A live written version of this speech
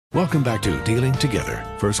Welcome back to Dealing Together.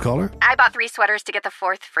 First caller? I bought 3 sweaters to get the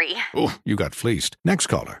 4th free. Oh, you got fleeced. Next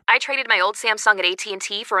caller? I traded my old Samsung at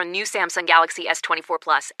AT&T for a new Samsung Galaxy S24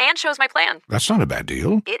 Plus and chose my plan. That's not a bad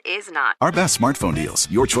deal. It is not. Our best smartphone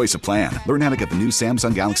deals. Your choice of plan. Learn how to get the new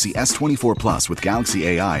Samsung Galaxy S24 Plus with Galaxy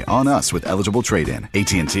AI on us with eligible trade-in.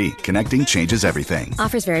 AT&T. Connecting changes everything.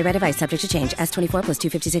 Offers vary by device. Subject to change. S24 plus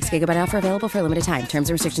 256 gigabyte offer available for a limited time. Terms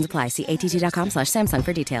and restrictions apply. See att.com/Samsung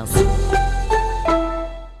for details.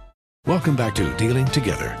 Welcome back to Dealing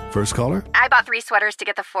Together. First caller? I bought 3 sweaters to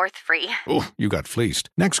get the 4th free. Oh, you got fleeced.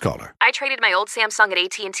 Next caller? I traded my old Samsung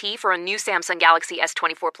at AT&T for a new Samsung Galaxy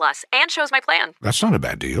S24 Plus and chose my plan. That's not a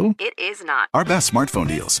bad deal. It is not. Our best smartphone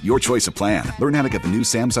deals. Your choice of plan. Learn how to get the new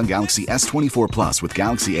Samsung Galaxy S24 Plus with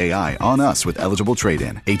Galaxy AI on us with eligible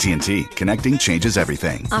trade-in. AT&T. Connecting changes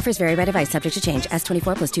everything. Offers vary by device. Subject to change.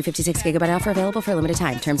 S24 plus 256 gigabyte offer available for a limited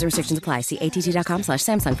time. Terms and restrictions apply. See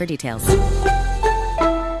att.com/Samsung for details.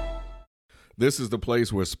 This is the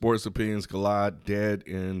place where sports opinions collide, dead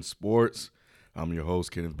in sports. I'm your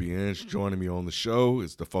host, Kenneth B. Inch. Joining me on the show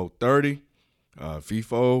is the 430,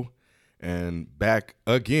 FIFO, and back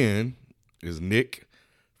again is Nick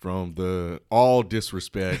from the All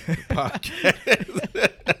Disrespect podcast.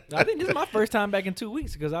 I think this is my first time back in 2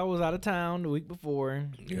 weeks because I was out of town the week before.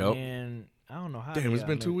 Yep. And I don't know how. Damn, it's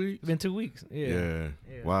been 2 weeks? It's been 2 weeks. Yeah.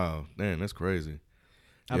 Wow. Damn, that's crazy.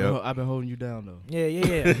 I've been holding you down though.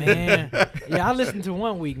 Yeah, man. Yeah, I listened to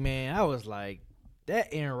 1 week, man. I was like, that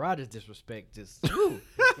Aaron Rodgers disrespect just. Whew,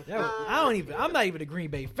 I'm not even a Green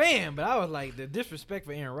Bay fan, but I was like, the disrespect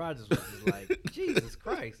for Aaron Rodgers was just like, Jesus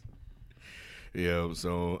Christ. Yeah.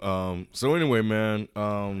 So anyway,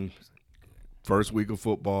 man. First week of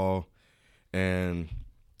football, and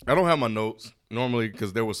I don't have my notes normally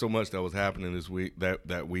because there was so much that was happening this week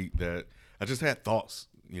that week that I just had thoughts,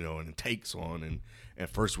 and takes on and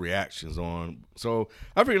first reactions on. So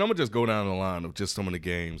I figured I'm gonna just go down the line of just some of the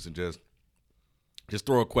games and just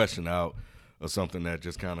throw a question out or something that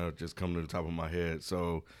just kind of just come to the top of my head.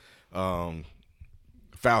 So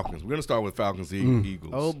Falcons. We're gonna start with Falcons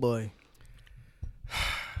Eagles. Oh boy.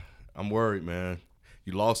 I'm worried, man.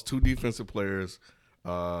 You lost 2 defensive players,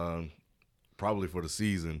 probably for the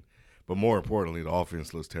season, but more importantly, the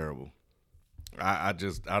offense looks terrible. I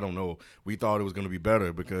don't know. We thought it was going to be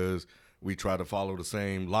better because we tried to follow the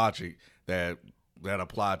same logic that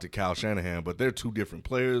applied to Kyle Shanahan, but they're 2 different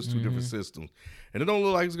players, 2 different systems, and it don't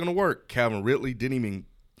look like it's going to work. Calvin Ridley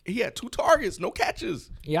he had 2 targets, no catches.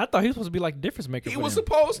 Yeah, I thought he was supposed to be like the difference maker. He was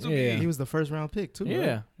supposed to be. He was the first round pick too.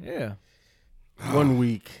 Yeah, right? yeah. 1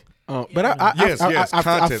 week. But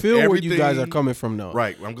I feel where you guys are coming from, though.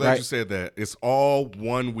 Right. I'm glad you said that. It's all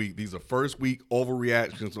 1 week. These are first week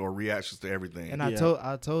overreactions or reactions to everything. And I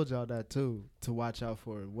told y'all that too, to watch out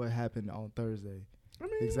for what happened on Thursday.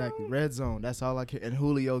 Exactly. Red zone. That's all I care. And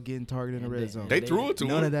Julio getting targeted in the red zone. They threw it to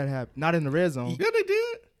him. None of that happened. Not in the red zone. Yeah, they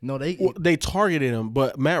did. No, they targeted him,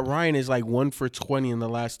 but Matt Ryan is like 1 for 20 in the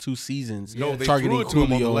last 2 seasons. No, they targeting threw it to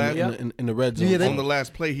him Julio in the red zone. Yeah, on the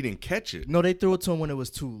last play, he didn't catch it. No, they threw it to him when it was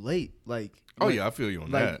too late. I feel you on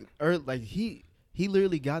that. He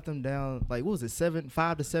literally got them down. Like, what was it?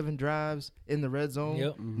 5 to 7 drives in the red zone.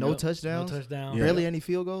 Yep. No touchdowns. No touchdown. Barely any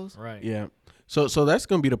field goals. Right. Yeah. So that's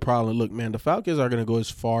going to be the problem. Look, man, the Falcons are going to go as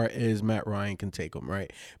far as Matt Ryan can take them,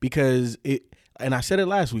 right? Because and I said it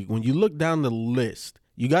last week, when you look down the list,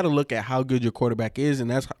 you got to look at how good your quarterback is,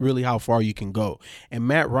 and that's really how far you can go. And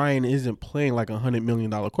Matt Ryan isn't playing like $100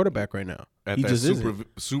 million quarterback right now. At that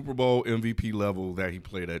Super Bowl MVP level that he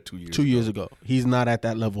played at 2 years ago. 2 years ago. He's not at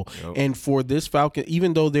that level. Yep. And for this Falcon,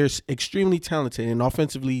 even though they're extremely talented and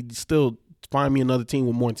offensively still find me another team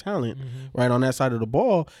with more talent right on that side of the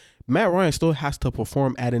ball, Matt Ryan still has to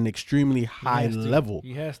perform at an extremely high level.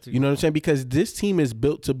 He has to. You know what I'm saying? Because this team is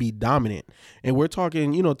built to be dominant. And we're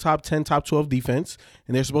talking, top 10, top 12 defense,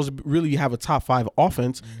 and they're supposed to really have a top 5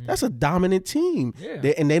 offense. That's a dominant team.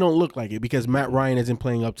 Yeah. And they don't look like it because Matt Ryan isn't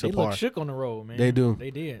playing up to par. They look shook on the road, man. They do.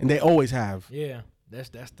 They did. And they always have. Yeah. That's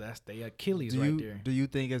the Achilles right there. Do you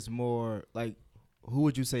think it's more like, who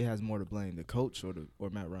would you say has more to blame, the coach or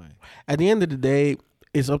Matt Ryan? At the end of the day,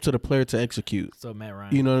 it's up to the player to execute. So Matt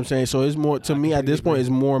Ryan. You know what I'm saying? So it's more to me at this point. It's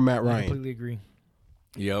more Matt Ryan. I completely agree.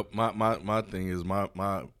 Yep. My thing is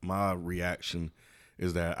my reaction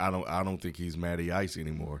is that I don't think he's Matty Ice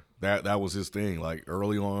anymore. That was his thing. Like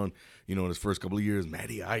early on, in his first couple of years,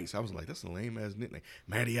 Matty Ice. I was like, that's a lame ass nickname.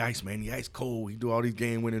 Matty Ice, man. The ice cold. He do all these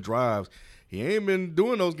game winning drives. He ain't been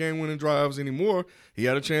doing those game winning drives anymore. He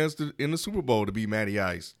had a chance in the Super Bowl to be Matty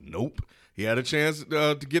Ice. Nope. He had a chance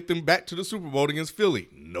to get them back to the Super Bowl against Philly.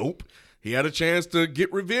 Nope. He had a chance to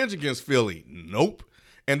get revenge against Philly. Nope.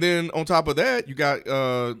 And then on top of that, you got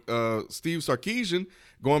Steve Sarkisian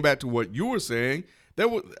going back to what you were saying,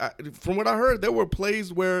 from what I heard, there were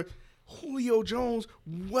plays where Julio Jones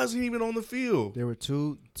wasn't even on the field. There were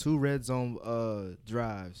two red zone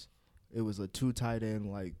drives. It was a 2 tight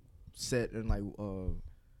end like set and like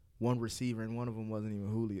one receiver, and one of them wasn't even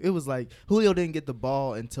Julio. It was like Julio didn't get the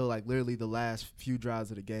ball until like literally the last few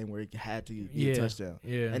drives of the game where he had to get a touchdown.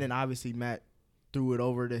 Yeah. And then obviously Matt threw it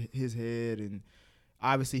over to his head, and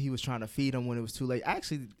obviously he was trying to feed him when it was too late.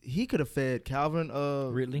 Actually, he could have fed Calvin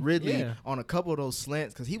Ridley on a couple of those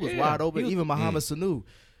slants because he was wide open. Even Muhammad Sanu.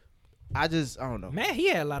 I don't know. Man, he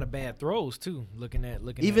had a lot of bad throws too. Looking at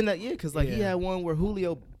because he had one where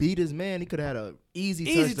Julio beat his man. He could have had an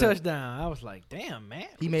easy touchdown. I was like, damn, man.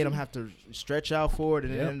 He made him have to stretch out for it,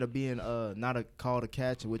 and it ended up being not a call to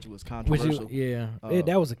catch, which was controversial.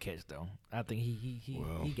 That was a catch though. I think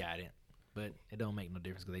he got it, but it don't make no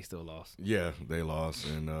difference because they still lost. Yeah, they lost,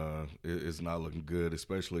 and it's not looking good.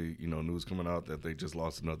 Especially news coming out that they just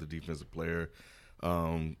lost another defensive player,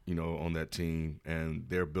 on that team, and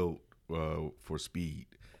they're built for speed,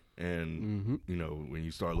 and when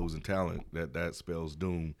you start losing talent, that spells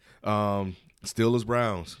doom. Steelers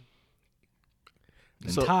Browns,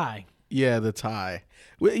 tie. Yeah, the tie.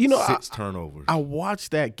 6 turnovers. I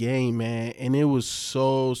watched that game, man, and it was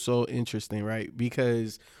so interesting, right?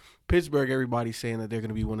 Because Pittsburgh, everybody's saying that they're going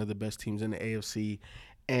to be one of the best teams in the AFC,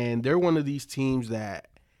 and they're one of these teams that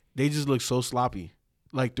they just look so sloppy,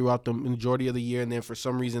 like throughout the majority of the year, and then for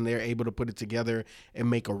some reason they're able to put it together and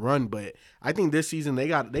make a run. But I think this season they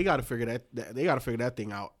got to figure that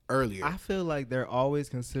thing out earlier. I feel like they're always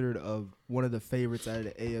considered one of the favorites out of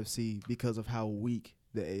the AFC because of how weak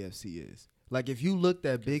the AFC is. Like if you looked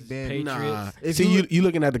at Big Ben, you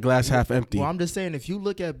looking at the glass half empty. Well, I'm just saying if you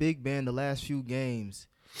look at Big Ben the last few games,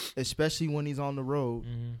 especially when he's on the road.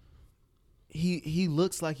 Mm-hmm. He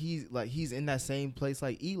looks like he's in that same place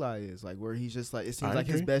like Eli is, like where he's just like it seems like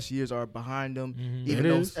his best years are behind him. Mm-hmm. Even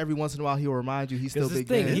though every once in a while he'll remind you he's still Big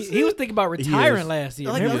Ben. He was thinking about retiring last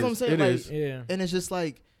year. Like, that's what I'm saying. Yeah. And it's just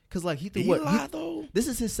like because like he threw Eli though. This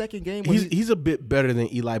is his second game. He's a bit better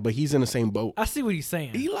than Eli, but he's in the same boat. I see what he's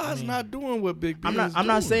saying. Eli's not doing what Big Ben. I'm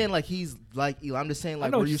not saying like he's like Eli. I'm just saying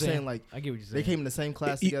like where you're saying like I get what you're saying. They came in the same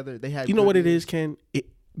class together. They had what it is, Ken.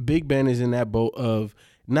 Big Ben is in that boat of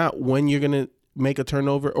not when you're gonna make a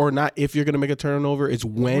turnover, or not if you're gonna make a turnover. It's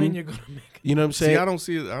when you're gonna make it. You know what I'm saying? See, I don't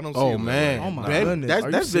see it. Oh man! Oh my goodness!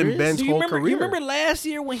 That's been Ben's whole career. You remember last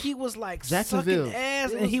year when he was like Jacksonville sucking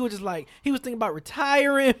ass, and he was just like he was thinking about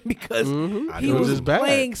retiring because he was just bad.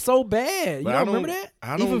 playing so bad. You don't remember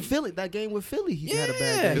that? Even Philly, that game with Philly, he had a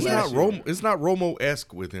bad game. It's not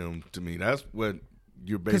Romo-esque with him to me. That's what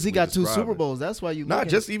you're basically because he got 2 describing. Super Bowls. That's why you not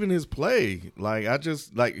just even his play. Like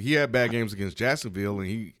he had bad games against Jacksonville, and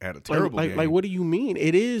he had a terrible game. Like what do you mean?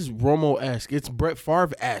 It is Romo-esque. It's Brett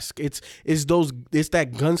Favre-esque. It's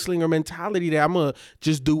that gunslinger mentality that I'm gonna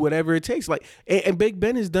just do whatever it takes. Like and Big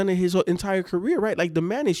Ben has done it his entire career, right? Like the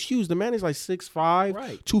man is huge. The man is like 6'5",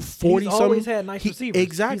 right. 240. He's always had nice receivers.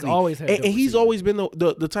 Exactly. He's always had and he's always been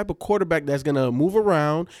the type of quarterback that's gonna move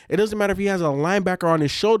around. It doesn't matter if he has a linebacker on his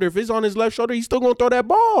shoulder. If it's on his left shoulder, he's still gonna throw that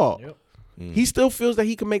ball. Yep. He still feels that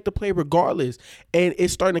he can make the play regardless, and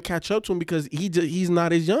it's starting to catch up to him because he's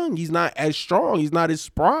not as young, he's not as strong, he's not as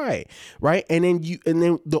spry, right? And then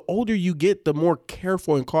the older you get, the more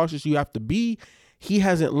careful and cautious you have to be. He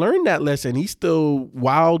hasn't learned that lesson. He's still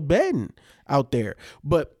wild Ben out there.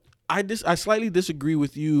 But I slightly disagree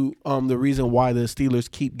with you. The reason why the Steelers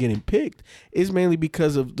keep getting picked is mainly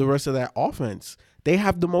because of the rest of that offense. They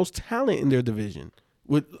have the most talent in their division.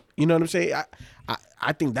 You know what I'm saying?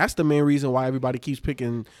 I think that's the main reason why everybody keeps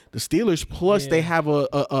picking the Steelers. Plus, they have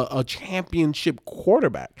a championship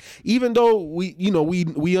quarterback. Even though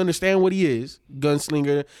we understand what he is,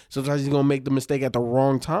 gunslinger. Sometimes he's gonna make the mistake at the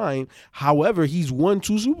wrong time. However, he's won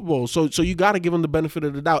 2 Super Bowls, so you got to give him the benefit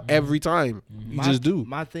of the doubt every time. You just do.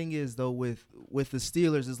 My thing is though with the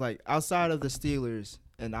Steelers is like outside of the Steelers.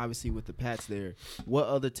 And obviously with the Pats there, what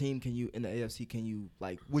other team can you in the AFC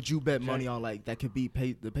would you bet money on like that could beat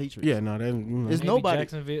the Patriots? Yeah, no, there's nobody.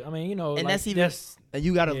 Jacksonville. I mean, and that's and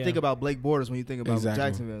you got to think about Blake Bortles when you think about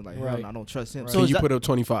Jacksonville. Like, right. I don't trust him. So you put up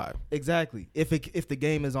 25. Exactly. If the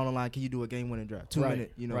game is on the line, can you do a game-winning drive?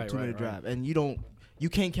 2-minute drive, and you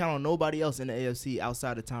can't count on nobody else in the AFC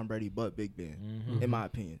outside of Tom Brady but Big Ben, in my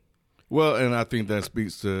opinion. Well, and I think that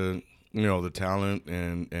speaks to the talent,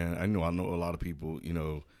 and I know a lot of people,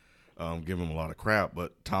 give him a lot of crap,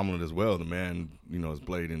 but Tomlin as well. The man, has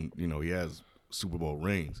played in, he has Super Bowl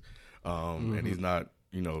rings, and he's not,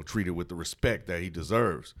 treated with the respect that he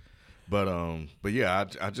deserves. But yeah,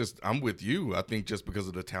 I'm with you. I think just because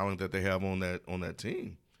of the talent that they have on that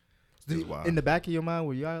team. is wild. In the back of your mind,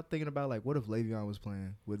 were y'all thinking about like, what if Le'Veon was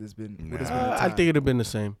playing? Would this been? I think it'd have been the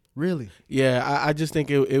same. Really? Yeah, I just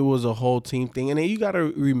think it was a whole team thing. And then you got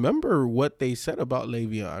to remember what they said about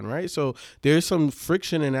Le'Veon, right? So there's some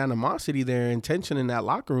friction and animosity there and tension in that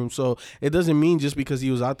locker room. So it doesn't mean just because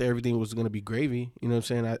he was out there, everything was going to be gravy. You know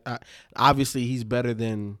what I'm saying? Obviously, he's better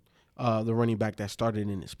than the running back that started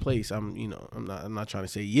in his place. I'm not trying to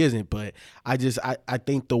say he isn't, but I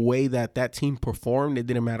think the way that team performed, it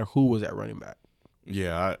didn't matter who was at running back.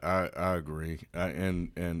 Yeah, I agree.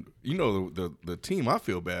 And the team I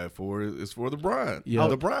feel bad for is for the Browns. Yeah.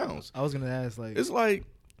 The Browns. I was gonna ask like, It's like,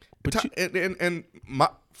 and my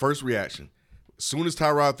first reaction, as soon as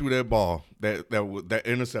Tyrod threw that ball, that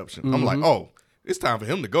interception, I'm like, oh, it's time for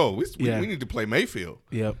him to go. We need to play Mayfield.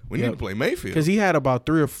 Yep. We need to play Mayfield. Because he had about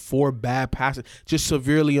 3 or 4 bad passes, just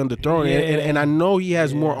severely underthrown. Yeah. And I know he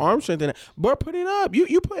has more arm strength than that. But put it up.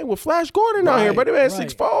 You playing with Flash Gordon out here, but the man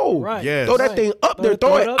 6'4". Right. Yes. Throw that thing up there.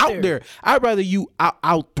 Throw it up out there. I'd rather you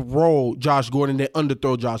out-throw Josh Gordon than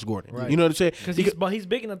underthrow Josh Gordon. Right. You know what I'm saying? Because he's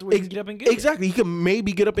big enough to where he can get up and get it. Exactly. He can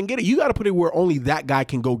maybe get up and get it. You got to put it where only that guy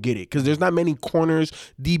can go get it because there's not many corners,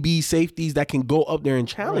 DB, safeties that can go up there and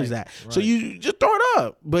challenge that. So you just throw it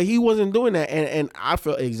up. But he wasn't doing that, and I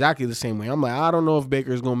felt exactly the same way. I'm like, I don't know if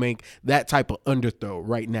Baker's going to make that type of underthrow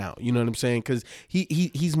right now. You know what I'm saying? Because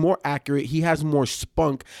he's more accurate. He has more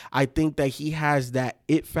spunk. I think that he has that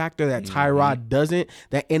it factor that Tyrod doesn't,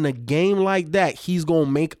 that in a game like that, he's going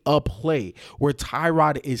to make a play where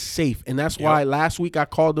Tyrod is safe. And that's why last week I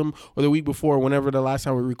called him, or the week before, whenever the last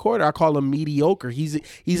time we recorded, I called him mediocre. He's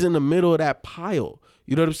in the middle of that pile.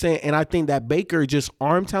 You know what I'm saying? And I think that Baker, just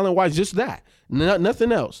arm talent-wise, just that.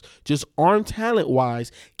 Nothing else. Just arm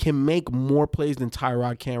talent-wise can make more plays than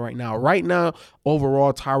Tyrod can right now. Right now,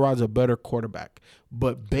 overall, Tyrod's a better quarterback.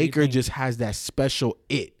 But Baker just has that special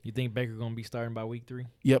it. You think Baker going to be starting by week 3?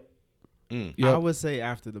 Yep. I would say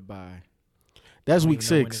after the bye. That's week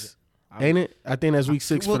 6. Ain't it? I think that's week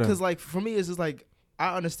 6 for them. Well, because like for me, it's just like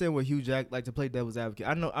I understand what Hugh Jack like to play devil's advocate.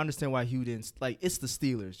 I understand why Hugh didn't like. It's the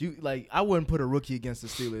Steelers. You like I wouldn't put a rookie against the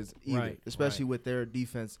Steelers either, especially with their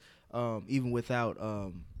defense. Even without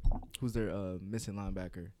who's their missing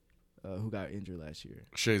linebacker who got injured last year.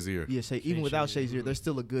 Shazier. Yeah, even without Shazier, they're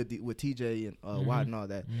still a good with TJ and Watt and all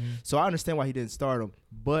that. So I understand why he didn't start him,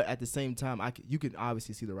 but at the same time, you can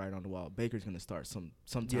obviously see the writing on the wall. Baker's going to start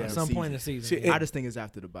sometime some point in the season. I just think it's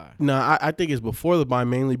after the bye. No, I think it's before the bye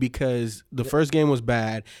mainly because the first game was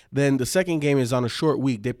bad. Then the second game is on a short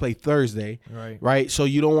week. They play Thursday, right? So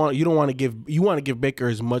you want to give Baker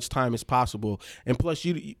as much time as possible, and plus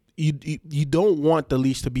you don't want the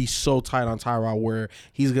leash to be so tight on Tyrod where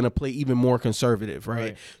he's going to play even more conservative,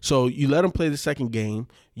 right? So you let him play the second game.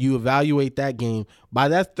 You evaluate that game. By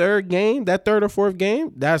that third or fourth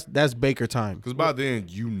game, that's Baker time. Because by then,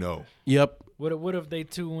 you know. Yep. What if they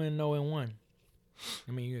 2-0-1?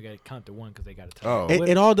 I mean, you got to count the one because they got to tie. Oh.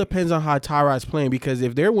 It all depends on how Tyrod's playing because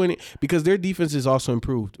if they're winning, because their defense is also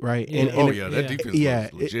improved, right? Yeah. That defense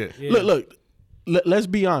is legit. Look. Let's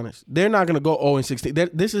be honest. They're not going to go 0-16.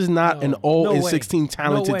 This is not an 0-16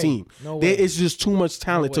 talented team. It's just too much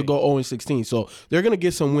talent to go 0-16. So they're going to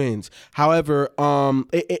get some wins. However,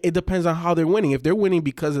 it depends on how they're winning. If they're winning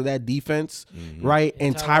because of that defense, right,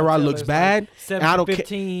 and Tyrod looks bad, like I don't care.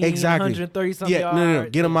 15, Exactly. 130-something yards. No.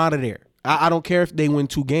 Get them out of there. I don't care if they win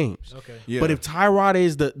 2 games. Okay. Yeah. But if Tyrod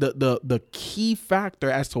is the key factor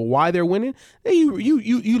as to why they're winning, then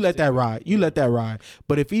you let that ride. You let that ride.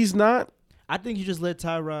 But if he's not, I think you just let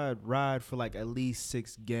Tyrod ride for like at least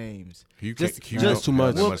 6 games. Just too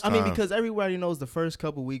much. Well, I mean, because everybody knows the first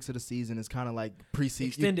couple weeks of the season is kind of like preseason.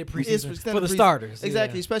 Extended preseason for the preseason. starters.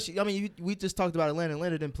 Exactly. Yeah. Especially, I mean, we just talked about Atlanta.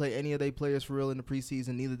 Atlanta didn't play any of their players for real in the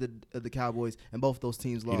preseason. Neither did the Cowboys, and both those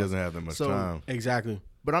teams lost. He doesn't have that much time. Exactly.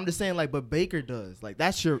 But I'm just saying, like, but Baker does. Like,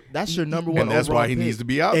 that's your number one. And that's why he needs to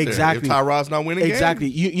be out there. Exactly. If Tyrod's not winning exactly.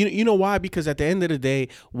 games. You know why? Because at the end of the day,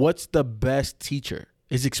 what's the best teacher?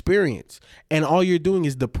 Is experience, and all you're doing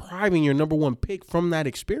is depriving your number one pick from that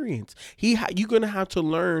experience. You're gonna have to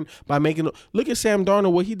learn by making. Look at Sam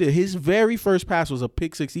Darnold, what he did. His very first pass was a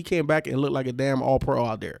pick 6. He came back and looked like a damn all-pro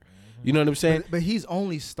out there. You know what I'm saying? But he's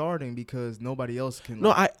only starting because nobody else can. No,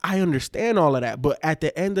 I understand all of that, but at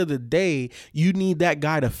the end of the day, you need that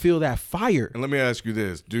guy to feel that fire. And let me ask you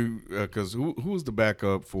this: because who's the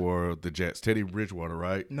backup for the Jets? Teddy Bridgewater,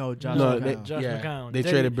 right? No, Josh McCown. They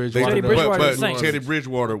traded Bridgewater. Teddy Bridgewater but Teddy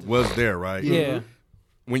Bridgewater was there, right? Yeah.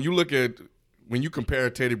 When you compare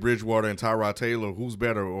Teddy Bridgewater and Tyrod Taylor, who's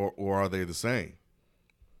better, or are they the same?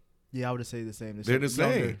 Yeah, I would say the same. They're the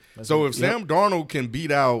same. So if Sam Darnold can beat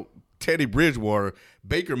out Teddy Bridgewater,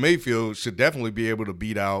 Baker Mayfield should definitely be able to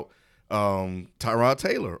beat out Tyrod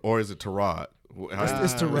Taylor, or is it Tyrod?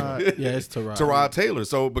 It's Tyrod. Yeah, it's Tyrod. Tyrod Taylor.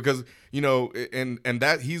 So because and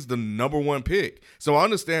that he's the number one pick. So I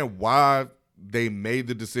understand why they made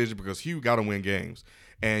the decision, because Hugh got to win games,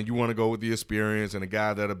 and you want to go with the experience and a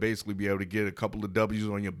guy that'll basically be able to get a couple of W's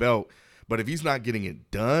on your belt. But if he's not getting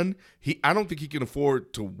it done, I don't think he can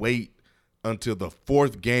afford to wait until the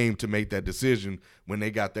fourth game to make that decision when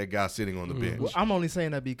they got that guy sitting on the bench. Well, I'm only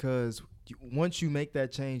saying that because once you make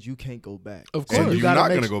that change, you can't go back. Of course. And you're not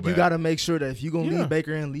going to go back. You got to make sure that if you're going to leave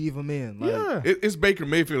Baker in, leave him in. Like, It's Baker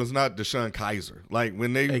Mayfield. It's not Deshaun Kaiser. Like,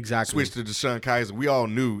 when they switched to Deshaun Kaiser, we all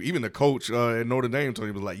knew. Even the coach at Notre Dame told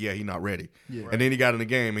him, was like, yeah, he's not ready. Yeah. And then he got in the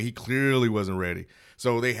game, and he clearly wasn't ready.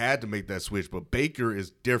 So they had to make that switch. But Baker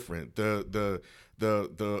is different. Everything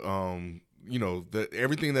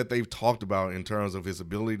that they've talked about in terms of his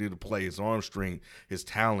ability to play, his arm strength, his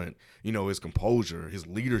talent, his composure, his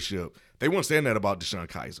leadership. They weren't saying that about Deshaun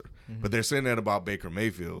Kaiser, but they're saying that about Baker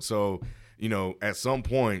Mayfield. So, at some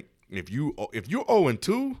point, if you're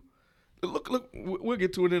 0-2, look, we'll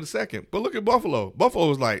get to it in a second. But look at Buffalo. Buffalo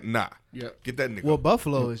was like, nah, get that nigga. Well,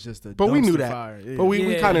 Buffalo is just a But we knew dumpster that. fire. Yeah. But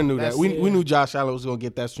we kind of knew that. We it. knew Josh Allen was going to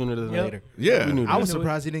get that sooner than later. Yeah. We knew that. I was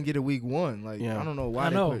surprised he didn't get it week 1. Like, I don't know why.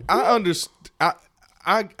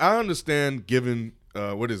 I understand giving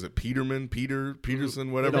what is it,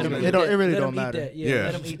 Peterson, whatever. It really don't matter.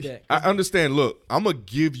 Let him eat that. I understand. Look, I'm gonna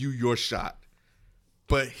give you your shot,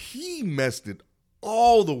 but he messed it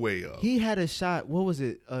all the way up. He had a shot. What was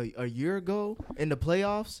it, a year ago in the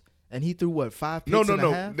playoffs, and he threw 5 picks No. and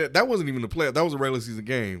a half? That wasn't even the playoff. That was a regular season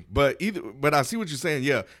game. But I see what you're saying.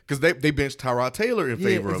 Yeah, because they benched Tyrod Taylor in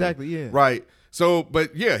favor of exactly. him. Yeah, right. So,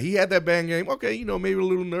 but yeah, he had that bang game. Okay, maybe a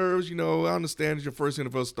little nerves. I understand it's your first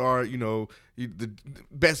NFL start. The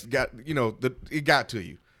best got. It got to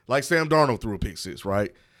you. Like Sam Darnold threw a pick 6,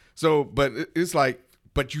 right? So, but it's like,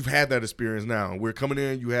 but you've had that experience now. We're coming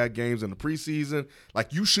in. You had games in the preseason.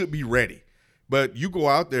 Like, you should be ready. But you go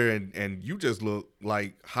out there and you just look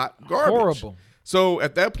like hot garbage. Horrible. So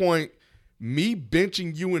at that point, me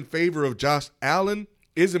benching you in favor of Josh Allen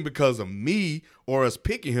isn't because of me or us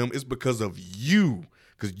picking him. It's because of you.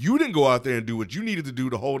 Because you didn't go out there and do what you needed to do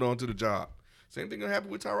to hold on to the job. Same thing gonna happen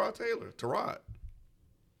with Tyrod Taylor.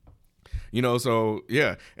 So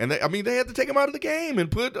yeah. And they had to take him out of the game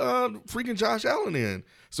and put freaking Josh Allen in.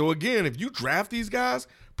 So again, if you draft these guys,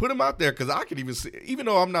 put him out there, because I could even see, even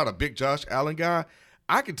though I'm not a big Josh Allen guy,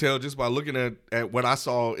 I could tell just by looking at what I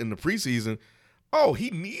saw in the preseason, he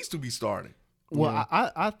needs to be starting. Well,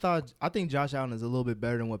 I think Josh Allen is a little bit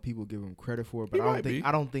better than what people give him credit for, but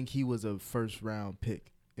I don't think he was a first round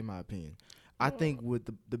pick, in my opinion. I think with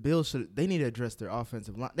the Bills, they need to address their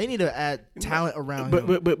offensive line. They need to add talent around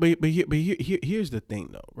him. But here's the thing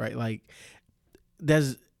though, right? Like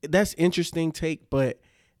that's interesting take, but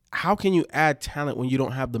how can you add talent when you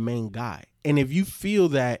don't have the main guy? And if you feel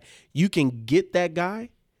that you can get that guy,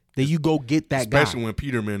 then you go get that guy. Especially when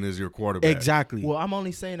Peterman is your quarterback. Exactly. Well, I'm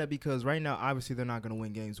only saying that because right now, obviously, they're not going to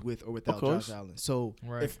win games with or without Josh Allen. So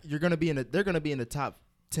if you're going to be they're going to be in the top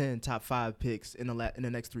 10, top 5 picks in the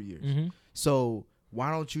next 3 years. Mm-hmm. So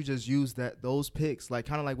why don't you just use those picks, like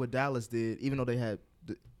kind of like what Dallas did, even though they had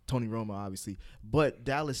Tony Romo, obviously, but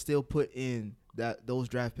Dallas still put in those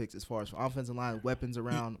draft picks as far as for offensive line, weapons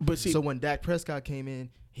around. But see, so when Dak Prescott came in,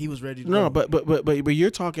 he was ready to go. But you're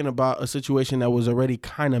talking about a situation that was already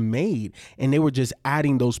kind of made, and they were just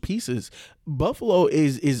adding those pieces. Buffalo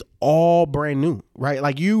is all brand new, right?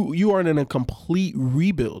 Like you are in a complete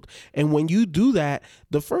rebuild, and when you do that,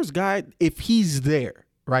 the first guy, if he's there,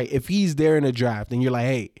 right? If he's there in a draft, and you're like,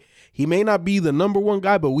 hey, he may not be the number one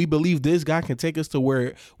guy, but we believe this guy can take us to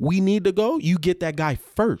where we need to go. You get that guy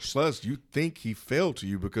first. Plus, you think he fell to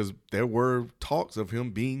you because there were talks of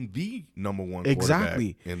him being the number one quarterback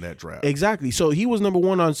in that draft. Exactly. So he was number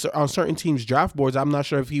one on certain teams' draft boards. I'm not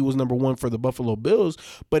sure if he was number one for the Buffalo Bills,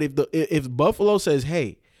 but if Buffalo says,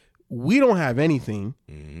 hey, we don't have anything,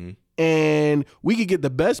 and we could get the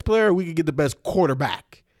best player, we could get the best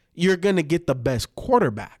quarterback, you're going to get the best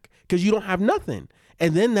quarterback because you don't have nothing.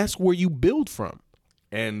 And then that's where you build from.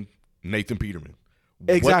 And Nathan Peterman.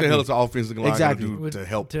 Exactly. What the hell is the offensive line going to do to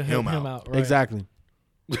help him out? Right. Exactly.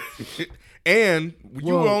 And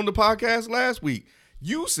you were on the podcast last week.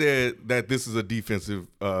 You said that this is a defensive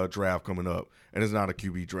draft coming up, and it's not a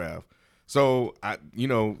QB draft. So,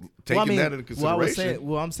 taking that into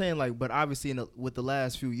consideration. I'm saying, like, but obviously with the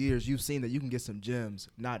last few years, you've seen that you can get some gems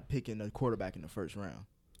not picking a quarterback in the first round.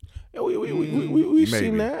 Yeah, we've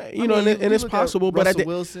seen that, and it's possible. But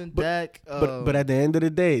Dak. But at the end of the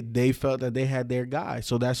day, they felt that they had their guy,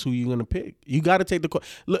 so that's who you're gonna pick. You got to take the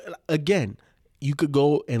look again. you could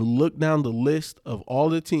go and look down the list of all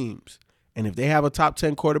the teams, and if they have a top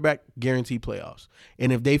 10 quarterback, guaranteed playoffs.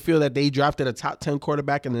 And if they feel that they drafted a top 10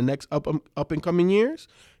 quarterback in the next up and coming years,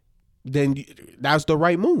 then that's the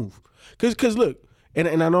right move. Because look, and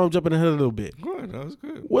I know I'm jumping ahead a little bit. Go ahead, that was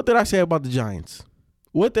good. What did I say about the Giants?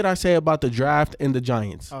 What did I say about the draft and the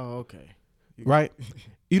Giants? Oh, okay. Right?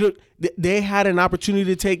 They had an opportunity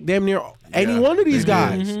to take damn near any one of these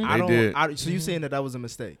guys. Mm-hmm. They did. So you saying that was a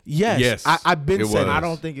mistake? Yes. I've been saying I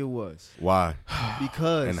don't think it was. Why?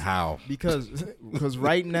 Because and how? Because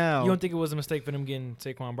right now, You don't think it was a mistake for them getting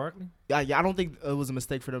Saquon Barkley? I don't think it was a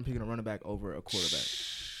mistake for them picking a running back over a quarterback.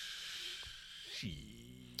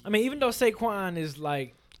 I mean, even though Saquon is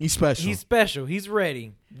like he's special. He's special. He's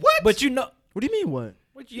ready. What? But you know, What do you mean? What?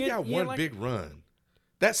 He got one big run.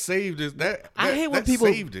 That saved it. I hate when people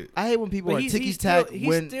saved it. I hate when people are ticky tack. He's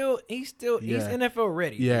NFL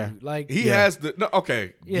ready. Yeah. Dude. Like he has the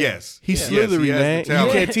yes. He's slithery, man.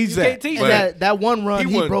 You can't teach that. That one run,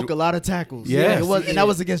 he broke a lot a tackles. Yes. And that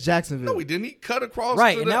was against Jacksonville. No, he didn't. He cut across.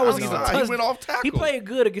 Right, to and the that was outside. He went off tackle. He played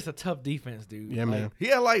good against a tough defense, dude. Yeah, man. He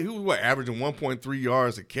had he was averaging 1.3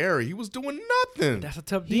 yards a carry. He was doing nothing. That's a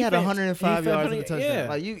tough defense. He had 105 yards in the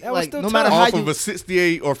touchdown. Yeah. No matter how off of a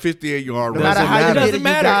 68 or 58 yard run. No matter how it you doesn't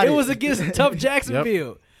matter. It was against against a tough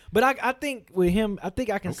Jacksonville. But I think with him, I think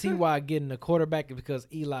I can see why getting a quarterback is because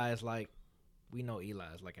Eli is like, we know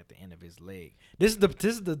Eli is like at the end of his leg. This is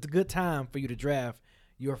the good time for you to draft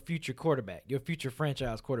your future quarterback, your future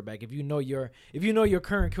franchise quarterback. If you know your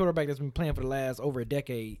current quarterback that's been playing for the last over a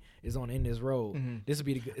decade is in this role, this would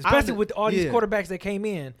be the good, especially with all these quarterbacks that came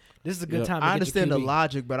in. This is a good time. To I get understand your the QB.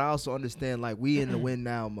 logic, but I also understand we in the win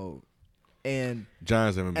now mode. And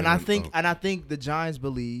Giants haven't been. I think the Giants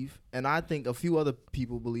believe, and I think a few other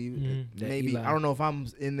people believe. Maybe Eli. I don't know if I'm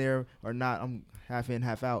in there or not. I'm half in,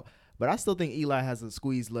 half out. But I still think Eli has a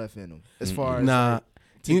squeeze left in him. As far as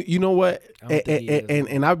you know what? I don't think he is.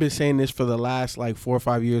 And I've been saying this for the last 4 or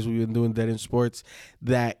 5 years we've been doing Dead in Sports,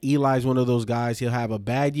 that Eli's one of those guys. He'll have a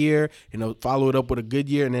bad year and he'll follow it up with a good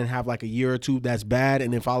year, and then have a year or two that's bad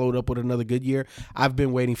and then follow it up with another good year. I've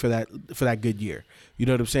been waiting for that good year. You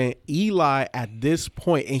know what I'm saying? Eli at this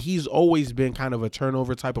point, and he's always been kind of a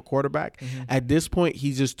turnover type of quarterback. At this point,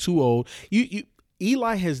 he's just too old.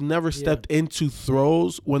 Eli has never stepped into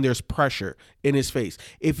throws when there's pressure in his face.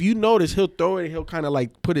 If you notice, he'll throw it and he'll kind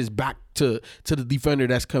of put his back to the defender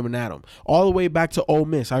that's coming at him. All the way back to Ole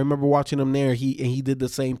Miss. I remember watching him there. He did the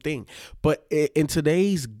same thing. But in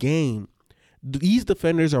today's game, these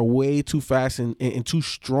defenders are way too fast and too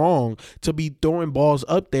strong to be throwing balls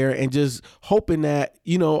up there and just hoping that,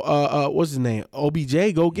 what's his name?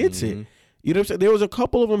 OBJ gets it. You know what I'm saying? There was a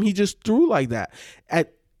couple of them he just threw like that.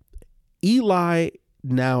 Eli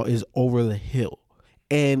now is over the hill.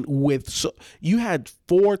 And you had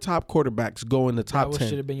 4 top quarterbacks go in the top 10.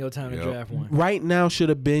 Should have been your time to draft one. Right now should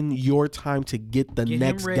have been your time to get the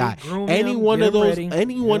next ready, guy. Any one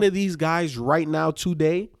of these guys right now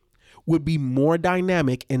today would be more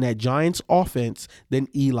dynamic in that Giants offense than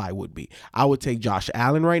Eli would be. I would take Josh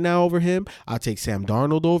Allen right now over him. I'll take Sam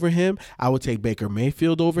Darnold over him. I would take Baker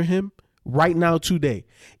Mayfield over him. Right now, today,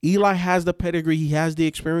 Eli has the pedigree, he has the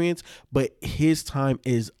experience, but his time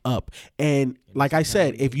is up. And like I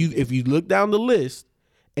said, if you look down the list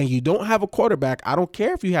and you don't have a quarterback, I don't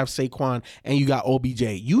care if you have Saquon and you got OBJ.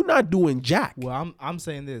 You're not doing jack. Well, I'm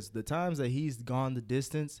saying this: the times that he's gone the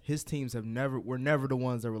distance, his teams were never the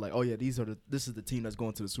ones that were like, oh yeah, this is the team that's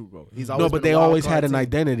going to the Super Bowl. He's always but they always had an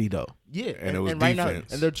identity though. Yeah, and it was right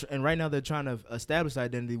defense. now, right now they're trying to establish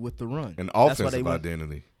identity with the run. An offensive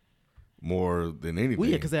identity. More than anything. Well,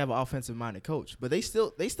 yeah, because they have an offensive-minded coach, but they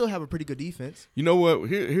still have a pretty good defense. You know what?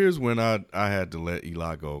 Here's when I had to let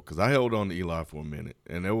Eli go, because I held on to Eli for a minute,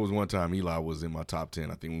 and there was one time Eli was in my top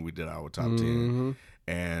 10. I think when we did our top 10,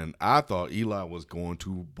 and I thought Eli was going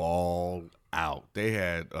to ball out. They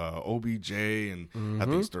had OBJ and I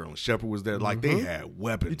think Sterling Shepard was there. They had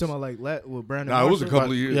weapons. You talking about with Brandon? No, it was a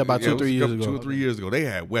couple of years. Yeah, about 2 or 3 years ago. 2 or 3 years ago, they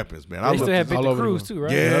had weapons, man. They still had Victor Cruz too,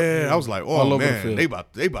 right? Yeah, I was like, all over man, the field.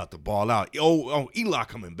 they about to ball out. Oh, Eli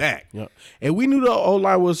coming back. Yeah, and we knew the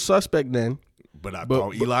O-line was suspect then. But I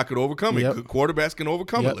thought Eli could overcome it. Quarterbacks can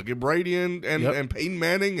overcome it. Look at Brady and Peyton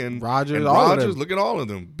Manning and Rodgers. Look at all of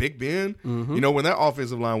them. Big Ben. You know, when that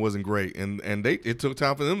offensive line wasn't great, and it took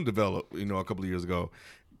time for them to develop. You know, a couple of years ago,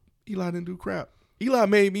 Eli didn't do crap. Eli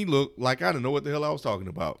made me look like I didn't know what the hell I was talking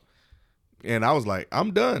about, and I was like,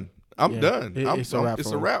 I'm done. I'm done. It's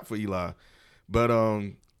a wrap for Eli. But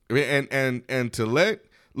and to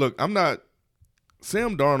look, I'm not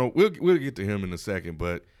Sam Darnold. We'll get to him in a second,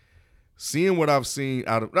 but seeing what I've seen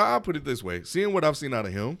out of, I'll put it this way, seeing what I've seen out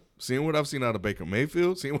of him, seeing what I've seen out of Baker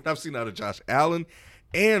Mayfield, seeing what I've seen out of Josh Allen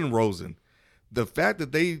and Rosen, the fact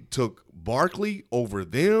that they took Barkley over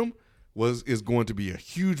them is going to be a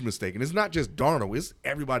huge mistake. And it's not just Darnold, it's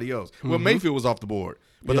everybody else. Well, Mayfield was off the board.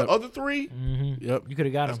 But the other three, you could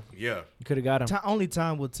have got him. Yeah. You could have got him. Only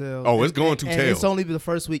time will tell. Oh, it's going to and tell. It's only the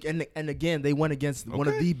first week, and again, they went against one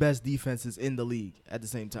of the best defenses in the league at the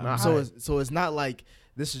same time. So it's not like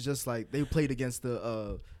this is just like they played against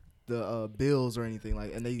the Bills or anything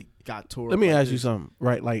like, and they got tore. Let me ask you something,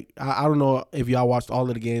 right? Like I don't know if y'all watched all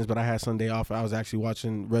of the games, but I had Sunday off. I was actually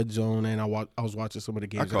watching Red Zone, and I was watching some of the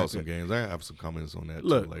games. I caught some games. I have some comments on that too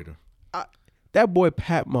later. That boy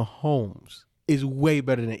Pat Mahomes is way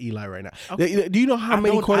better than Eli right now. Okay. Do you know how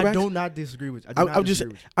many quarterbacks? I do not disagree with you.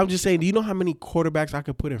 I'm just saying, do you know how many quarterbacks I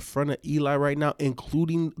could put in front of Eli right now,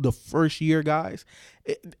 including the first year guys?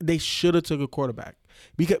 They should have took a quarterback.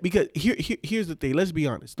 Because here's the thing. Let's be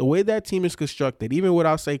honest. The way that team is constructed, even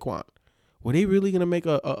without Saquon, were they really going to make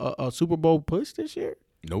a Super Bowl push this year?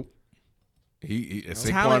 Nope.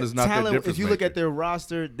 Saquon is not that difference. If you look at their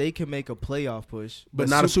roster, they can make a playoff push, but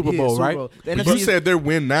not a Super Bowl, right? But you said they're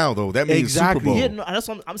win now, though. That means exactly. Super Bowl. Yeah, no, that's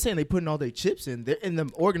what I'm saying. They putting all their chips in. They're in the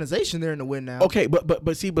organization. They're in the win now. Okay,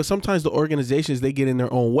 but sometimes the organizations, they get in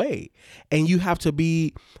their own way, and you have to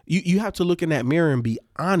be you have to look in that mirror and be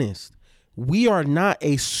honest. We are not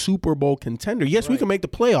a Super Bowl contender. Yes, we can make the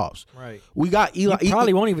playoffs. Right. We got Eli. You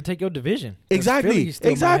probably won't even take your division. Exactly.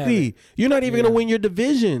 You're not even going to win your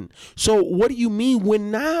division. So what do you mean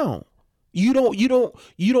win now? You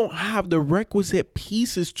don't have the requisite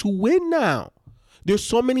pieces to win now. There's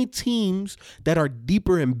so many teams that are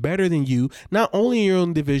deeper and better than you, not only in your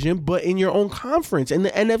own division, but in your own conference, in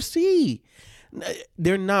the NFC.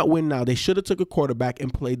 They're not winning now. They should have took a quarterback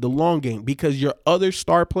and played the long game because your other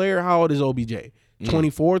star player, how old is OBJ?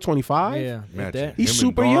 24, 25? Yeah. He's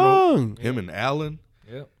super young. Him and Allen.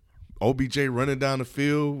 Yep. OBJ running down the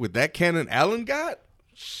field with that cannon Allen got.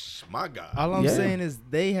 My God. All I'm saying is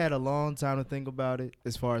they had a long time to think about it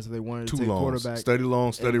as far as they wanted to take a quarterback. Study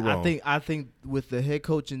long, study and wrong. I think with the head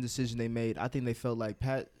coaching decision they made, I think they felt like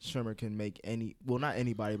Pat Shurmur can make not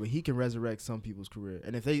anybody, but he can resurrect some people's career.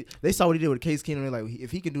 And if they saw what he did with Case Keenum, they're like,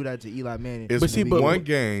 if he can do that to Eli Manning. It's one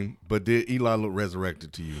game, but did Eli look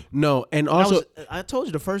resurrected to you? No, and also I told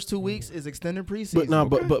you the first 2 weeks is extended preseason.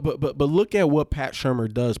 But look at what Pat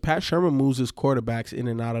Shurmur does. Pat Shurmur moves his quarterbacks in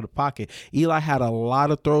and out of the pocket. Eli had a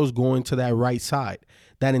lot of throws going to that right side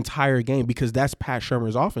that entire game because that's Pat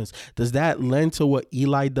Shurmur's offense. Does that lend to what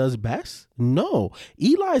Eli does best? No.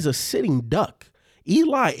 Eli is a sitting duck.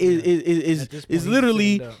 Eli is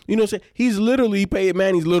literally, you know what I'm saying? He's literally Peyton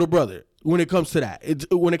Manning's little brother. When it comes to that,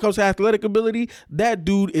 when it comes to athletic ability, that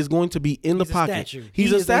dude is going to be in the pocket.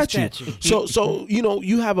 He's a statue. So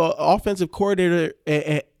you have an offensive coordinator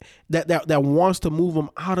that wants to move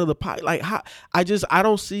him out of the pocket. Like I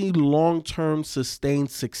don't see long-term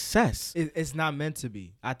sustained success. It's not meant to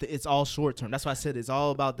be. It's all short-term. That's why I said it's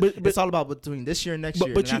all about. It's all about between this year and next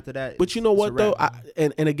year. And after that, but you know what though,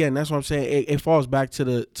 and again, that's what I'm saying. It falls back to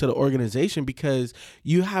the organization because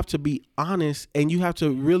you have to be honest and you have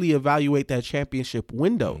to really evaluate that championship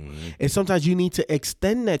window. And sometimes you need to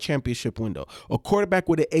extend that championship window. A quarterback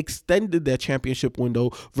would have extended that championship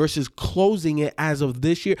window versus closing it as of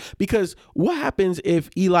this year. Because what happens if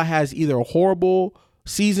Eli has either a horrible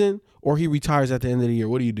season or he retires at the end of the year?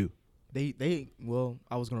 What do you do?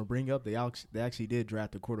 I was going to bring up they actually did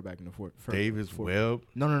draft a quarterback in the fourth. Davis Webb?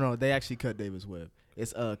 No. They actually cut Davis Webb.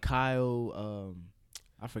 It's Kyle.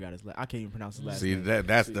 I forgot his. I can't even pronounce his last name.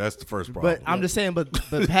 That's the first problem. But I'm just saying. But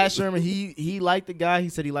Pat Shurmur, he liked the guy. He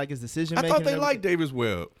said he liked his decision making. I thought they liked Davis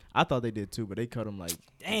Webb. I thought they did too, but they cut him like.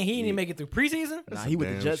 Dang, he didn't even make it through preseason. Nah, he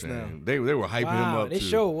with the Jets now. They were hyping him up. They too.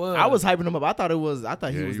 sure was. I was hyping him up. I thought he was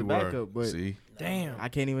the backup, but damn, I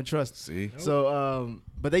can't even trust. See, so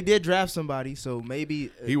but they did draft somebody, so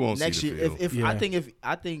maybe he won't next see the year. field.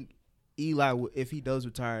 I think Eli, if he does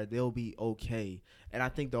retire, they'll be okay. And I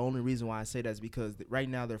think the only reason why I say that is because right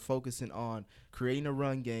now they're focusing on creating a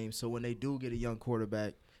run game. So when they do get a young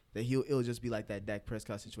quarterback, that it'll just be like that Dak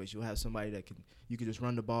Prescott situation. You'll have somebody that you can just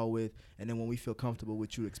run the ball with, and then when we feel comfortable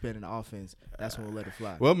with you expanding the offense, that's when we'll let it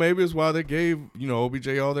fly. Well, maybe it's why they gave OBJ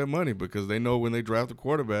all their money because they know when they draft a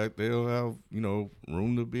quarterback, they'll have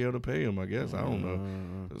room to be able to pay him. I guess I don't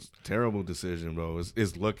know. It's a terrible decision, bro.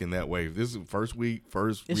 It's looking that way. This is first week,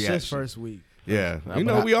 first reaction. It's just first week. Yeah,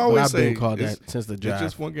 we always say I've been called that since the draft.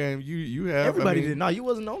 It's just one game. You have everybody did. No, you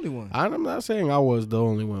wasn't the only one. I'm not saying I was the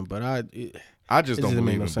only one, but I just don't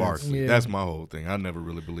believe in sense. Barkley. Yeah. That's my whole thing. I never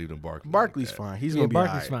really believed in Barkley. Barkley's fine. He's gonna be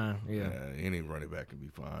Barkley's all right. fine. Yeah. Any running back can be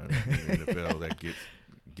fine in the NFL that gets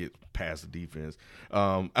get past the defense.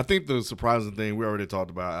 I think the surprising thing, we already talked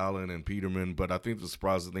about Allen and Peterman, but I think the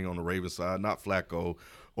surprising thing on the Ravens side, not Flacco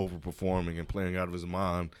overperforming and playing out of his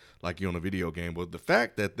mind like you're on a video game, but the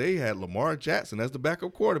fact that they had Lamar Jackson as the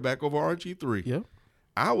backup quarterback over RG3. Yep.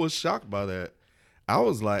 I was shocked by that. I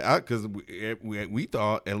was like, because we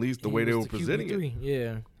thought, at least the way they were presenting QB3. it.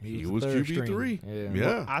 Yeah. He was QB3. Yeah.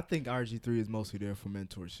 Yeah. I think RG3 is mostly there for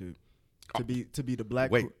mentorship. To be the black.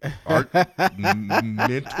 Wait,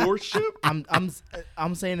 mentorship?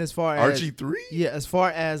 I'm saying as far as RG3? Yeah, as far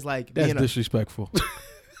as like That's being disrespectful.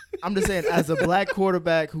 I'm just saying as a black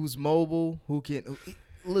quarterback who's mobile, who can.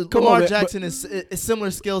 Come Lamar on, man, Jackson is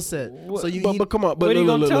similar skill set. So but come on, but what are you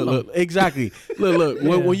gonna tell look, exactly. Look.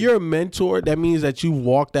 Yeah. When you're a mentor, that means that you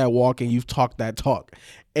walk that walk and you've talked that talk.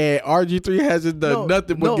 And RG3 hasn't done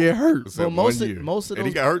nothing but get hurt. Except Well, most one of year. most of and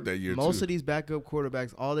those he got hurt that year most too. of these backup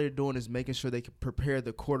quarterbacks, all they're doing is making sure they can prepare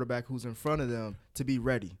the quarterback who's in front of them to be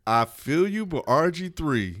ready. I feel you, but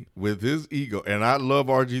RG3 with his ego, and I love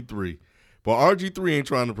RG3, but RG3 ain't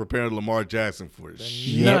trying to prepare Lamar Jackson for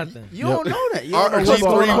shit. Nothing. You don't know that. You don't know what's RG3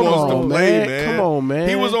 going on. wants to play, man. Come on, man.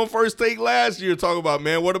 He was on First Take last year talking about,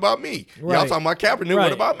 man, what about me? Y'all Right. talking about Kaepernick, Right.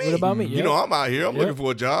 what about me? What about me? You Yep. know, I'm out here. I'm Yep. looking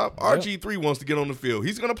for a job. RG3 wants to get on the field.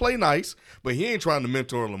 He's going to play nice, but he ain't trying to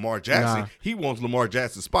mentor Lamar Jackson. Nah. He wants Lamar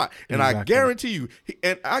Jackson's spot. And I Exactly. guarantee you,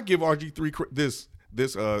 and I give RG3 this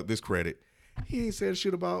credit, he ain't said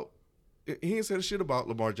shit about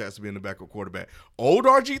Lamar Jackson being the backup quarterback. Old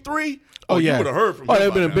RG3, Oh, yeah. you would have heard from him.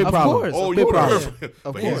 that'd been a by big now. problem. course. Oh, Of you would have course. heard from him.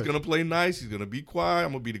 Of But he's course. going to play nice. He's going to be quiet.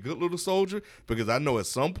 I'm going to be the good little soldier because I know at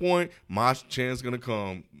some point my chance is going to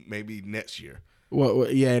come maybe next year. Well,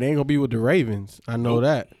 yeah, it ain't gonna be with the Ravens. I know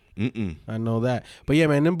that. I know that. But yeah,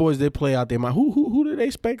 man, them boys they play out there. Who did they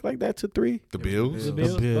expect like that to 3? The Bills? The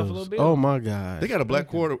Bills, Buffalo Bills. Oh my God. They got a black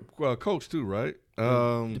coach too, right?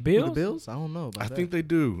 The The Bills? Bills? I don't know about I that. think they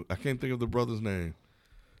do. I can't think of the brother's name.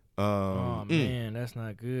 Oh man, that's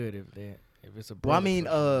not good if it's a Well, I brother mean,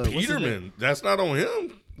 for- what's his name? Peterman. That's not on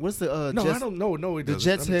him. What's the No, Jets, I don't know. No, he the doesn't.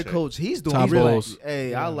 Jets Let me head check. coach? He's doing Todd really. Bowles.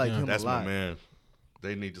 Hey, I like him That's a my lot. man.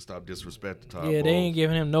 They need to stop disrespecting Todd yeah, they Bowles. ain't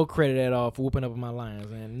giving him no credit at all for whooping up my Lions,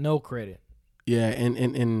 man. No credit. Yeah,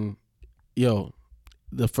 and yo,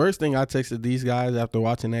 the first thing I texted these guys after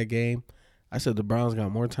watching that game, I said the Browns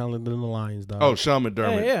got more talent than the Lions, dog. Oh, Sean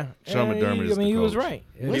McDermott. Yeah. Sean McDermott is I mean, the he was coach. right.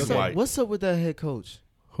 He's white. What's up with that head coach?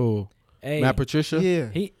 Who? Hey, Matt Patricia? Yeah.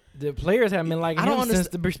 the players haven't been like I him don't since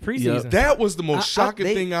the preseason. That was the most shocking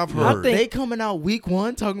they- thing I've I heard. think- They coming out week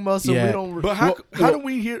 1 talking about some Yeah. we don't. But how do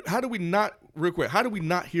we hear? How do we not? Real quick, how do we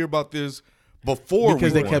not hear about this before?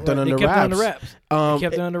 Because we they kept it They under kept it under wraps. wraps. They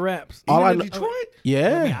kept it under wraps. all I in know- Detroit.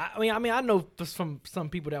 Yeah. I mean, I know from some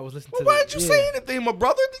people that was listening Well, to. why didn't you say anything, my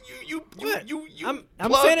brother? You I'm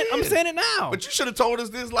plugged saying it. I'm in. saying it now. But you should have told us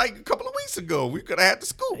this like a couple of weeks ago. We could have had the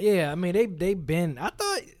scoop. Yeah, I mean they been. I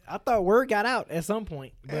thought word got out at some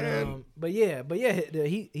point, but yeah, he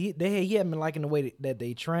hadn't been liking the way that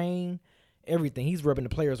they train, everything. He's rubbing the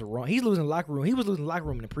players wrong. He's losing locker room. He was losing locker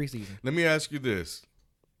room in the preseason. Let me ask you this.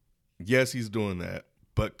 Yes, he's doing that,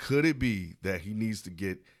 but could it be that he needs to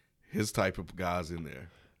get his type of guys in there?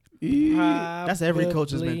 That's every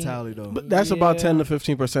coach's Probably. mentality, though. But that's about Yeah. 10 to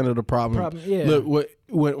 15% of the problem. Yeah. Look,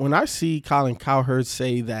 when I see Colin Cowherd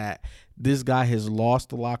say that this guy has lost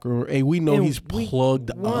the locker room, hey, we know In he's week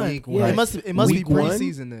plugged one. up. Week Yeah. one. It must be Week one?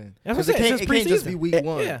 preseason then. That's 'Cause what I'm saying. it Since can't just be preseason. week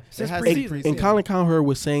 1. Yeah, It since has to be preseason. And Colin Cowherd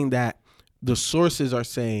was saying that the sources are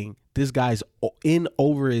saying this guy's in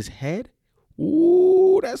over his head.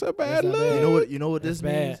 Ooh, that's a bad That's not look. bad. You know what That's this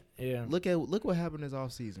bad. means? Yeah. Look what happened this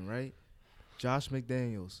offseason, right? Josh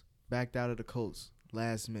McDaniels backed out of the Colts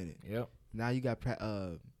last minute. Yep. Now you got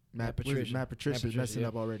Matt Patricia. Patricia's messing yep.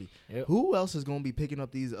 up already. Yep. Who else is going to be picking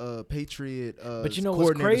up these Patriot But you know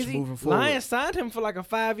what's coordinators crazy? moving forward? Lions signed him for like a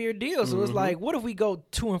 5-year deal. So it's like, what if we go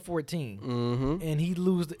 2-14 and he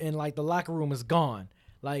lose and like the locker room is gone?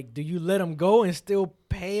 Like, do you let him go and still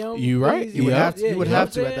pay him? You right. You would Yeah. have to. You would know have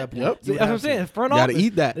what to I'm at that saying? point. Yep. You would That's what I'm have to. saying. Front Gotta office.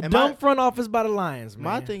 eat that. The And dumb my- front office by the Lions, man.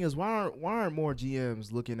 My thing is, why aren't more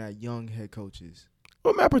GMs looking at young head coaches?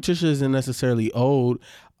 Well, Matt Patricia isn't necessarily old.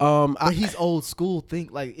 But he's old school. He's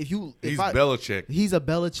Belichick. He's a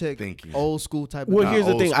Belichick Thinking. old school type of Well, guy. here's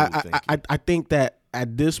the old thing. school I think that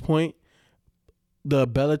at this point, the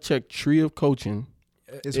Belichick tree of coaching,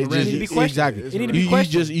 It's it horrendous. need to be questioned. exactly. It need to be you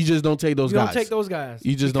questioned. just don't take those you guys. don't take those guys.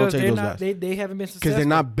 You just don't Because take they're those not- guys. They haven't been successful. Because they're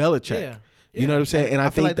not Belichick. Yeah. You know what I'm saying? And I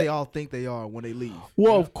feel think like they all think they are when they leave.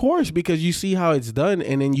 Well, of course, because you see how it's done,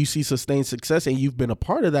 and then you see sustained success, and you've been a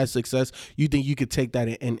part of that success. You think you could take that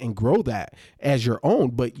and grow that as your own,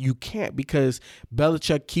 but you can't, because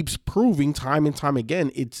Belichick keeps proving time and time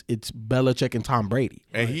again it's Belichick and Tom Brady.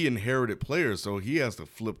 And he inherited players, so he has to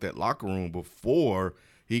flip that locker room before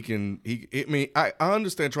he can. I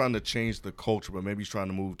understand trying to change the culture, but maybe he's trying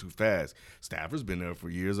to move too fast. Stafford's been there for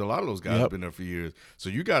years. A lot of those guys have been there for years. So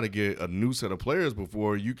you got to get a new set of players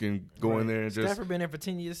before you can go in there and just. Stafford been there for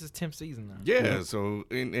 10 years. This is 10th season now. Yeah. So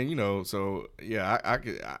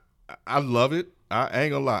I love it. I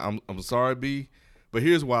ain't gonna lie. I'm sorry, B, but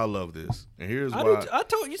here's why I love this, and here's why. I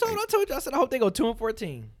told you. I said I hope they go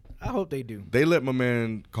 2-14. I hope they do. They let my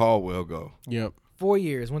man Caldwell go. Yep. 4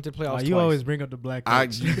 years, went to the playoffs twice. You always bring up the black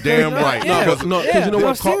coach. You damn right. Yeah. Because you know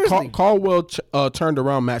what? seriously. Caldwell turned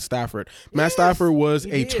around Matt Stafford. Matt Stafford was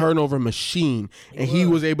a turnover machine, and he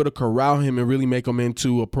was able to corral him and really make him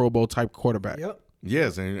into a Pro Bowl type quarterback. Yep.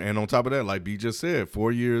 Yes, and on top of that, like B just said,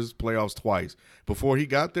 4 years, playoffs twice. Before he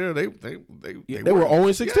got there, they were 0-16.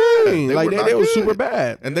 Yeah, they were super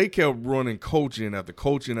bad. And they kept running coaching after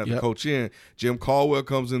coaching after coaching. Jim Caldwell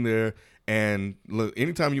comes in there, and look,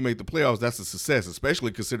 anytime you make the playoffs, that's a success,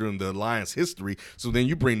 especially considering the Lions' history. So then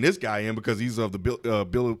you bring this guy in because he's of the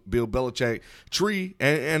Bill Belichick tree,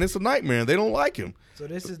 and it's a nightmare. They don't like him. So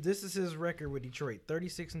this is his record with Detroit: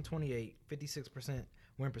 36-28, 56%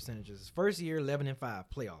 win percentages. His first year, 11-5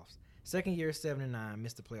 playoffs. Second year, 7-9,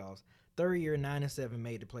 missed the playoffs. Third year, 9-7,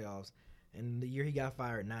 made the playoffs. And the year he got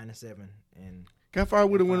fired, 9-7, and got fired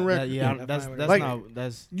with a win record. That's like, not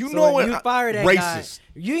that's. You so know what? you fired that racist. guy.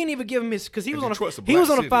 You ain't even give him his because he was Detroit's a on black a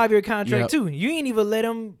city. 5-year contract Yep. too. You ain't even let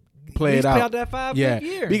him Play it out. that 5 Yeah,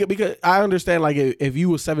 year. because I understand, like, if you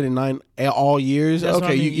were 7-9 all years, That's what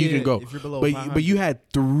okay, I mean, you can go. if you're below but 500. but you had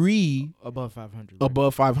 3 above 500.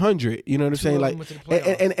 above 500. You know what I'm Two saying? of Like, them went to the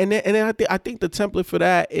playoffs. and then I think the template for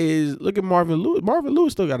that is look at Marvin Lewis. Marvin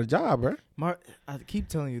Lewis still got a job, right? I keep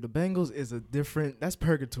telling you, the Bengals is that's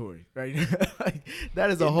purgatory, right? Like,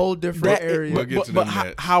 that is a whole different area. We'll get to them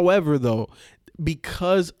next. However, though,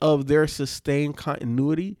 because of their sustained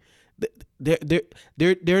continuity,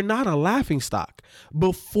 they're not a laughing stock.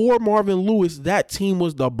 Before Marvin Lewis, that team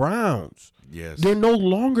was the Browns. Yes. They're no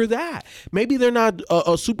longer that. Maybe they're not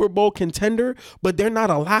a Super Bowl contender, but they're not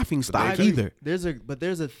a laughing stock either. There's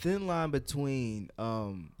a thin line between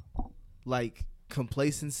like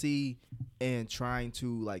complacency and trying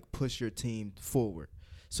to like push your team forward.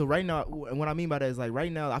 So right now, and what I mean by that is, like,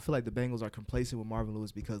 right now, I feel like the Bengals are complacent with Marvin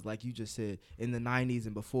Lewis because, like you just said, in the 90s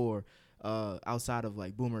and before, outside of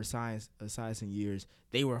like Boomer Esiason years,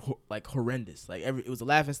 they were like horrendous. Like it was a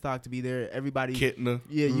laughing stock to be there. Everybody, Kittner.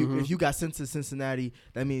 Yeah, if you got sent to Cincinnati,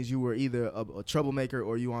 that means you were either a troublemaker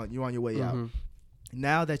or you on your way out.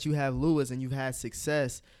 Now that you have Lewis and you've had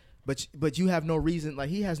success, but you have no reason. Like,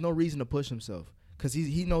 he has no reason to push himself. Because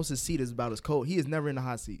he knows his seat is about as cold. He is never in the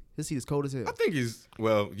hot seat. His seat is cold as hell. I think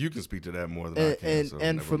you can speak to that more than I can.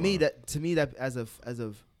 And for me, that as a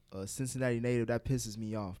Cincinnati native, that pisses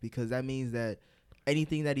me off because that means that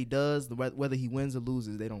anything that he does, whether he wins or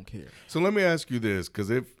loses, they don't care. So let me ask you this,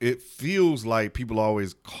 because it feels like people are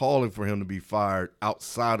always calling for him to be fired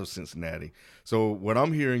outside of Cincinnati. So what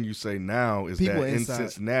I'm hearing you say now is People that in inside,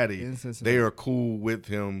 Cincinnati, they are cool with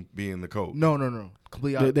him being the coach. No.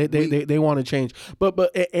 Completely. They want to change,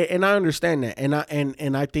 but and I understand that,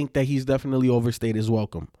 and I think that he's definitely overstayed his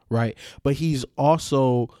welcome, right? But he's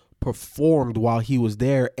also performed while he was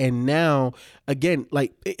there, and now again,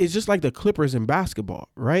 like, it's just like the Clippers in basketball,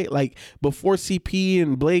 right? Like, before CP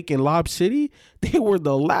and Blake and Lob City, they were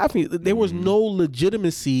the laughing. There was no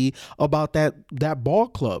legitimacy about that ball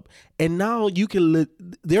club, and now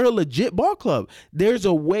they're a legit ball club. There's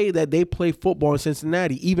a way that they play football in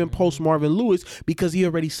Cincinnati, even post Marvin Lewis, because he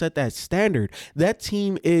already set that standard. That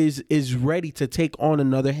team is ready to take on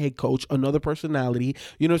another head coach, another personality.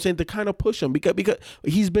 You know what I'm saying? To kind of push him because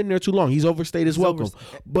he's been there too long. He's overstayed his welcome.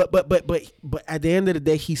 But at the end of the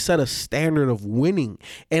day, he set a standard of winning.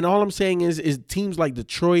 And all I'm saying is teams like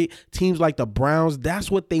Detroit, teams like the Browns, that's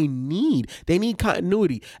what they need. They need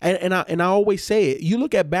continuity. And I always say it. You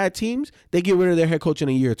look at bad teams, they get rid of their head coach in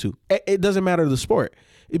a year or two. It doesn't matter the sport,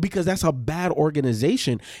 because that's a bad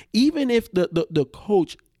organization. Even if the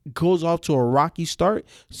coach goes off to a rocky start,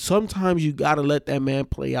 sometimes you got to let that man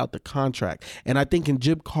play out the contract. And I think in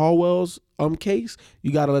Jim Caldwell's case,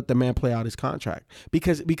 you got to let the man play out his contract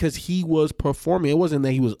because he was performing. It wasn't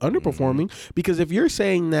that he was underperforming, because if you're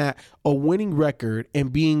saying that a winning record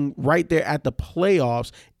and being right there at the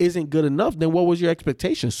playoffs isn't good enough, then what was your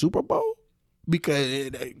expectation? Super Bowl? Because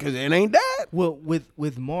it ain't that. Well,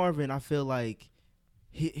 with Marvin, I feel like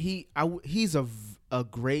he's a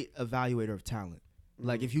great evaluator of talent.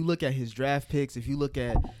 Like if you look at his draft picks, if you look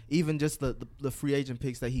at even just the free agent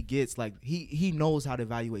picks that he gets, like he knows how to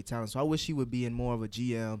evaluate talent. So I wish he would be in more of a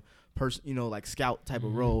GM person, like scout type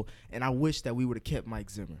of role. And I wish that we would have kept Mike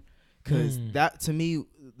Zimmer, because that to me,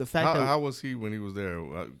 the fact that how was he when he was there?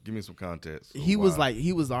 Give me some context. He was our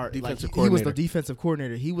defensive he was the coordinator. defensive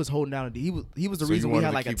coordinator. He was holding down. He was the So reason you we wanted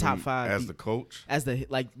had to like a keep top him 5 as the coach,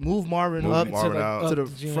 move Marvin Move up Marvin out. to the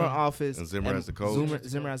GM. front office and Zimmer as the coach.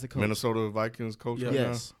 Zimmer as the coach. Minnesota Vikings coach. Right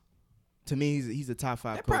Yes. To me, he's a top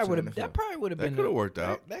 5 That coach. probably in the NFL. would have That been. could have worked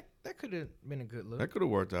out. That could have been a good look. That could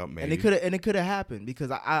have worked out, maybe. And it could have happened,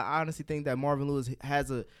 because I honestly think that Marvin Lewis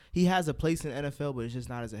has a place in the NFL, but it's just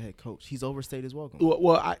not as a head coach. He's overstayed his welcome.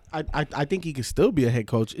 Well, I think he could still be a head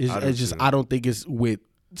coach. I don't think it's with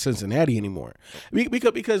Cincinnati anymore.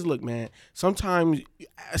 Because look, man, sometimes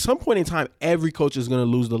at some point in time, every coach is going to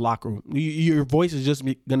lose the locker room. Your voice is just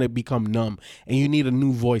going to become numb, and you need a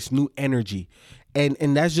new voice, new energy. And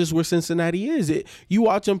that's just where Cincinnati is. You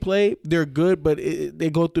watch them play; they're good, but they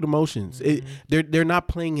go through the motions. They're not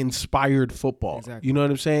playing inspired football. Exactly. You know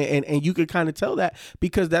what I'm saying? And you could kind of tell that,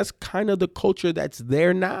 because that's kind of the culture that's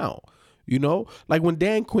there now. You know, like when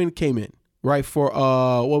Dan Quinn came in, right, for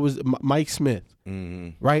Mike Smith.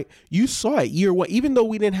 Mm-hmm. Right, you saw it year one. Even though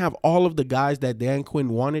we didn't have all of the guys that Dan Quinn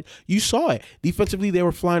wanted, you saw it defensively. They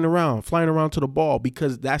were flying around to the ball,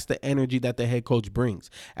 because that's the energy that the head coach brings.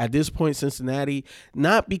 At this point, Cincinnati,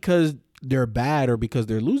 not because they're bad or because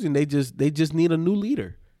they're losing, they just need a new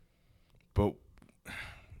leader. But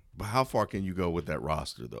how far can you go with that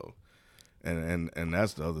roster though? And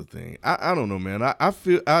that's the other thing. I don't know, man. I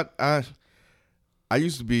feel I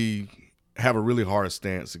used to have a really hard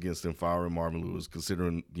stance against them firing Marvin Lewis,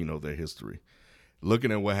 considering their history.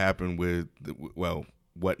 Looking at what happened with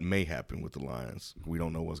what may happen with the Lions, we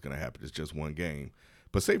don't know what's going to happen. It's just one game.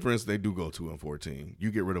 But say, for instance, they do go 2-14. You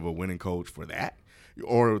get rid of a winning coach for that,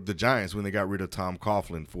 or the Giants when they got rid of Tom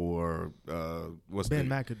Coughlin for Ben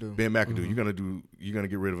McAdoo. Ben McAdoo. You're gonna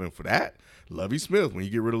get rid of him for that. Lovie Smith, when you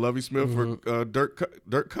get rid of Lovie Smith for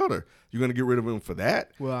Dirk Cutter, you're gonna get rid of him for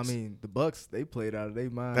that. Well, I mean, the Bucks, they played out of their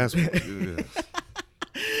mind. That's what it is.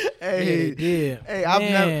 Hey,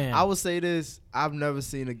 I will say this: I've never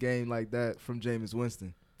seen a game like that from Jameis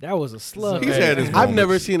Winston. That was a slug. He's had his I've moments.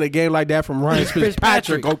 never seen a game like that from Ryan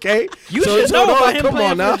Fitzpatrick. Okay, You should know about him come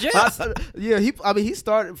playing on now. for the Jets. Yeah, he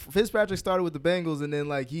started. Fitzpatrick started with the Bengals, and then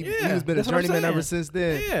he has been a that's what I'm journeyman saying. ever since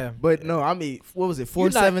then. Yeah. But no, I mean, what was it? You're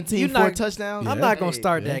not- 417, you're 4 not- touchdowns. I'm not gonna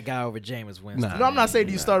start that guy over Jameis Winston. Nah. No, I'm not saying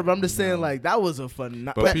you started, but I'm just saying that was a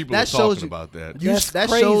fun. But people are talking about that. That's that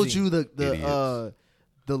crazy. shows you Idiots.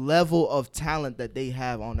 the level of talent that they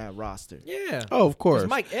have on that roster. Yeah. Oh, of course.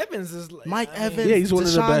 Mike Evans is Evans, Yeah, he's one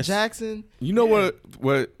of the Deshaun best. Jackson. You know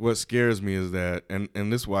what scares me is that, and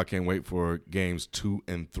this is why I can't wait for games 2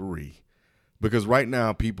 and 3, because right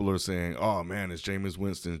now people are saying, "Oh man, is Jameis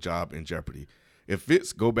Winston's job in jeopardy?" If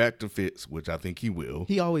Fitz go back to Fitz, which I think he will,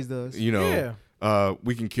 He always does.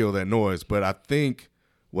 we can kill that noise. But I think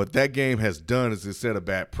what that game has done is it set a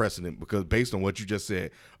bad precedent, because based on what you just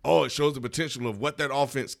said, it shows the potential of what that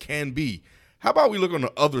offense can be. How about we look on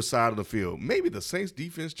the other side of the field? Maybe the Saints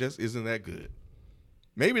defense just isn't that good.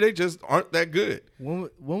 Maybe they just aren't that good. When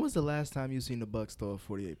was the last time you seen the Bucks throw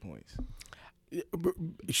 48 points?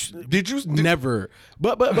 Did you Never.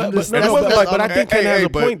 But I Okay, think Ken has a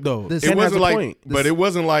but point though. this- Ken It has wasn't a like, point. but it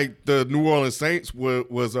wasn't like the New Orleans Saints was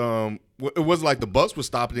it wasn't like the Bucks were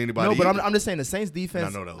stopping anybody. No, but either. I'm just saying the Saints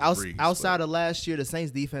defense. I know that was Breeze, outside but- of last year, the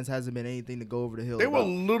Saints defense hasn't been anything to go over the hill. They were a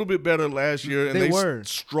about. little bit better last year, and They they were.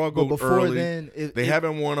 struggled But before early. then, they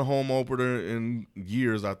haven't won a home opener in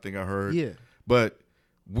years, I think I heard. Yeah. But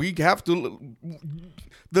we have to.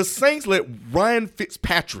 The Saints let Ryan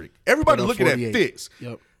Fitzpatrick. Everybody Put up looking at 48. Fitz.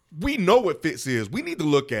 Yep. We know what Fitz is. We need to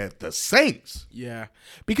look at the Saints. Yeah,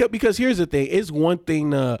 because here's the thing: it's one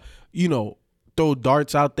thing to throw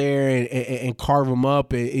darts out there and carve them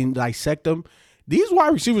up and dissect them. These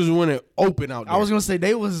wide receivers were running open out there. I was gonna say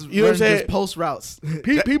they was You know what I'm running saying? just post routes.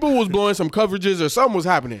 People was blowing some coverages or something was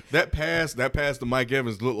happening. That pass to Mike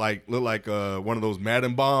Evans looked like one of those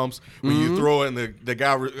Madden bombs when Mm-hmm. you throw it and the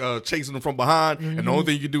guy chasing him from behind, and the only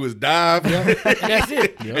thing you can do is dive, That's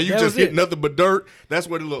it. and you That just was hit it. nothing but dirt. That's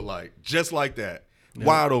what it looked like, just like that,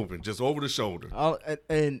 wide open, just over the shoulder.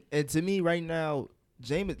 And to me right now,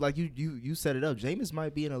 Jameis, like you set it up. Jameis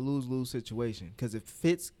might be in a lose-lose situation, because if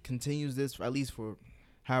Fitz continues this at least for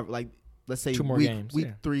let's say 2 more week games,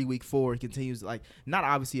 3, week 4, he continues not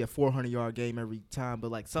obviously a 400-yard game every time, but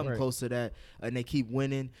something Right. close to that, and they keep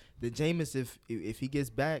winning. Then Jameis, if he gets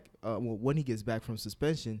back, when he gets back from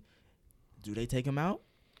suspension, do they take him out?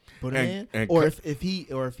 Put him in. Or if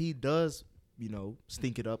he does,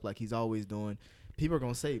 stink it up like he's always doing, people are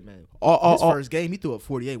gonna say, man, his first game he threw up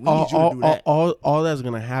 48. We need you to do that. All that's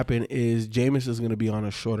gonna happen is Jameis is gonna be on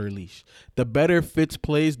a shorter leash. The better Fitz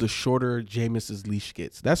plays, the shorter Jameis's leash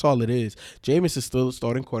gets. That's all it is. Jameis is still a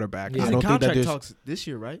starting quarterback. He's I don't in think that contract talks this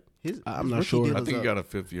year, right? I'm not sure. I think he got a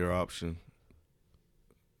 5th-year option.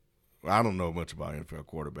 I don't know much about NFL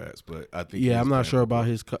quarterbacks, but I think I'm not sure about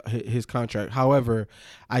his contract. However,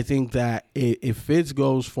 I think that if Fitz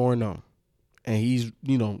goes 4-0 and he's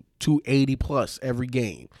 280 plus every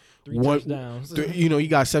game, 3 touchdowns. You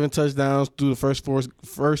got 7 touchdowns through the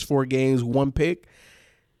first 4 games, 1 pick.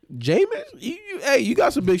 Jameis, you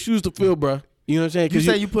got some big shoes to fill, bro. You know what I'm saying? You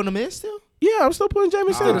say you put him in still? Yeah, I'm still putting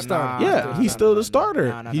Jameis in. the starter. He's still the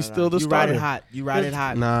starter. He's still the starter. You ride it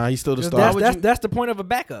hot. Nah, he's still the starter. That's the point of a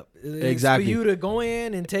backup. Exactly. For you to go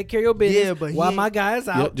in and take care of your business while my guy's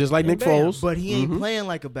out. Yep, just like Nick Foles. But he ain't playing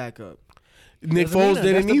like a backup. Nick Foles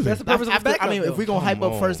didn't either. That's the purpose of a backup. If we're going to hype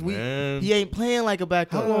up first, he ain't playing like a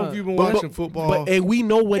backup. How long have you been watching football? And we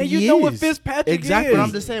know what he is. You know what Fitzpatrick exactly. is. But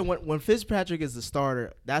I'm just saying, when Fitzpatrick is the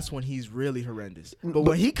starter, that's when he's really horrendous. But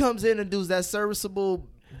when he comes in and does that serviceable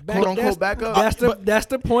quote-unquote backup, that's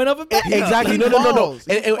the point of a backup. Exactly. No.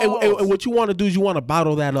 And what you want to do is you want to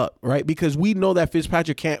bottle that up, right? Because we know that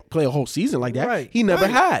Fitzpatrick can't play a whole season like that. Right. He never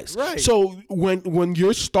has. Right. So when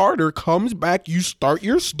your starter comes back, you start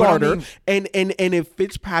your starter. And if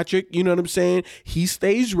Fitzpatrick, you know what I'm saying, he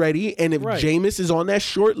stays ready. And if Jameis is on that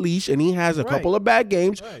short leash and he has a couple of bad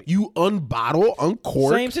games, you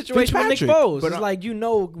uncork. Same situation with Nick Foles. It's like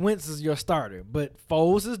Wentz is your starter, but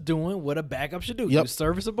Foles is doing what a backup should do. Yep. You're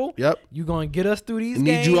serviceable. Yep. You're going to get us through these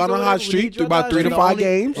games. Need you on a hot streak through about 3 to 5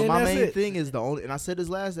 games. But my main thing is and I said this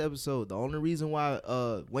last episode, the only reason why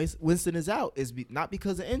Winston is out is not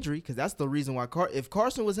because of injury, because that's the reason why if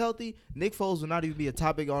Carson was healthy, Nick Foles would not even be a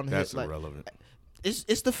topic on his. That's irrelevant.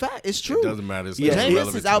 It's the fact. It's true. It doesn't matter.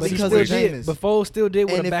 Jameis is out because of Jameis. But Foles still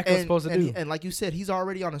did what a backup's supposed to do. And like you said, he's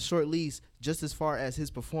already on a short lease just as far as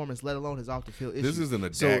his performance, let alone his off-the-field issues. This isn't a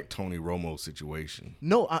Dak Tony Romo situation.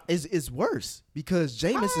 No, it's worse because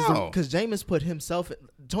Jameis put himself.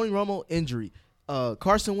 Tony Romo injury,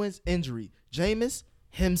 Carson Wentz injury, Jameis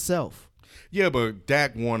himself. Yeah, but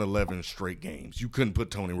Dak won 11 straight games. You couldn't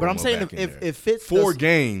put Tony Romo But I'm saying back in there. if Fitz 4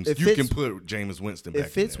 games, if you Fitz, can put Jameis Winston back in there.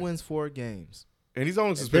 If Fitz wins 4 games. And he's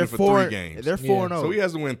only suspended for 3 games. They're 4-0. So he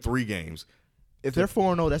has to win 3 games. If they're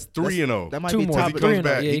 4-0, that's 3-0. That might 2 be more. top.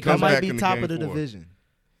 That might be top of the 4. division.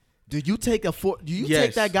 Do you take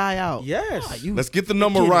take that guy out? Yes. Let's get the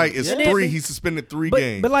number right. It's 3. He's suspended 3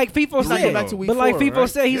 games. But like FIFO said,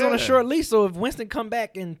 said, he's on a short lease. So if Winston come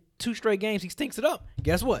back in 2 straight games, he stinks it up.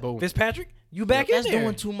 Guess what? Boom. Fitzpatrick, you back in That's there.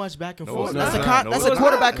 doing too much back and No, forth. it's That's not. a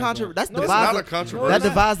quarterback controversy. That's it's not a controversy. That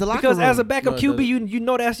divides the locker room. Because as a backup QB, you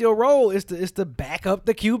know that's your role is to back up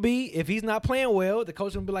the QB. If he's not playing well, the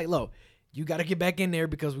coach will be like, "Lo, you got to get back in there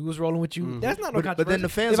because we was rolling with you." That's not no controversy. But then the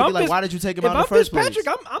fans will be like, "Why did you take him out in the first place?"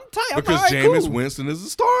 Fitzpatrick, I'm tight. Because I'm Jameis cool. Winston is a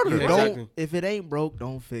starter. Exactly. If it ain't broke,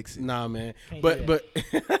 don't fix it. Nah, man. Can't But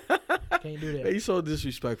Can't do that. he's so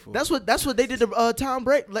disrespectful. That's what they did to Tom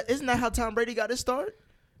Brady. Isn't that how Tom Brady got his start?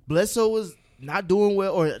 Bledsoe was not doing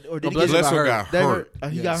well, or did he Bledsoe got hurt.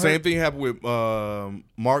 He got hurt. Same thing happened with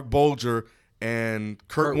Mark Bolger and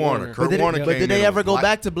Kurt Warner. Kurt Warner came But did in they and ever was go like-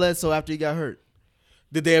 back to Bledsoe after he got hurt?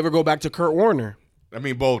 Did they ever go back to Kurt Warner? I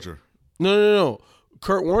mean Bolger. No.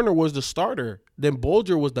 Kurt Warner was the starter. Then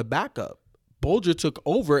Bolger was the backup. Bolger took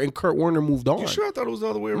over and Kurt Warner moved on. You sure? I thought it was the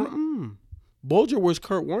other way around. Bolger was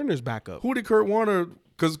Kurt Warner's backup. Who did Kurt Warner?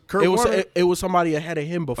 Because Kurt It was Warner. it was somebody ahead of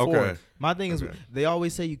him before. Okay. My thing is, they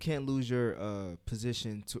always say you can't lose your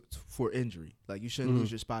position for injury. Like you shouldn't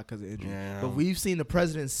lose your spot because of injury. Yeah. But we've seen the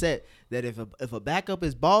president set that if a backup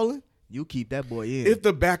is balling, you keep that boy in. If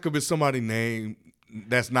the backup is somebody named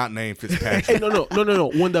that's not named Hey, Fitzpatrick.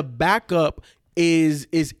 no. When the backup is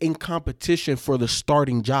in competition for the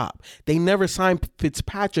starting job, they never signed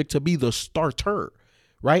Fitzpatrick to be the starter.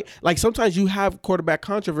 Right? Like sometimes you have quarterback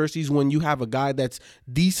controversies when you have a guy that's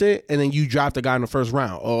decent and then you draft a guy in the first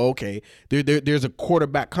round. Oh, okay. There's a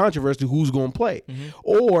quarterback controversy who's going to play.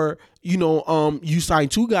 Or, you sign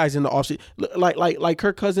 2 guys in the offseason like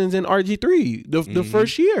Kirk Cousins and RG3 the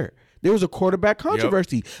first year. There was a quarterback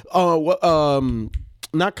controversy.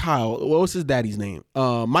 Not Kyle. What was his daddy's name?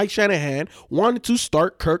 Mike Shanahan wanted to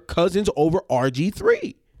start Kirk Cousins over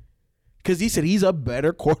RG3. Because he said he's a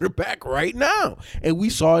better quarterback right now. And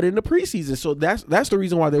we saw it in the preseason. So that's the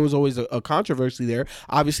reason why there was always a controversy there.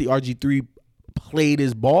 Obviously, RG3 played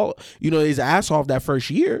his ball, his ass off that first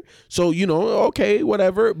year. So, okay,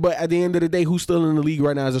 whatever. But at the end of the day, who's still in the league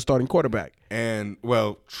right now as a starting quarterback? And,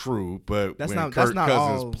 well, true, but That's when not- Kirk that's not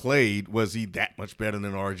Cousins all- played, was he that much better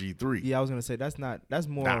than RG3? Yeah, I was gonna say that's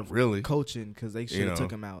more Not of really. coaching because they should have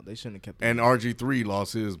took him out. They shouldn't have kept him. And RG3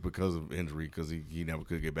 lost his because of injury because he never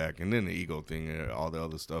could get back. And then the ego thing and all the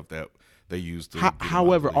other stuff that they used to. get him out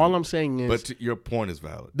However, the league. all I'm saying is, But your point is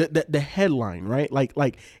valid. the headline, right?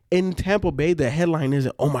 Like in Tampa Bay, the headline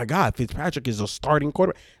isn't, oh my God, Fitzpatrick is a starting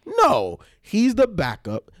quarterback. No, he's the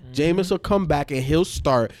backup. Jameis will come back and he'll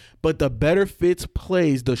start. But the better Fitz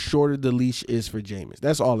plays, the shorter the leash is for Jameis.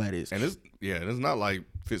 That's all that is. And it's not like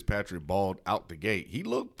Fitzpatrick balled out the gate. He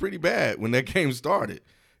looked pretty bad when that game started.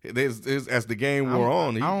 As the game wore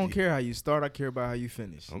on, I don't care how you start. I care about how you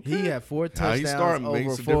finish. Okay. He had 4 How he touchdowns started over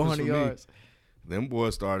makes a difference 400 for me. yards. Them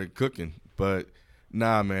boys started cooking. But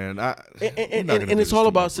nah, man. And it's all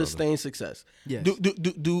about sustained success. Yes.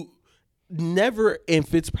 Do never in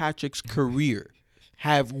Fitzpatrick's career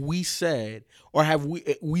have we said or have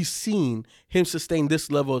we seen him sustain this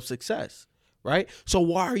level of success, right? So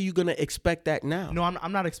why are you going to expect that now? No,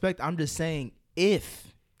 I'm not expecting. I'm just saying if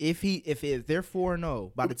they're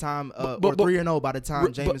 4-0 by the time or 3-0 by the time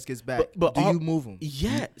Jameis gets back, do you move him?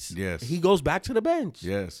 Yes. Yes. He goes back to the bench.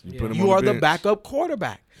 Yes. Yeah. Put him You on are the bench. backup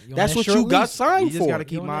quarterback. You on That's that what short you got leash. signed You just for. got to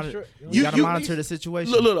keep You on that monitor. short- You got to you- monitor the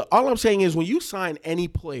situation. Look, all I'm saying is when you sign any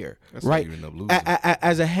player, That's how right, you end up losing.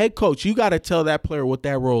 as a head coach, you got to tell that player what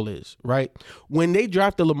that role is, right? When they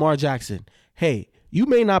drafted Lamar Jackson, hey, you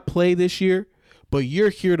may not play this year, but you're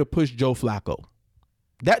here to push Joe Flacco.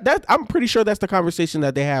 That I'm pretty sure that's the conversation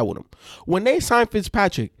that they had with him. When they signed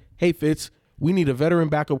Fitzpatrick, hey, Fitz, we need a veteran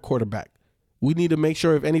backup quarterback. We need to make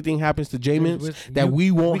sure if anything happens to Jameis that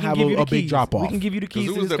we won't can have give you the a big keys. drop off. We can give you the keys Because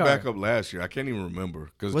to who was this their car. backup last year? I can't even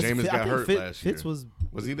remember because Was Jameis Fit- I got think hurt last year. Fitz was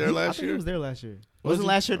he there I last think year? he was there last year. Was Wasn't he?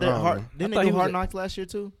 last year I don't know. didn't I they thought do he was Hard a- Knocks last year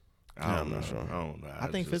too? I don't know. I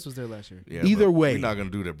I think Fitz was there last year. Yeah, Either but way. we're not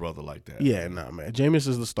gonna do that brother like that. Yeah, nah, man. Jameis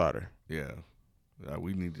is the starter. Yeah.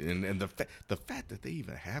 We need and the fact that they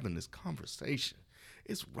even having this conversation.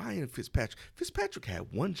 It's Ryan Fitzpatrick. Fitzpatrick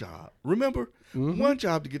had one job. Remember? One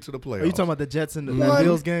job to get to the playoffs. Are you talking about the Jets and the one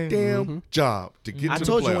Bills game? damn job to get I to the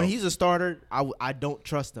told playoffs. you when he's a starter, I don't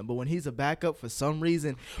trust him. But when he's a backup, for some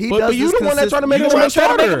reason, he But does. you this the one that trying to make consist- him a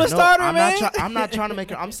trying to make him starter. a starter, I'm man. I'm not trying to make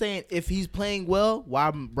him. I'm saying if he's playing well,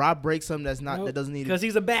 why break something that doesn't need because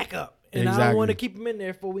he's a backup, and I Exactly. don't want to keep him in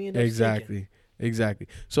there before we end up sinking. Exactly.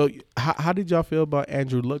 So how did y'all feel about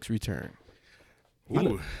Andrew Luck's return?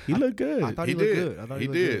 Ooh, He looked good. I thought he he looked did. good. I thought he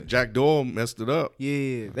looked did. good. Jack Doyle messed it up.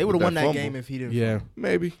 Yeah, they would have With won that that fumble. game if he didn't. Yeah.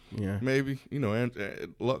 Maybe. Yeah. Maybe.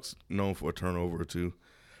 And Luck's known for a turnover or two.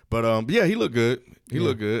 But yeah, he looked good. He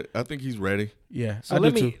looked good. I think he's ready. Yeah. So I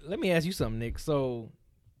let do me too. let me ask you something, Nick. So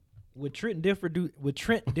would Trent Dilfer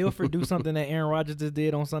do something that Aaron Rodgers just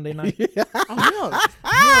did on Sunday night? Oh, hell no.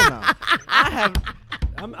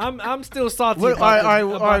 I'm still salty. What, about all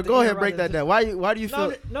this- right. about Go the ahead, Aaron break that Rodgers. down. Why do you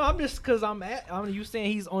feel? No, I'm just because I'm you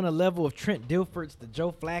saying he's on a level of Trent Dilfer's, the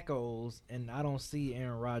Joe Flacco's, and I don't see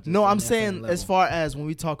Aaron Rodgers. No, on I'm that same saying level. as far as when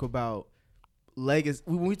we talk about legacy,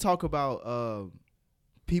 when we talk about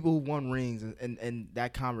people who won rings and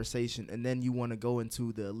that conversation, and then you want to go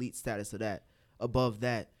into the elite status of that. Above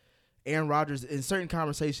that, Aaron Rodgers, in certain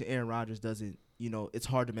conversation, Aaron Rodgers doesn't. It's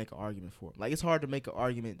hard to make an argument for him. Like it's hard to make an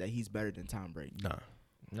argument that he's better than Tom Brady. Nah.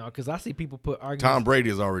 No, because I see people put arguments. Tom Brady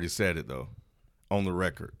has already said it, though, on the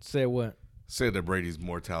record. Said what? Said that Brady's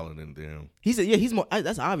more talented than him. He said, yeah, he's more.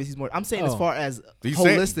 That's obvious. He's more. I'm saying as Oh. far as He's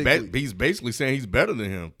holistically. he's basically saying he's better than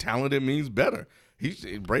him. Talented means better.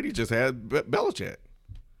 Brady just had Belichick.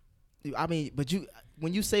 I mean, but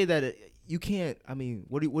when you say that, you can't. I mean,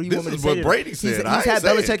 what do you This want me to is say? what to Brady that? said. He's I ain't had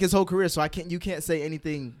saying. Belichick his whole career, so you can't say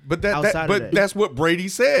anything. But outside of that. that's what Brady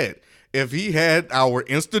said. If he had our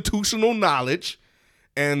institutional knowledge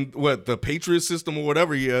and what the Patriot system or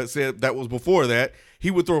whatever he said that was before that,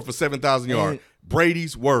 he would throw for 7,000 yards.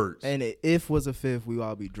 Brady's words. And if was a fifth, we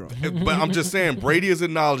all be drunk. But I'm just saying, Brady is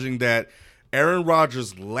acknowledging that Aaron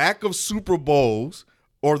Rodgers' lack of Super Bowls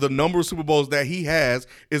or the number of Super Bowls that he has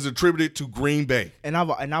is attributed to Green Bay. And I've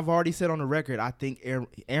already said on the record, I think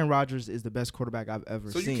Aaron Rodgers is the best quarterback I've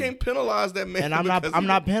ever So seen. you can't penalize that man. And I'm because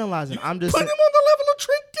not penalizing. I'm just put him on the level of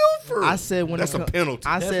Trent Dilfer. I said when that's it a co- penalty.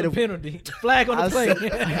 I That's said a if, penalty. Flag on the I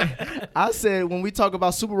play. I said when we talk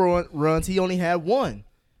about Super Bowl runs, he only had one.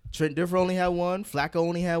 Trent Dilfer only had one. Flacco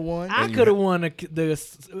only had one. I could have won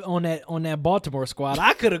on that Baltimore squad.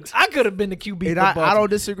 I could have been the QB. And for I Baltimore. don't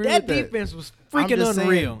disagree that with that. defense was I'm freaking just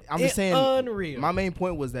unreal. I'm just saying, unreal. My main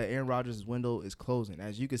point was that Aaron Rodgers' window is closing.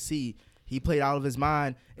 As you can see, he played out of his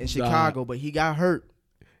mind in Chicago, but he got hurt.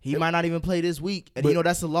 He might not even play this week, and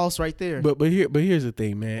that's a loss right there. But here's the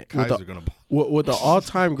thing, man. Kaiser gonna with the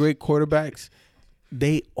all-time great quarterbacks,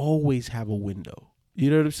 they always have a window. You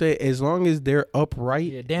know what I'm saying? As long as they're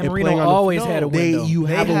upright, Dan Marino always had a window. You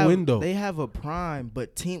have a window. They have a prime,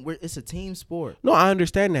 but it's a team sport. No, I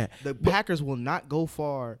understand that. The Packers will not go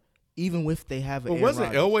far. Even if they have an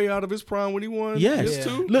wasn't Elway out of his prime when he won? Yes.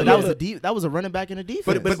 Too? Look, that was a running back in a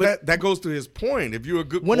defense. But that goes to his point. If you're a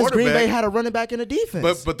good when quarterback, Green Bay had a running back in a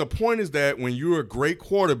defense. But the point is that when you're a great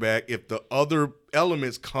quarterback, if the other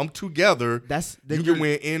elements come together, you can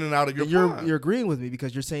win in and out of your prime. You're agreeing with me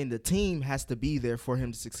because you're saying the team has to be there for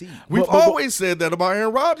him to succeed. We've always said that about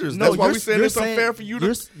Aaron Rodgers. That's why we said it's unfair for you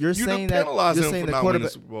to penalize him for not winning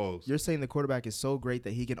Super Bowls. You're saying the quarterback is so great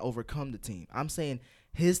that he can overcome the team. I'm saying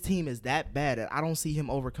his team is that bad that I don't see him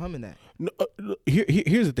overcoming that. No,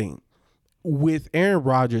 here's the thing. With Aaron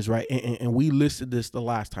Rodgers, right, and we listed this the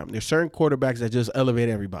last time, there's certain quarterbacks that just elevate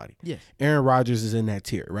everybody. Yes. Aaron Rodgers is in that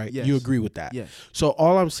tier, right? Yes. You agree with that? Yes. So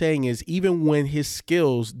all I'm saying is even when his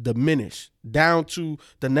skills diminish down to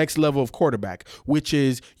the next level of quarterback, which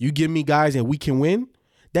is you give me guys and we can win,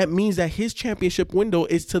 that means that his championship window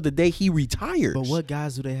is to the day he retires. But what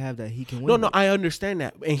guys do they have that he can win? No, I understand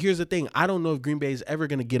that. And here's the thing. I don't know if Green Bay is ever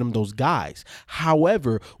going to get him those guys.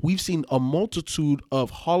 However, we've seen a multitude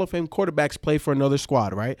of Hall of Fame quarterbacks play for another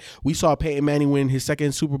squad, right? We saw Peyton Manning win his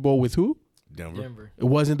second Super Bowl with who? Denver. It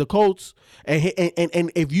wasn't the Colts. And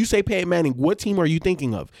if you say Peyton Manning, what team are you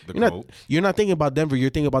thinking of? You're not thinking about Denver. You're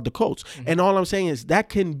thinking about the Colts. Mm-hmm. And all I'm saying is that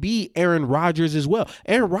can be Aaron Rodgers as well.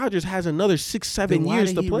 Aaron Rodgers has another 6-7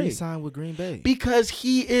 years to play. Why did he re-sign with Green Bay? Because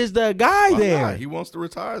he is the guy there. Not? He wants to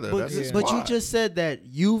retire there. But you just said that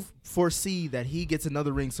you foresee that he gets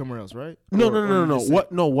another ring somewhere else, right?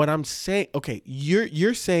 No. What I'm saying, okay,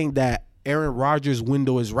 you're saying that Aaron Rodgers'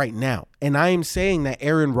 window is right now. And I am saying that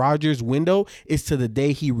Aaron Rodgers' window is to the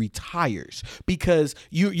day he retires. Because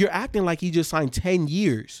you're acting like he just signed 10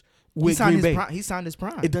 years with Green Bay. He signed his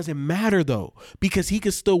prime. It doesn't matter, though, because he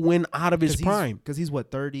could still win out of his prime. Because he's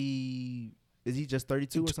what, 30? Is he just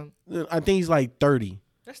 32 or something? I think he's like 30.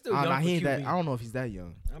 That's still young for QB. I don't know if he's that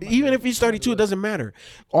young. Even if he's 32, it doesn't matter.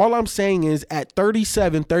 All I'm saying is at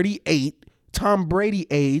 37, 38, Tom Brady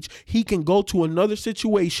age, he can go to another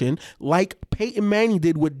situation like Peyton Manning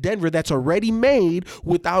did with Denver that's already made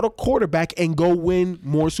without a quarterback and go win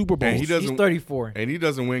more Super Bowls. He's 34. And he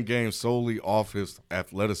doesn't win games solely off his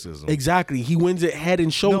athleticism. Exactly. He wins it head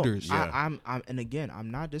and shoulders. No,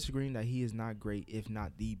 I'm not disagreeing that he is not great, if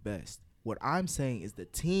not the best. What I'm saying is the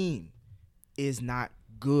team is not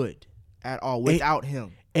good at all without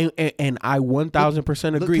him. And I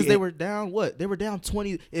 1,000% agree. Because they were down what? They were down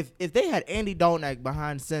 20. If they had Andy Dalton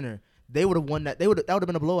behind center, they would have won that. That would have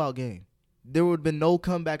been a blowout game. There would have been no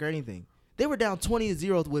comeback or anything. They were down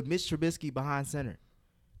 20-0 with Mitch Trubisky behind center.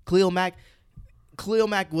 Khalil Mack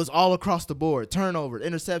was all across the board. Turnover,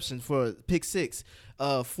 interceptions for pick six,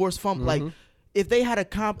 forced fumble. Mm-hmm. Like if they had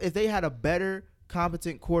a better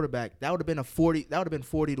competent quarterback, that would have been 40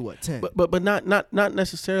 to what, 10. But not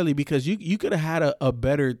necessarily, because you could have had a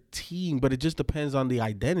better team, but it just depends on the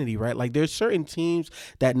identity, right? Like there's certain teams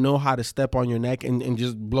that know how to step on your neck and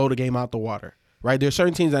just blow the game out the water. Right, there's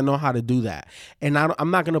certain teams that know how to do that, and I'm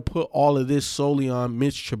not going to put all of this solely on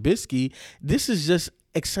Mitch Trubisky. This is just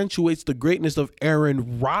accentuates the greatness of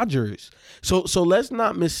Aaron Rodgers. So let's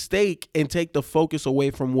not mistake and take the focus away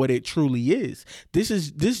from what it truly is. This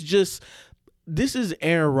is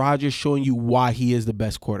Aaron Rodgers showing you why he is the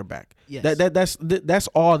best quarterback. Yes. That's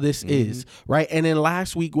all this is, right? And then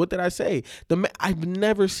last week, what did I say? I've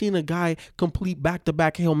never seen a guy complete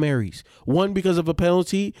back-to-back Hail Marys. One because of a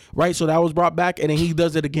penalty, right? So that was brought back, and then he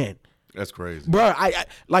does it again. That's crazy, bro. I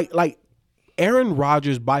like Aaron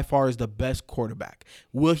Rodgers by far is the best quarterback.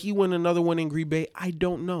 Will he win another one in Green Bay? I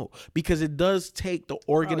don't know, because it does take the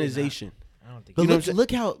organization. But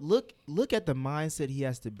look at the mindset he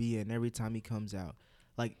has to be in every time he comes out.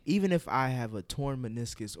 Like, even if I have a torn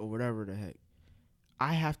meniscus or whatever the heck,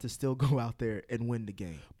 I have to still go out there and win the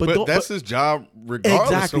game. But that's his job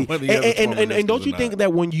regardless of whether he has a torn meniscus and don't you or think not.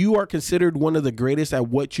 that when you are considered one of the greatest at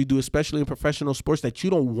what you do, especially in professional sports, that you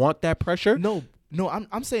don't want that pressure? No,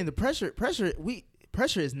 I'm saying the pressure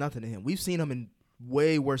is nothing to him. We've seen him in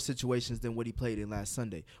way worse situations than what he played in last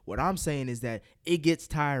Sunday. What I'm saying is that it gets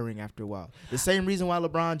tiring after a while. The same reason why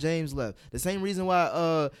LeBron James left. The same reason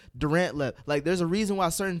why Durant left. Like, there's a reason why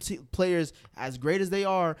certain players, as great as they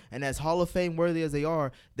are and as Hall of Fame worthy as they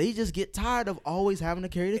are, they just get tired of always having to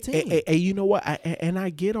carry the team. And you know what?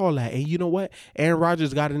 I get all that. And you know what? Aaron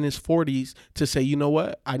Rodgers got in his 40s to say, you know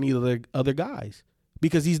what? I need other guys.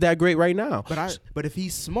 because he's that great right now. But if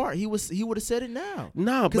he's smart, he would have said it now.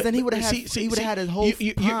 No, because then he would have had his whole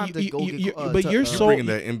time to go get. But you're so bringing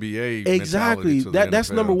that NBA exactly mentality to the that's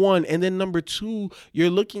NFL. number one, and then number two, you're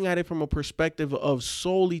looking at it from a perspective of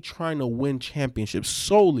solely trying to win championships,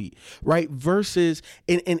 solely, right? Versus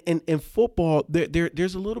in football,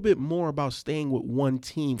 there's a little bit more about staying with one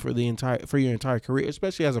team for your entire career,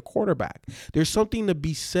 especially as a quarterback. There's something to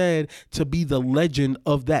be said to be the legend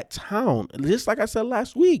of that town. Just like I said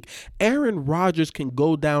last week, Aaron Rodgers can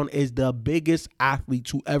go down as the biggest athlete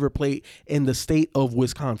to ever play in the state of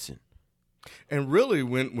Wisconsin. And really,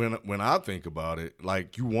 when I think about it,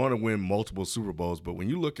 like, you want to win multiple Super Bowls, but when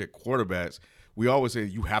you look at quarterbacks, we always say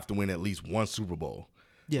you have to win at least one Super Bowl.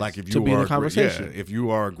 Yes. Like, if To you be in are the conversation. if you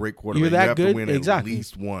are a great quarterback, You're that you have good? to win Exactly. at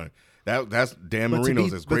least one. That's Dan But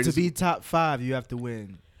Marino's as great to as. be top 5, you have to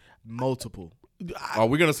win multiple. Are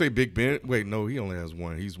we gonna say Big Ben? Wait, no, he only has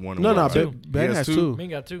one. He's one. And No, one, no, right? Ben He has two. Ben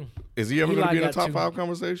got 2. Is he ever Eli going to be in the got top 2. 5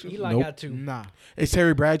 conversation? Eli Nope. got 2. Nah. It's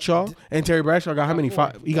Terry Bradshaw, and Terry Bradshaw got how many?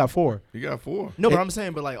 4. 5? He got 4. He got 4. No, but I'm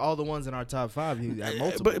saying, but like all the ones in our top 5, he had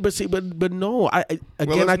multiple. But no, I Well,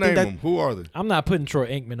 again, let's I name think that them. Who are they? I'm not putting Troy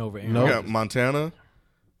Aikman over Aaron. No. We Rodgers. got Montana,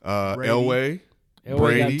 Brady. Elway, Elway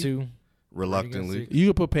Brady, got 2. reluctantly, Brady you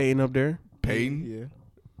could put Payton up there. Peyton. Yeah.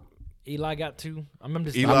 Eli got 2. I'm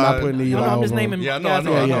just. Eli- I'm not putting Eli. I'm just over him. naming. Yeah, I know, guys I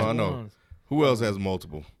that know, got I know. ones. Who else has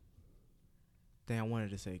multiple? Damn, I wanted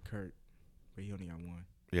to say Kurt, but he only got 1.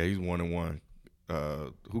 Yeah, he's 1 and 1.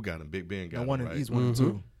 Who got him? Big Ben got No, him, right? he's 1 and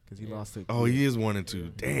 2 because he lost it. Oh, he is 1 and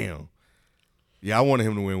 2. Damn. Yeah, I wanted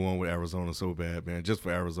him to win one with Arizona so bad, man, just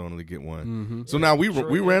for Arizona to get one. So now we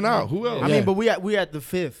ran out. Who else? I mean, but we at the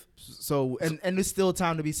 5th. So and it's still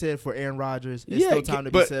time to be said for Aaron Rodgers. It's Yeah, still time to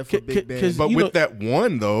be but- said for Big Ben. 'cause But you with know- that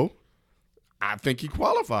one, though, I think he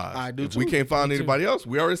qualifies. I do If we too. can't find anybody else.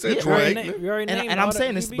 We already said Yeah, Troy We Aikman. already named And all I'm the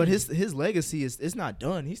saying this, but QBs. his legacy is not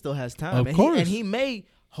done. He still has time. Of and course. He may,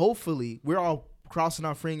 hopefully, we're all crossing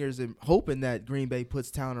our fingers and hoping that Green Bay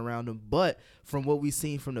puts talent around him. But from what we've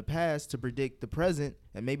seen from the past to predict the present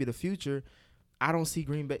and maybe the future, I don't see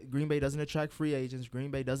Green Bay. Green Bay doesn't attract free agents.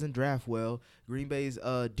 Green Bay doesn't draft well. Green Bay's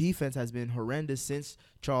defense has been horrendous since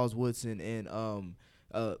Charles Woodson and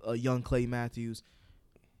a young Clay Matthews.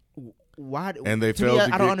 Why? And they to me, failed I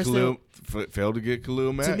to don't get understand. failed to get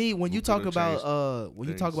Khalil Mack. To me, when you who talk could've about changed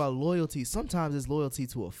you talk things. about loyalty, sometimes it's loyalty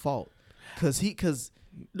to a fault. Because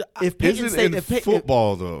if Is Peyton it stayed, in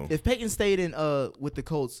football though? if Peyton stayed in with the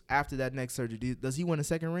Colts after that neck surgery, does he win a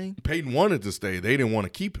second ring? Peyton wanted to stay. They didn't want to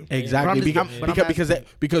keep him. Exactly, But I'm just-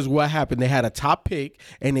 because what happened? They had a top pick,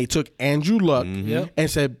 and they took Andrew Luck Yep. and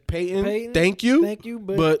said, "Peyton, Thank you,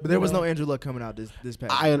 but But there was no Andrew Luck coming out this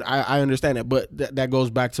past. I understand it, but that goes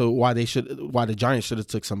back to why the Giants should have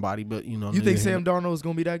took somebody. But you know, You think Sam Darnold is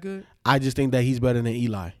gonna be that good? I just think that he's better than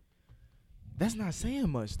Eli. That's not saying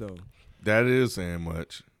much though. That is saying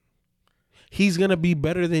much. He's gonna be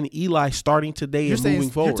better than Eli starting today You're and saying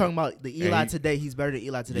moving forward. you're talking about the Eli And he- today. He's better than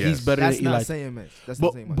Eli today. Yes. He's better That's than not Eli. saying much. That's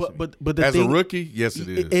not saying much. to me. But the As thing, a rookie, yes, it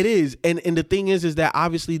is. It is, and the thing is that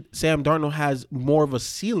obviously Sam Darnold has more of a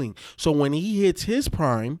ceiling. So when he hits his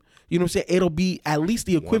prime, you know what I'm saying, it'll be at least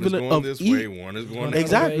the equivalent one of is going this way, one is going that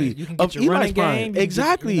exactly You can of get your Eli's running prime. game.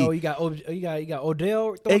 Exactly. You got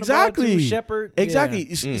Odell. Throwing Exactly. The ball to Shepard. Exactly.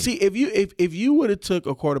 Yeah. See, if you would have took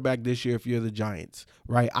a quarterback this year, if you're the Giants,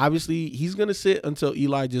 right? Obviously, he's gonna sit until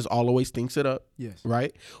Eli just always thinks it up. Yes.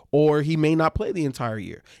 Right. Or he may not play the entire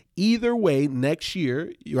year. Either way, next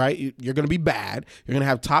year, right? You're gonna be bad. You're gonna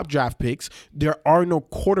have top draft picks. There are no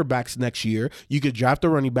quarterbacks next year. You could draft a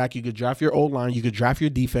running back. You could draft your O-line. You could draft your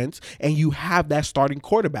defense, and you have that starting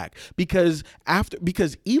quarterback because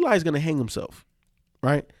Eli's gonna hang himself,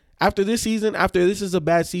 right? After this season, after this is a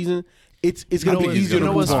bad season, it's gonna be easier to You know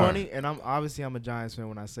move what's on. funny? And I'm a Giants fan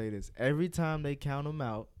when I say this. Every time they count him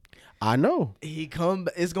out, I know. he come.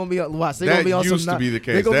 It's gonna be watch. They're That gonna be on used some. to be the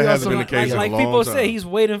they're case. gonna That be on hasn't some- been the case in a Like long people time. say, he's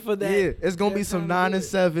waiting for that. Yeah, it's gonna be some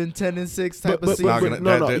 9-7, 10-6 type of season.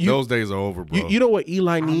 Not gonna- you- those days are over, bro. You know what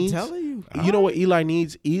Eli I'm needs? telling you. You know what Eli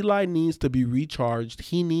needs? Eli needs to be recharged.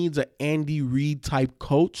 He needs an Andy Reid type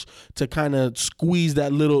coach to kind of squeeze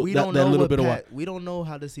that little We that, don't that know little what bit of Pat, we don't know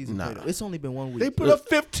how the season played out. It's only been 1 week. They put up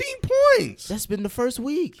 15 points. That's been the first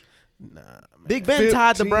week. Big Ben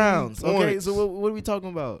tied the 15 Browns. Okay, points. so what are we talking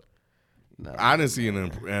about? I didn't see an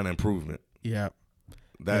improvement. Yeah.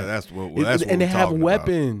 That's what. That's what and they we're have talking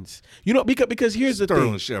weapons. You know, because here's the Sterling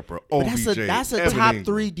thing. Shepard, But OBJ, that's a Evan top Ingram.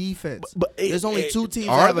 3 defense. But there's only 2 teams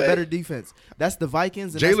that are have a they? better defense. That's the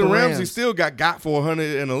Vikings and that's the Jalen Rams. Ramsey still got for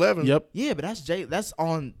 111. Yep. Yeah, but that's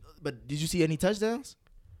on. But did you see any touchdowns?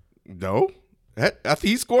 No.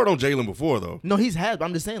 He scored on Jalen before though. No, he's had. But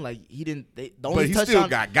I'm just saying, like he didn't. The only But he touchdown,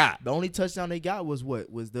 still got. The only touchdown they got was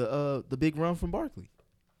the big run from Barkley.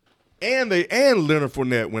 And Leonard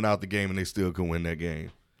Fournette went out the game and they still could win that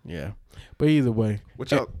game. Yeah, but either way, What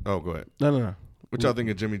y'all? Oh, go ahead. no. What y'all think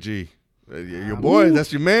of Jimmy G? Your boy,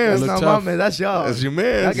 that's your man. That's look not tough. my man. That's y'all. That's your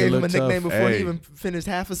man. I gave him a look nickname tough. before he Hey. even finished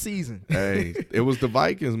half a season. Hey, it was the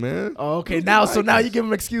Vikings, man. Oh, okay. It was Now, the so now you Vikings. give him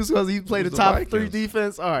an excuse because he played It the was the top Vikings. 3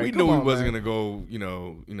 defense. All right, We come knew he on, wasn't man. gonna go.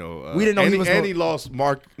 We didn't know he was and gonna- he lost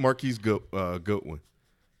Marquise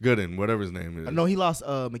Gooden, whatever his name is. No, he lost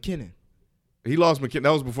McKinnon. He lost McKinnon.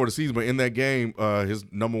 That was before the season, but in that game, his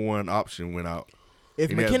number one option went out. If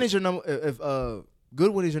He has- McKinnon's your number, if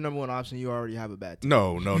Goodwin is your number one option, you already have a bad team.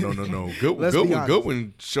 No. Let's be honest.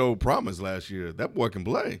 Goodwin showed promise last year. That boy can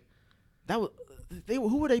play. That was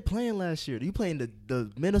who were they playing last year? You playing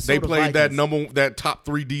the Minnesota? They played Vikings. that top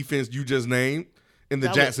 3 defense you just named in the That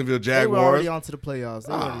was- Jacksonville They were Jaguars. already on to the playoffs.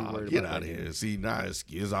 They weren't even worried Get about out of that here. game. See, nah,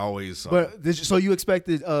 it's always something. But so you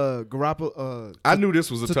expected Garoppolo I knew this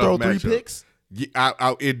was a to tough throw 3 matchup. picks? Yeah,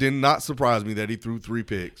 it did not surprise me that he threw 3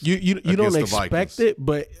 picks. You don't against the expect Vikings. it,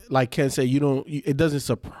 but like Ken said, it doesn't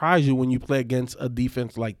surprise you when you play against a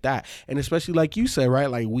defense like that, and especially like you said, right?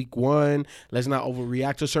 Like week 1, let's not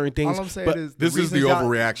overreact to certain things. All I'm saying but is This is the reason y'all-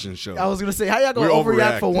 overreaction show. I was gonna say, how y'all gonna We're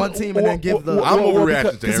overreact for overreacting. one team and then give the? I'm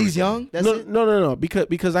overreacting to because he's everything. young. That's it. No.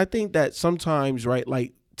 Because I think that sometimes, right,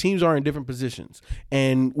 like teams are in different positions,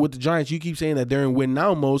 and with the Giants, you keep saying that they're in win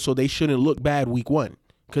now mode, so they shouldn't look bad week 1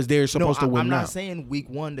 because they're supposed to win I'm now. not saying week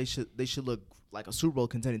 1 they should look like a Super Bowl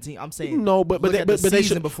contending team. I'm saying No, but look they, at the but they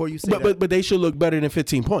season should before you say but, that. but they should look better than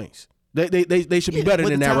 15 points. They should be Yeah, better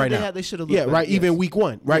with than the that talent right they now. have, they should have looked Yeah, better, right. Even yes. week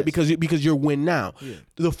 1, right? Yes. Because you're win now. Yeah.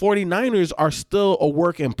 The 49ers are still a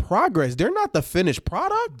work in progress. They're not the finished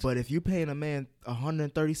product. But if you're paying a man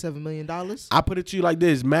 $137 million, I put it to you like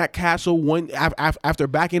this: Matt Castle won after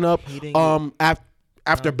backing up He didn't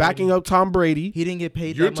after backing up Tom Brady. he didn't get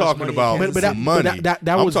paid. You're that much talking money in about Kansas But City. money. that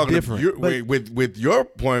I'm was talking different. With your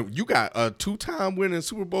point, you got a 2-time winning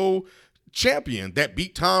Super Bowl champion that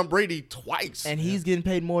beat Tom Brady twice, and he's getting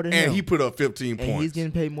paid more than him. and he put up 15 and points. he's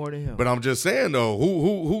getting paid more than him. But I'm just saying though,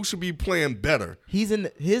 who should be playing better, he's in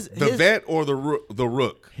his vet or the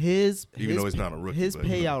rook? his Even though he's not a rookie, His but,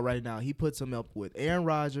 you know. payout right now, he puts him up with Aaron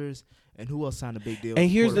Rodgers and who else signed a big deal. And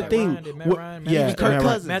here's the Matt thing: Ryan, did Matt what- Ryan, yeah, Matthew Kirk Matt Ryan.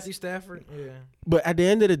 Cousins. Matthew Stafford. Yeah. But at the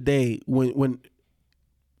end of the day, when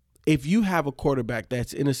if you have a quarterback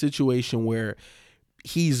that's in a situation where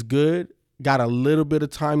he's good, got a little bit of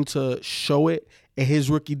time to show it, and his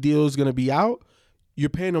rookie deal is going to be out, you're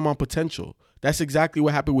paying him on potential. That's exactly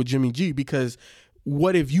what happened with Jimmy G, because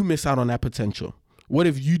what if you miss out on that potential? What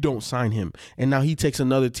if you don't sign him and now he takes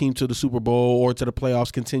another team to the Super Bowl or to the playoffs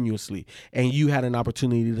continuously and you had an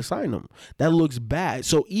opportunity to sign him? That looks bad.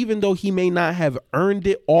 So even though he may not have earned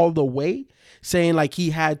it all the way, saying like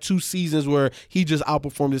he had 2 seasons where he just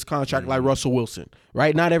outperformed his contract like Russell Wilson,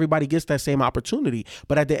 right? Not everybody gets that same opportunity.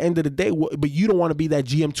 But at the end of the day, but you don't want to be that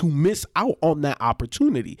GM to miss out on that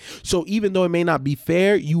opportunity. So even though it may not be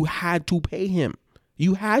fair, you had to pay him.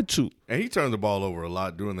 You had to. And he turned the ball over a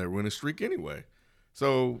lot during that winning streak anyway.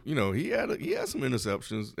 So, he had some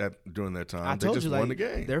interceptions during that time. I They told just you, won like, the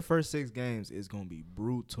game. their first 6 games is gonna be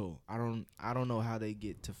brutal. I don't know how they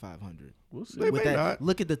get to 500. We'll see. They With may that, not.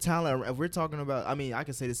 look at the talent. If we're talking about, I mean, I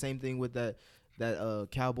could say the same thing with that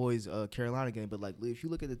Cowboys Carolina game, but like if you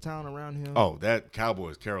look at the talent around him, Oh, that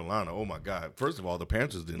Cowboys Carolina. Oh my God. First of all, the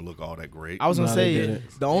Panthers didn't look all that great. I was gonna No, they say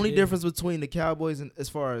didn't. the only They difference between the Cowboys and as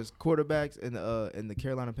far as quarterbacks and the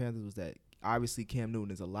Carolina Panthers was that obviously Cam Newton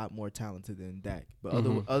is a lot more talented than Dak. But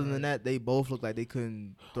other than that, they both looked like they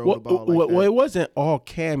couldn't throw the ball like that. Well, it wasn't all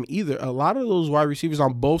Cam either. A lot of those wide receivers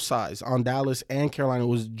on both sides, on Dallas and Carolina,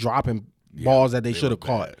 was dropping balls that they should have were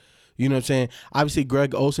caught. bad. You know what I'm saying? Obviously,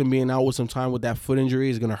 Greg Olsen being out with some time with that foot injury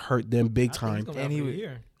is going to hurt them big I think time. he's gonna be out And he for a would-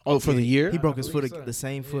 year. Oh, for the year? He broke his I foot, believe so. the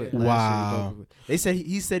same foot. Yeah. last year. Wow. He broke his foot. They said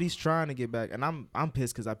he said he's trying to get back, and I'm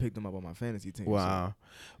pissed because I picked him up on my fantasy team. Wow.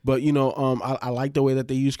 But, I like the way that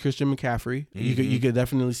they use Christian McCaffrey. You could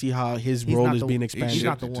definitely see how his He's role not is the- being He's expanded.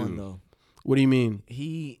 not the Shifted one too. though. What do you mean?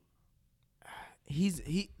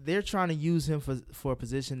 They're trying to use him for a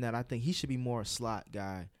position that I think he should be more a slot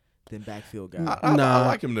guy than backfield guy. I Nah.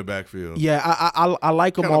 like him in the backfield. Yeah, I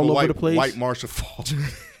like him Kind of all a over white, the place. White Marshall Falk.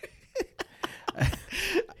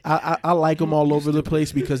 I like him all over the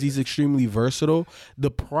place because he's extremely versatile.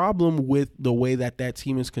 The problem with the way that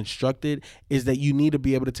team is constructed is that you need to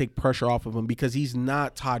be able to take pressure off of him because he's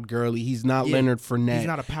not Todd Gurley. He's not Leonard Fournette. He's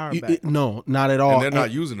not a power back. No, not at all. And they're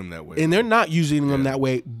not using him that way. And they're not using him that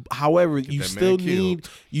way. However, you still need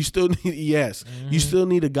you still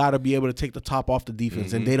need a guy to be able to take the top off the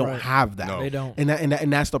defense, and they don't have that. No. They don't.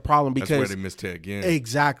 And that's the problem because that's where they missed Ted again.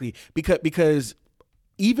 Exactly. Because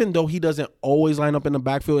even though he doesn't always line up in the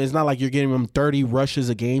backfield, it's not like you're getting him 30 rushes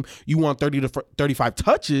a game. You want 30 to 35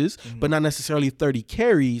 touches, but not necessarily 30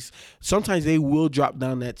 carries. Sometimes they will drop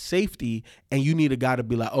down that safety, and you need a guy to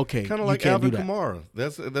be like, okay, kind of you like can't Alvin do that. Kamara.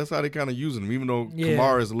 That's how they kind of using him, even though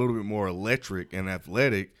Kamara is a little bit more electric and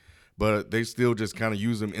athletic. But they still just kind of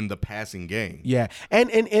use him in the passing game. Yeah, and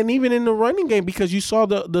even in the running game, because you saw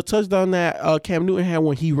the touchdown that Cam Newton had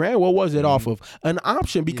when he ran. What was it off of? An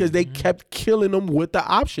option, because they kept killing him with the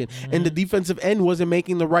option, and the defensive end wasn't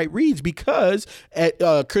making the right reads because at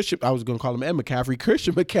Christian, I was going to call him Ed McCaffrey,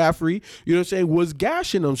 Christian McCaffrey, you know what I'm saying, was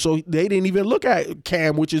gashing him. So they didn't even look at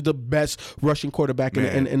Cam, which is the best rushing quarterback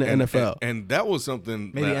in the NFL. And that was something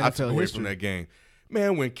Maybe that I NFL took away history. from that game.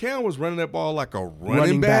 Man, when Cam was running that ball like a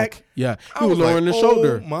running back, yeah, I he was lowering the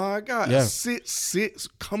shoulder. Oh my God, Yeah. six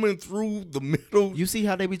coming through the middle. You see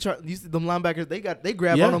how they be trying? You see them linebackers? They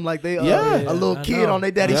grab Yeah. on them like they a I little kid know. on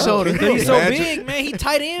their daddy's Yeah. shoulder. Can you He's so imagine? big, man. He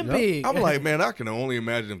tight and big. I'm like, man, I can only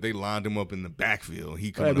imagine if they lined him up in the backfield.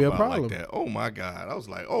 He That'd coming be a up out problem. like that. Oh my God, I was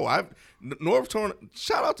like, Norv Turner.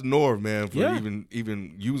 Shout out to Norv, man, for Yeah.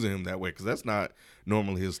 even using him that way, because that's not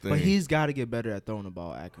normally his thing. But he's got to get better at throwing the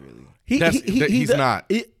ball accurately. He's not.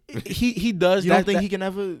 He does. You don't think he can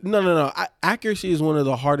ever? No. Accuracy is one of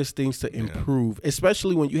the hardest things to improve,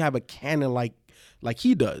 especially when you have a cannon like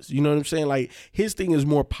he does. You know what I'm saying? Like, his thing is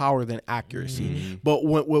more power than accuracy. But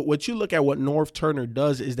what you look at, what Norv Turner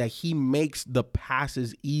does is that he makes the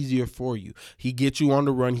passes easier for you. He gets you on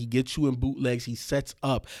the run. He gets you in bootlegs. He sets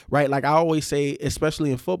up, right? Like I always say,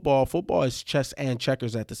 especially in football is chess and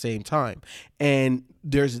checkers at the same time. And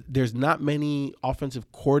there's not many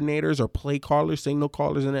offensive coordinators or play callers, signal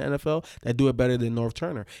callers in the NFL that do it better than Norv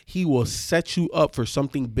Turner. He will set you up for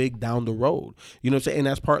something big down the road. You know what I'm saying? And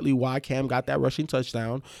that's partly why Cam got that rushing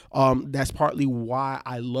touchdown. That's partly why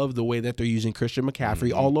I love the way that they're using Christian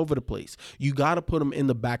McCaffrey all over the place. You got to put him in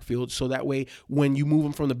the backfield so that way when you move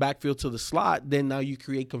him from the backfield to the slot, then now you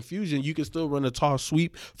create confusion. You can still run a toss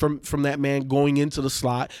sweep from that man going into the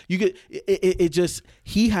slot. You could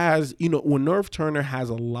he has, you know, when Norv Turner has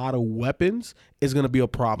a lot of weapons, it's going to be a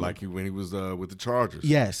problem. Like when he was with the Chargers.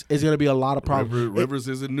 Yes, it's going to be a lot of problems. Rivers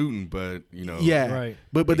isn't Newton, but you know. Yeah, Right.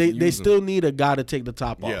 But they still need a guy to take the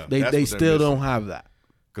top Yeah, off. that's They what still they're don't missing. have that.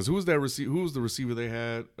 Because who was that receiver? Who was the receiver they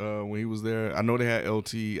had when he was there? I know they had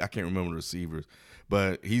LT. I can't remember the receivers,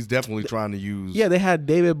 but he's definitely trying to use. Yeah, they had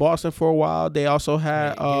David Boston for a while. They also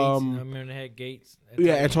had Gates. I remember they had Gates.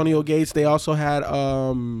 Antonio Gates. They also had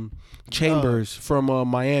Chambers from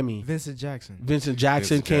Miami. Vincent Jackson. Vincent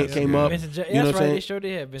Jackson Vincent Jackson, came yeah. up. Vincent You know that's what I'm right. saying? They sure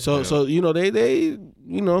did have Vincent. So you know they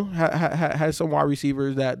had some wide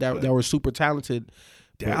receivers that were super talented.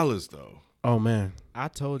 Dallas though. Oh man, I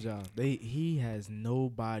told y'all he has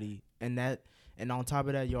nobody, and on top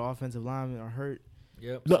of that, your offensive linemen are hurt.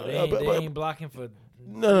 Yep. No, So they ain't blocking for.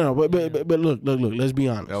 no. But look. Let's be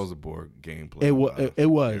honest. That was a poor gameplay. It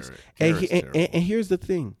was. Garrett's And terrible. here's the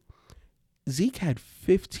thing. Zeke had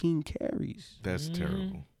 15 carries. That's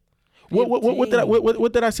terrible.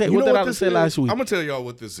 What did I say? You What know did I this say is? last week? I'm gonna tell y'all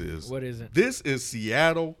what this is. What is it? This is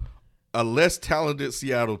Seattle, a less talented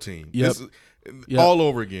Seattle team. Yep. This is Yep. all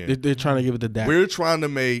over again. They're trying to give it to Dak. We're trying to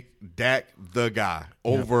make Dak the guy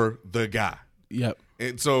over the guy. Yep.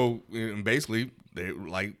 And so basically, they,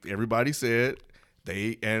 like everybody said,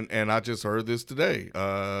 and I just heard this today.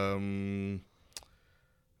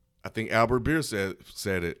 I think Albert Beer said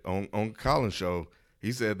it on Colin's show.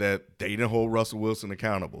 He said that they didn't hold Russell Wilson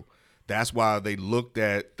accountable. That's why they looked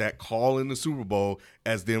at that call in the Super Bowl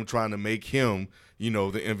as them trying to make him, the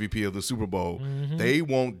MVP of the Super Bowl. Mm-hmm. They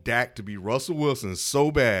want Dak to be Russell Wilson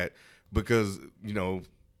so bad because,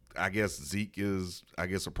 I guess Zeke is, a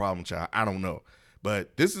problem child. I don't know.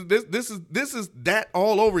 But this is that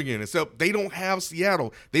all over again. Except they don't have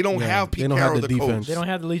Seattle. They don't have Pete Carroll, the coach. They don't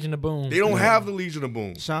have the Legion of Boom. They don't have the Legion of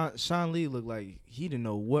Boom. Sean Lee looked like he didn't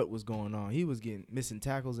know what was going on. He was missing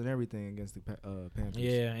tackles and everything against the Panthers.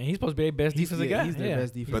 Yeah, and he's supposed to be their best defensive guy. He's their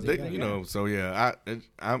best defensive But guy. they, so yeah,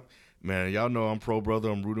 I'm man. Y'all know I'm pro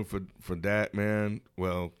brother. I'm rooting for that man.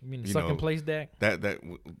 Well, You mean the second place Dak? That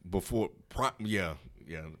before, yeah.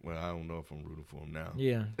 Yeah, well, I don't know if I'm rooting for him now.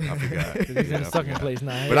 Yeah. I forgot. He's in a sucking place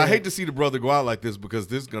now. But I hate to see the brother go out like this because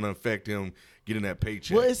this is going to affect him getting that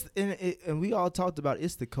paycheck. Well, and we all talked about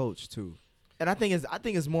it's the coach too, and I think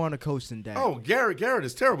it's more on the coach than Dak. Oh, Garrett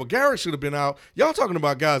is terrible. Garrett should have been out. Y'all talking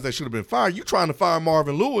about guys that should have been fired. You trying to fire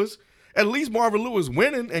Marvin Lewis. At least Marvin Lewis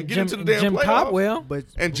winning and get into the damn Jim playoffs. Caldwell.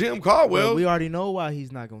 And Jim Caldwell. We already know why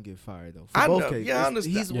he's not gonna get fired though. For I both know. cases. Yeah, I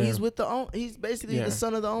understand. He's with the own. He's basically the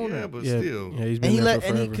son of the owner. Yeah, but still. Yeah, he's been there for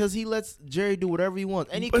forever. Because he lets Jerry do whatever he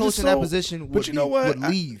wants. Any But coach it's in that so- position but you know what? would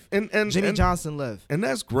leave. And Jimmy Johnson left. And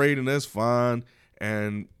that's great and that's fine.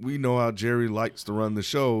 And we know how Jerry likes to run the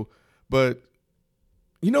show. But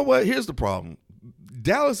you know what? Here's the problem.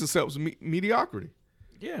 Dallas accepts mediocrity.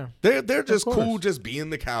 Yeah. They're just cool just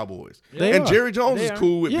being the Cowboys. They and are. Jerry Jones They is are.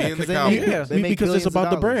 cool with being the Cowboys. They make because it's billions of about the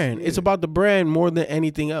dollars. brand. Yeah. It's about the brand more than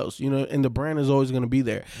anything else, and the brand is always going to be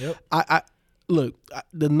there. Yep. I look,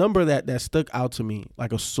 the number that stuck out to me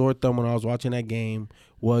like a sore thumb when I was watching that game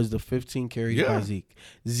was the 15 carries by Zeke.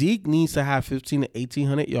 Zeke needs to have 15 to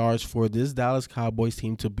 1,800 yards for this Dallas Cowboys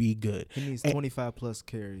team to be good. He needs 25 plus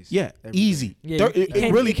carries. Yeah, every easy. game. Yeah,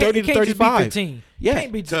 Really 30 to 35. Yeah.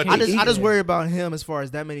 Yeah. I just worry about him as far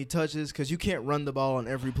as that many touches because you can't run the ball on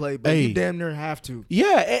every play, but you damn near have to.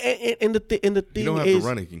 Yeah, and the thing You don't have is, to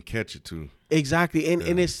run it, you can catch it too. exactly,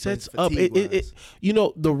 and it sets up it.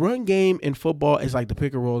 The run game in football is like the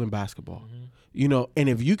pick and roll in basketball. And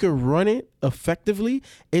if you can run it effectively,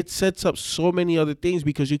 it sets up so many other things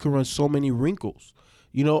because you can run so many wrinkles.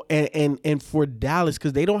 And for Dallas,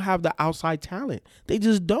 because they don't have the outside talent. They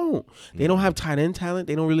just don't. They don't have tight end talent.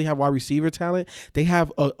 They don't really have wide receiver talent. They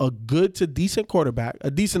have a good to decent quarterback,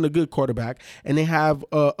 a decent to good quarterback, and they have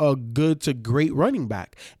a good to great running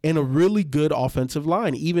back and a really good offensive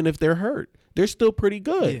line, even if they're hurt. They're still pretty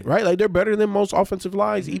good, right? Like they're better than most offensive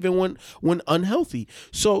lines, even when unhealthy.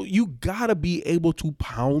 So you gotta be able to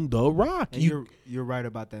pound the rock. And you're right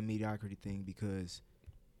about that mediocrity thing because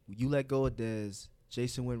you let go of Dez,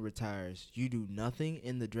 Jason Witten retires. You do nothing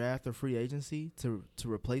in the draft or free agency to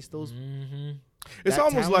replace those. It's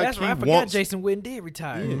almost like That's he right. I forgot wants. Jason Witten did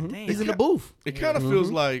retire. Damn. He's in the booth. It kind of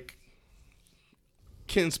feels like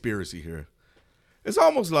conspiracy here. It's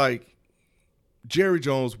almost like Jerry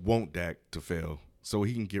Jones want Dak to fail so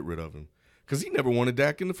he can get rid of him because he never wanted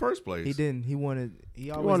Dak in the first place. He didn't. He always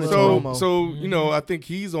wanted loved Romo. So I think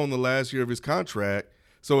he's on the last year of his contract.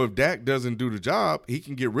 So if Dak doesn't do the job, he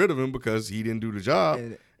can get rid of him because he didn't do the job,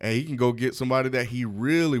 and he can go get somebody that he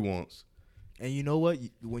really wants. And you know what?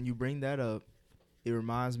 When you bring that up, it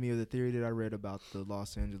reminds me of the theory that I read about the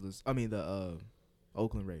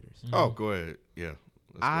Oakland Raiders. Oh, go ahead. Yeah.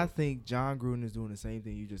 I think John Gruden is doing the same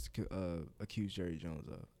thing you just accused Jerry Jones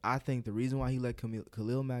of. I think the reason why he let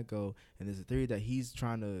Khalil Mack go, and there's a theory that he's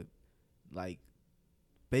trying to,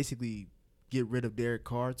 basically get rid of Derek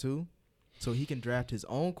Carr too, so he can draft his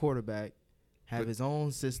own quarterback, have his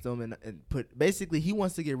own system, and put. Basically, he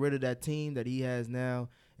wants to get rid of that team that he has now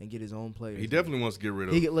and get his own players. He definitely wants to get rid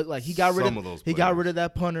of. He looked like he got rid some of those. He got rid of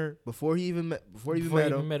that punter before he even met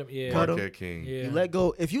him. Yeah. Cut him. Marquette King. Yeah. You let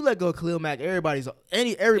go. If you let go of Khalil Mack, everybody's on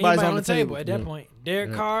the table at that point.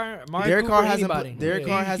 Derek Carr, Mark Derek Cooper, Carr hasn't anybody. put- Derek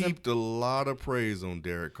Carr He hasn't. heaped a lot of praise on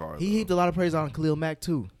Derek Carr. He though. heaped a lot of praise on Khalil Mack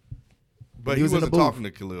too. But he he was in the wasn't booth. talking to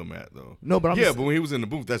Khalil Mack though. No, but I'm yeah, just- but when he was in the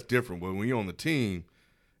booth, that's different. But when you're on the team,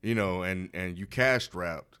 and you cash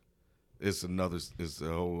strapped, it's a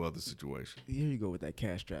whole other situation. Here you go with that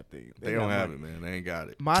cash trap thing. They don't have it, man. They ain't got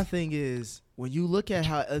it. My thing is when you look at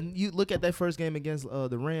you look at that first game against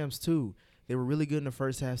the Rams too. They were really good in the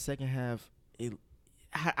first half. Second half,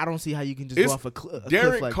 I don't see how you can just go off a cliff.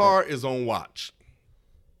 Derek like Carr is on watch.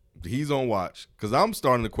 He's on watch because I'm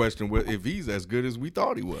starting to question if he's as good as we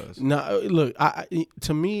thought he was. No, look,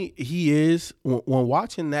 to me, he is. When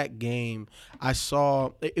watching that game, I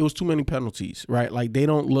saw it was too many penalties, right? Like, they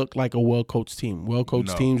don't look like a well-coached team.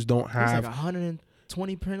 Well-coached teams don't That. There's have like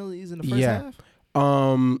 120 penalties in the first half.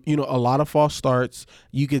 A lot of false starts.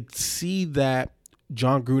 You could see that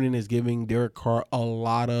John Gruden is giving Derek Carr a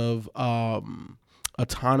lot of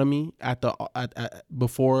autonomy at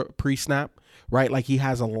before pre-snap. Right, like he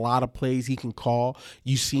has a lot of plays he can call.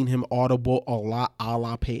 You've seen him audible a lot, a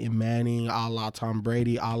la Peyton Manning, a la Tom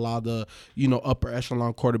Brady, a la the upper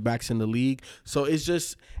echelon quarterbacks in the league. So it's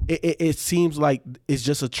just it seems like it's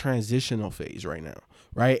just a transitional phase right now,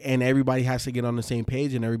 right? And everybody has to get on the same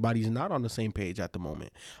page, and everybody's not on the same page at the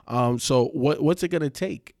moment. So what's it gonna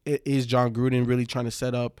take? Is John Gruden really trying to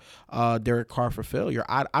set up Derek Carr for failure?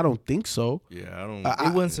 I don't think so. Yeah, I don't.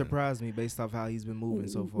 It wouldn't surprise me based off how he's been moving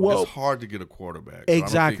so far. Well, it's hard to get a quarterback. So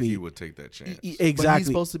exactly. I don't think he would take that chance. Exactly. But he's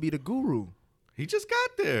supposed to be the guru. He just got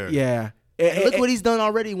there. Yeah. And look what he's done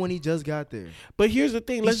already when he just got there. But here's the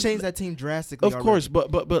thing: He's changed that team drastically. Of course,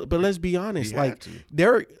 but let's be honest. He Like had to.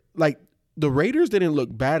 they're like the Raiders didn't look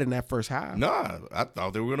bad in that first half. Nah, I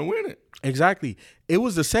thought they were gonna win it. Exactly. It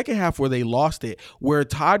was the second half where they lost it, where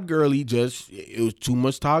Todd Gurley it was too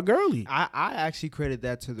much Todd Gurley. I actually credit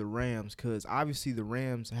that to the Rams because obviously the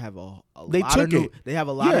Rams have They lot took of new, it. They have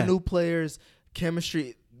a lot Yeah. of new players,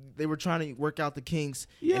 chemistry. They were trying to work out the kinks,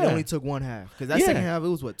 and Yeah. it only took one half. Because that Yeah. second half, it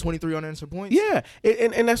was, 23 unanswered points? Yeah,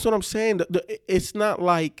 and that's what I'm saying. It's not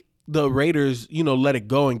like the Raiders, let it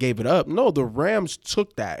go and gave it up. No, the Rams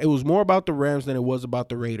took that. It was more about the Rams than it was about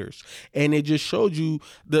the Raiders. And it just showed you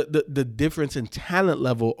the difference in talent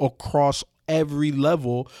level across every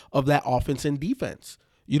level of that offense and defense.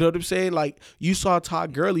 You know what I'm saying? Like, you saw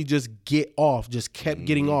Todd Gurley just get off, just kept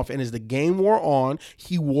getting off. And as the game wore on,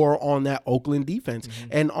 he wore on that Oakland defense.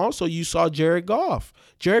 And also, you saw Jared Goff.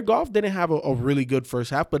 Jared Goff didn't have a really good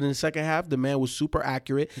first half, but in the second half, the man was super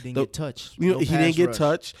accurate. He didn't get touched. He No didn't pass get rush.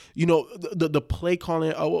 touched. The play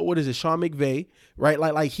calling, what is it, Sean McVay, right?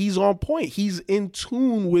 Like he's on point. He's in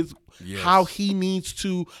tune with how he needs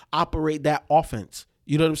to operate that offense.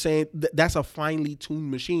 You know what I'm saying? That's a finely tuned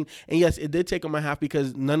machine. And yes, it did take them a half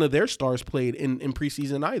because none of their stars played in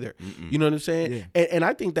preseason either. You know what I'm saying? Yeah. And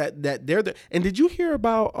I think that they're the. And did you hear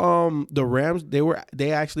about the Rams?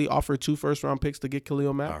 They actually offered 2 first-round picks to get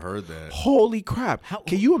Khalil Mack. I heard that. Holy crap!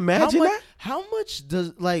 Can you imagine that? How much does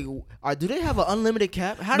do they have an unlimited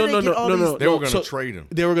cap? How No, do they get all these? They were going to trade him.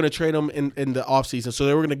 They were going to trade him in the offseason. So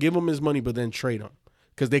they were going to give him his money, but then trade him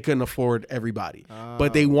because they couldn't afford everybody.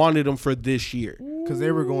 But they wanted him for this year. Because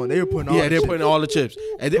they were putting all They're putting all the chips.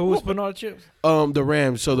 And Who was putting all the chips? the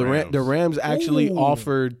Rams. So the Rams. the Rams actually Ooh.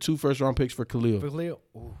 offered 2 first-round picks for For Khalil. Khalil?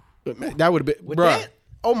 Ooh. That would have been, With bruh. that?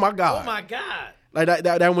 Oh my God! Oh my God. Like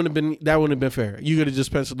that wouldn't have been fair. You could have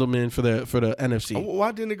just penciled them in for the NFC.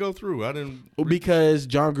 Why didn't it go through? I didn't. Because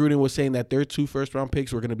John Gruden was saying that their 2 first-round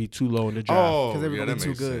picks were going to be too low in the draft. Oh, 'Cause they were yeah, gonna that be too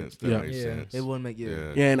makes good. sense. That Yeah. makes Yeah. sense. It wouldn't make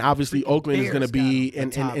Yeah. Yeah, and obviously Oakland is going to Bears be got 'em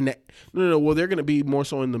at top. no. Well, they're going to be more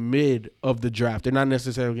so in the mid of the draft. They're not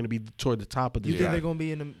necessarily going to be toward the top of the You think draft. they're gonna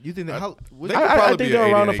be in the? You think that? They could I probably think be they're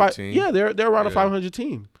an around 8 a 5. team. Yeah, they're around a Yeah. 500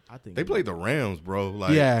 team. I think They played the Rams, bro.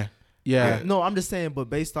 Like, Yeah. No, I'm just saying. But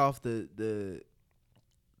based off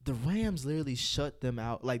the Rams literally shut them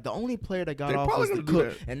out. Like the only player that got They off probably was the gonna do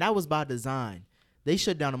Cook, that. and that was by design. They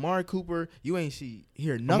shut down Amari Cooper. You ain't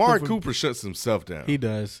hear nothing. Amari from Cooper shuts himself down. He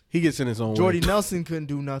does. He gets in his own Jordy way. Nelson couldn't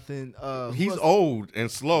do nothing. He's old and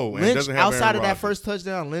slow and Lynch doesn't have outside Aaron of that Rodgers. first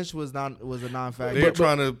touchdown, Lynch was a non-factor. They're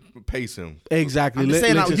trying to pace him. Exactly. I'm just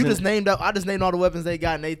saying, Lynch you is just in- named up. I just named all the weapons they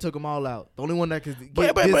got, and they took them all out. The only one that could get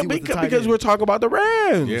But busy was the tight because end. we're talking about the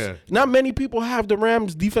Rams. Yeah. Not many people have the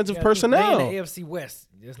Rams defensive Yeah, personnel. They in the AFC West.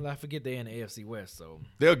 Just not forget they're in the AFC West. So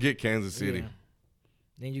They'll get Kansas City. yeah.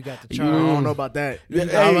 Then you got the I Chargers. don't know about that. Yeah, I'm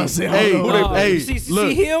hey, gonna say, I hey, don't know who about they- that. hey, You see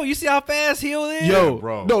look. Hill? You see how fast Hill is? Yo,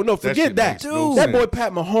 bro. no, That forget shit that. makes no That boy sense.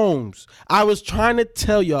 Pat Mahomes. I was trying to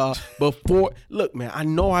tell y'all before. Look, man, I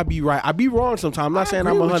know I be right. I be wrong sometimes. I'm not saying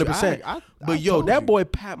I'm agree with you. 100%. I But yo, told that you. boy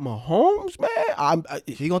Pat Mahomes, man.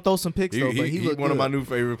 He gonna throw some picks though, but he He looked one good. of my new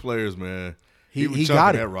favorite players, man. He was got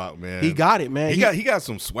chucking it. that rock, man. He got it, man. He got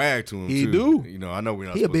some swag to him. He too. do. You know, I know we're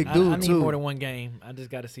not. He a supposed big to- dude I need too. more than one game. I just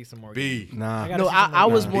got to see some more. B. games. Nah. I gotta No, see some more I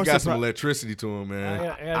was games. more He got some surprised. electricity to him, man.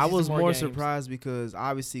 gotta I see was some more games. surprised because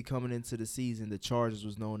obviously coming into the season, the Chargers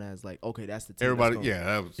was known as like, okay, that's the team. Everybody, that's gonna- yeah,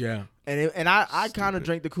 that was. Yeah. And I kind of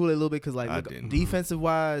drank the Kool-Aid a little bit because like I look, didn't. defensive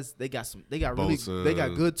wise, they got Bosa.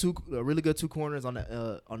 really good two corners on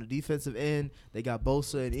the defensive end. They got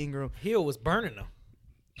Bosa and Ingram, Hill was burning them.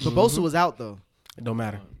 but Bosa was out though. It don't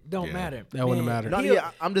matter. Don't Yeah. matter. That wouldn't matter. No, Hill,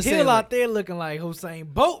 yeah, I'm just Hill saying, out like- there looking like Hussein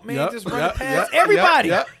Bolt, man, Yep, just running yep, past yep, everybody.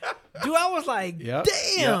 yep, Dude, I was like, Yep.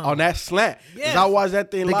 damn. Yep. On that slant. 'Cause Yes. I watched that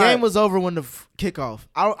thing The live. game was over when the kickoff.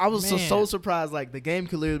 I was Man. so surprised. Like the game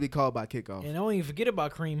could literally be called by kickoff. And don't even forget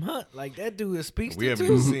about Kareem Hunt. Like that dude is speaks We to haven't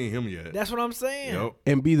too. even seen him yet. That's what I'm saying. Yep.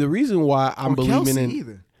 And be the reason why I'm Or believing Kelsey in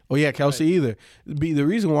either. Oh yeah, Kelsey either. Be the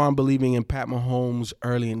reason why I'm believing in Pat Mahomes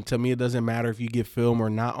early, and to me it doesn't matter if you get film or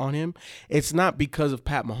not on him. It's not because of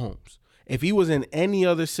Pat Mahomes. If he was in any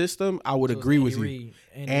other system, I would So it's agree Andy with you. Reid.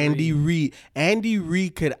 Andy Reid. Andy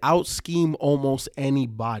Reid could out scheme almost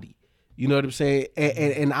anybody. You know what I'm saying?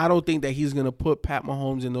 And I don't think that he's going to put Pat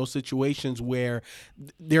Mahomes in those situations where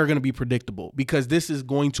they're going to be predictable, because this is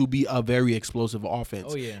going to be a very explosive offense.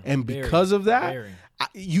 Oh, yeah. And Very, because of that, very.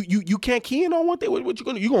 you can't key in on what you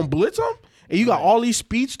going to. You going to blitz them? And you got all these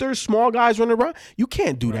speedsters, small guys running around. You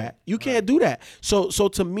can't do that. You can't do that. So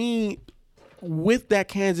to me, with that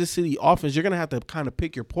Kansas City offense, you're going to have to kind of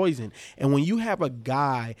pick your poison. And when you have a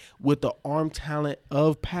guy with the arm talent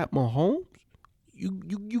of Pat Mahomes,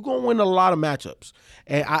 you gonna win a lot of matchups,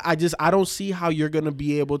 and I don't see how you're gonna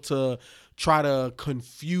be able to try to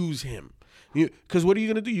confuse him. Because what are you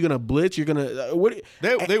gonna do? You're gonna blitz. You're gonna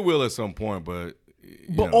They will at some point, but.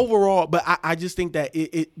 Overall, I just think that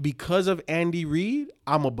it because of Andy Reid,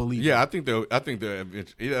 I'm a believer. Yeah, I think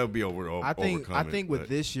it'll be over. I think with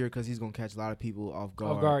this year, because he's gonna catch a lot of people off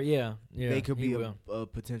guard. Yeah. They could be a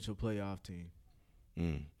potential playoff team.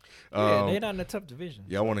 They're not in a tough division.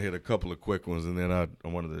 Yeah, I want to hit a couple of quick ones, and then I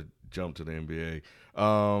wanted to jump to the NBA.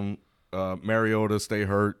 Mariota stay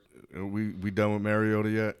hurt. We done with Mariota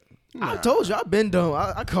yet? I told you I've been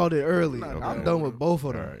done. I called it early. Okay. I'm done with both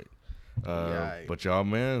of them. All right. But y'all,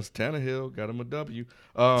 man, Tannehill got him a W.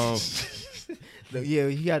 Yeah,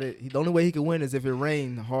 he got it. The only way he can win is if it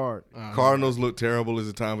rained hard. Cardinals look terrible. Is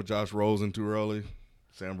it time for Josh Rosen too early?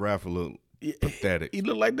 Sam Bradford look pathetic. He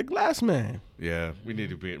looked like the glass man. Yeah, we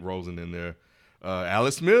need to put Rosen in there.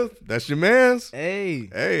 Alex Smith, that's your man's. Hey,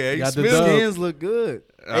 got the Smith. dub. skins look good.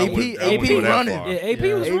 I wouldn't go AP that running. far. Yeah, AP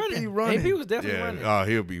was running. AP was definitely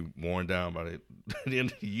running. He'll be worn down by the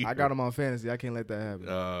end of the year. I got him on fantasy. I can't let that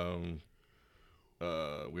happen.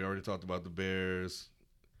 We already talked about the Bears.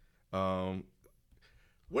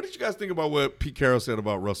 What did you guys think about what Pete Carroll said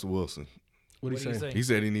about Russell Wilson? What did he say? He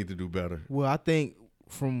said he needs to do better. Well, I think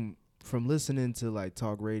from listening to like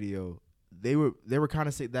talk radio, they were kind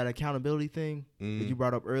of say that accountability thing that you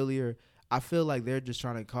brought up earlier. I feel like they're just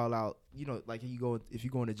trying to call out, like if you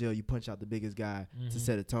go into jail, you punch out the biggest guy to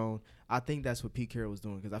set a tone. I think that's what Pete Carroll was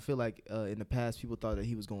doing, because I feel like in the past people thought that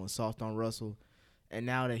he was going soft on Russell, and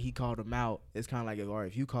now that he called him out, it's kind of like, all right,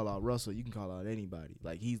 if you call out Russell, you can call out anybody.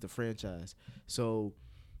 Like, he's the franchise. So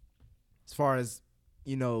as far as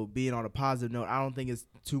being on a positive note, I don't think it's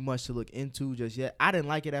too much to look into just yet. I didn't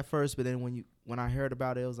like it at first, but then when I heard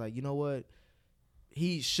about it, I was like, you know what?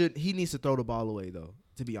 He needs to throw the ball away, though.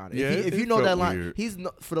 To be honest, Yeah, if you it know felt that line, weird.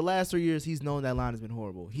 for the last 3 years, he's known that line has been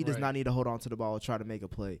horrible. He does not need to hold on to the ball or try to make a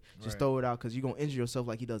play. Just throw it out, because you're gonna injure yourself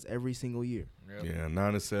like he does every single year. Yep. Yeah,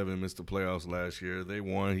 9-7 missed the playoffs last year. They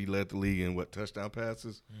won. He led the league in touchdown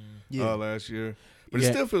passes last year. But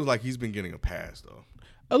it still feels like he's been getting a pass though.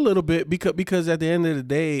 A little bit, because at the end of the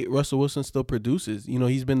day, Russell Wilson still produces.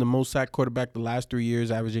 He's been the most sacked quarterback the last 3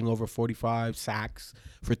 years, averaging over 45 sacks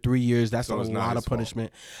for 3 years. That's a lot of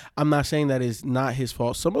punishment. I'm not saying that it's not his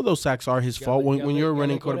fault. Some of those sacks are his fault when you're a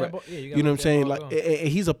running quarterback. You know what I'm saying? Like,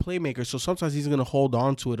 he's a playmaker, so sometimes he's going to hold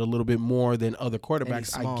on to it a little bit more than other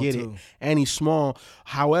quarterbacks. I get it, and he's small.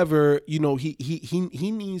 However, he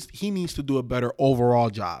needs to do a better overall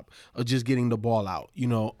job of just getting the ball out.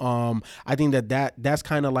 I think that's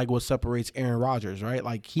kind of like what separates Aaron Rodgers, right?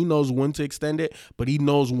 Like, he knows when to extend it, but he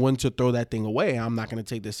knows when to throw that thing away. I'm not going to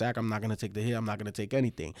take the sack. I'm not going to take the hit. I'm not going to take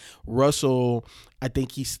anything. Russell, I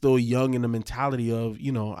think he's still young in the mentality of,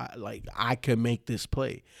 I can make this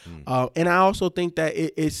play. And I also think that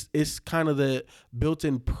it's kind of the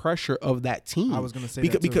built-in pressure of that team. I was going to say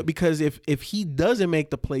that too. Because if he doesn't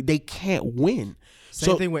make the play, they can't win.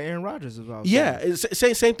 Same thing with Aaron Rodgers as well. Yeah,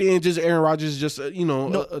 same thing. Just Aaron Rodgers is just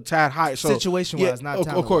a tad high. So situation-wise, not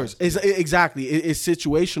talent-wise. Of course, exactly. It's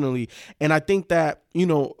situationally, and I think that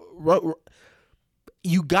you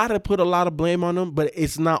got to put a lot of blame on him, but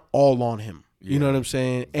it's not all on him. You know what I'm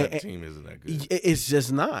saying? That team isn't that good. It's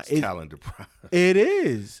just not. It's talent deprived. It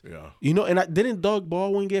is. Yeah. And didn't Doug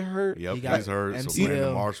Baldwin get hurt? Yep, he's hurt. So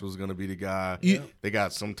Brandon Marshall's going to be the guy. They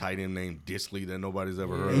got some tight end named Disley that nobody's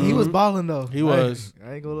ever heard of. He was balling, though. He was.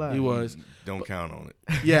 I ain't going to lie. He was. Don't count on it.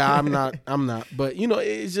 Yeah, I'm not. But,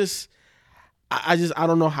 it's just – I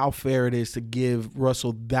don't know how fair it is to give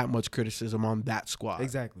Russell that much criticism on that squad.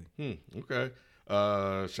 Exactly. Okay.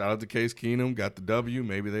 Shout out to Case Keenum, got the W.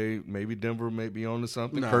 Maybe Denver may be on to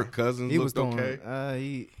something. Kirk Cousins looked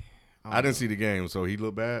okay. I didn't see the game, so he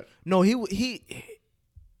looked bad. No, he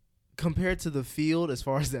compared to the field as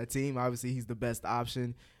far as that team, obviously he's the best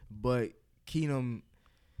option. But Keenum,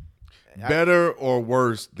 better or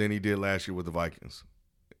worse than he did last year with the Vikings.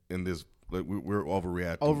 In this, we're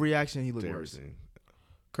overreacting. Overreaction, he looked worse.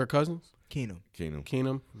 Kirk Cousins. Keenum.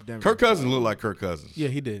 Denver. Kirk Cousins looked like Kirk Cousins. Yeah,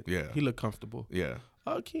 he did. Yeah. He looked comfortable. Yeah.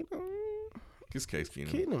 Keenum. It's Case Keenum.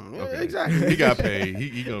 Keenum. Yeah, okay. exactly. He got paid.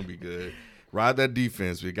 He going to be good. Ride that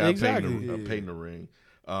defense. We got paid in the ring.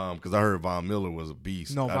 Because I heard Von Miller was a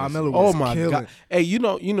beast. No, Von Miller was my killing. God. Hey,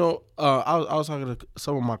 I was talking to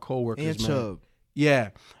some of my coworkers, and man. Chubb.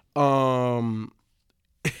 Yeah.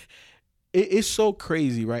 It's so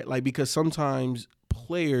crazy, right? Like, because sometimes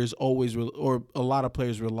players or a lot of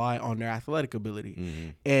players rely on their athletic ability. Mm-hmm.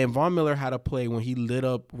 And Von Miller had a play when he lit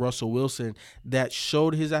up Russell Wilson that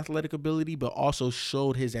showed his athletic ability, but also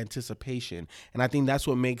showed his anticipation. And I think that's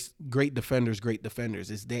what makes great defenders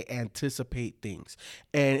is they anticipate things.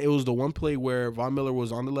 And it was the one play where Von Miller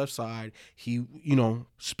was on the left side. He,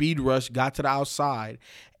 speed rush, got to the outside,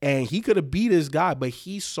 and he could have beat his guy, but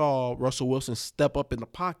he saw Russell Wilson step up in the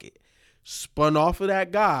pocket, spun off of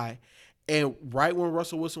that guy, and right when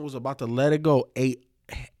Russell Wilson was about to let it go,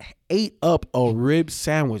 ate up a rib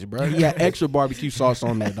sandwich, bro. He had extra barbecue sauce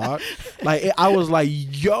on there, dog. I was like,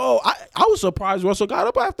 yo, I was surprised Russell got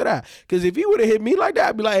up after that. Because if he would have hit me like that,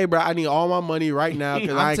 I'd be like, hey, bro, I need all my money right now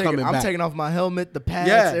because I ain't coming back. I'm taking off my helmet, the pads.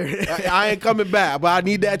 Yeah, I ain't coming back, but I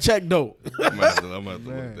need that check, though. I'm going to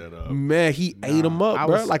look that up. Man, he ate him up,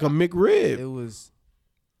 bro, like a McRib. It was,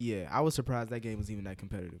 I was surprised that game was even that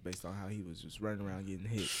competitive based on how he was just running around getting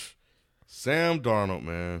hit. Sam Darnold,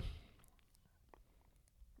 man.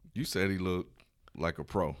 You said he looked like a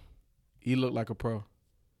pro. He looked like a pro.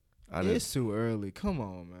 It's too early. Come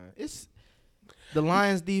on, man. It's the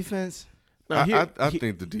Lions defense. I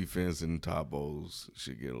think the defense in Todd Bowles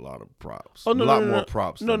should get a lot of props. Oh, no, a lot no, more no.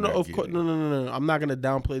 props. No, than no, they're of course. getting. No. I'm not going to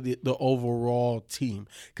downplay the overall team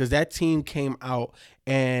because that team came out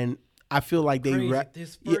and I feel like they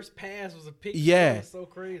This first pass was a pick. Yeah. That was so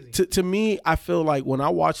crazy. To me, I feel like when I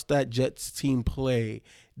watched that Jets team play,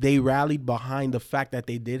 they rallied behind the fact that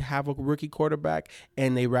they did have a rookie quarterback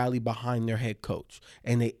and they rallied behind their head coach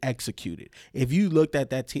and they executed. If you looked at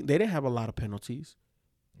that team, they didn't have a lot of penalties.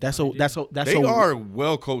 They are a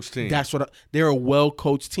well-coached team. They're a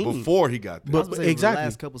well-coached team before he got there. But exactly, the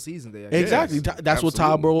last couple seasons they exactly. Yes, that's what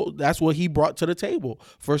Todd Bowles. That's what he brought to the table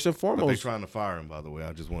first and foremost. But they're trying to fire him, by the way.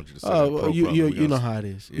 I just want you to say. You know how it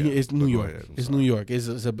is. Yeah, it's New York. It's New York. It's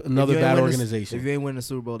another bad organization. If you ain't winning the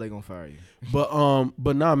Super Bowl, they gonna fire you.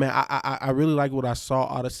 But nah, man. I really like what I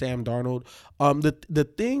saw out of Sam Darnold. The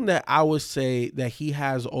thing that I would say that he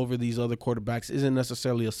has over these other quarterbacks isn't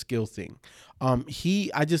necessarily a skill thing.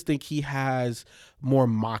 I just think he has more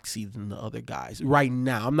moxie than the other guys right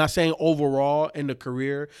now. I'm not saying overall in the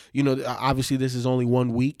career. Obviously this is only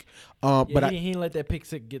 1 week. But he didn't let that pick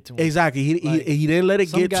six get to him. Exactly. He didn't let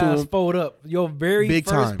it get to him. Some guys fold up. Your very big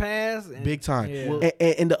first time. pass. Big time. Yeah.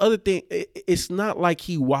 And the other thing, it's not like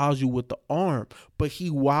he wows you with the arm, but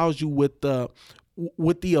he wows you with the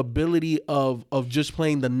ability of just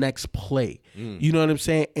playing the next play. You know what I'm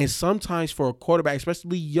saying? And sometimes for a quarterback,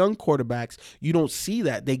 especially young quarterbacks, you don't see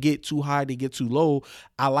that. They get too high, they get too low.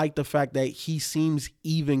 I like the fact that he seems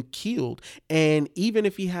even keeled. And even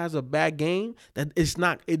if he has a bad game,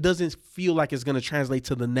 it doesn't feel like it's going to translate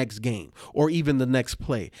to the next game or even the next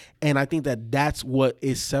play. And I think that that's what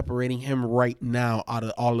is separating him right now out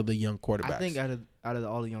of all of the young quarterbacks. I think out of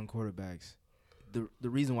all the young quarterbacks, the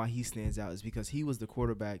reason why he stands out is because he was the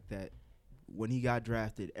quarterback that when he got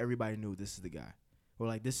drafted, everybody knew this is the guy. Or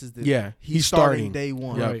like this is the he's starting day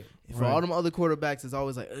one. Yep. Right. For all them other quarterbacks, it's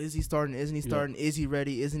always like, is he starting? Isn't he starting? Is he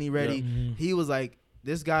ready? Isn't he ready? Yep. Mm-hmm. He was like,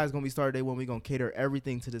 this guy's gonna be starting day one. We're gonna cater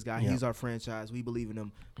everything to this guy. Yep. He's our franchise. We believe in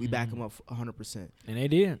him. We back him up 100%. And they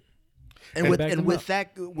did. And with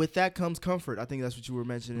that comes comfort. I think that's what you were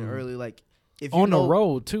mentioning earlier. Like if you on the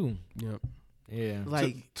road too. Yep. Yeah.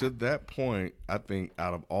 Like to that point, I think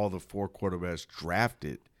out of all the 4 quarterbacks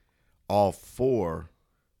drafted, all 4,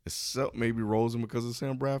 except maybe Rosen because of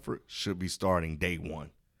Sam Bradford, should be starting day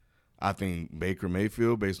one. I think Baker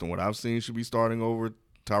Mayfield, based on what I've seen, should be starting over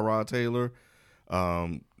Tyrod Taylor,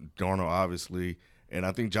 Darnold obviously, and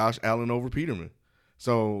I think Josh Allen over Peterman.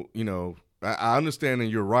 So, I understand, and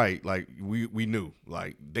you're right. Like we knew,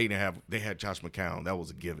 like they had Josh McCown. That was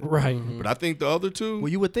a given, Right. But I think the other 2.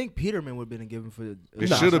 Well, you would think Peterman would have been a given for It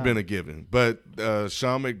should have been a given, but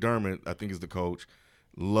Sean McDermott, I think is the coach,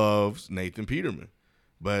 loves Nathan Peterman,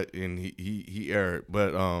 and he erred.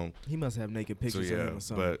 But he must have naked pictures of him or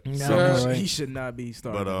something. But he should not be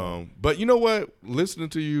starting. But you know what? Listening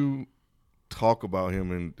to you talk about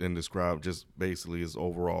him and describe just basically his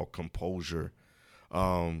overall composure.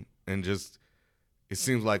 And just it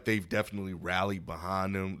seems like they've definitely rallied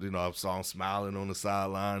behind him. I saw him smiling on the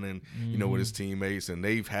sideline and, with his teammates. And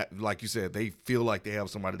they've had, like you said, they feel like they have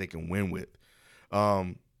somebody they can win with.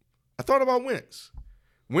 I thought about Wentz.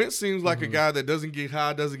 Wentz seems like a guy that doesn't get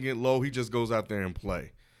high, doesn't get low. He just goes out there and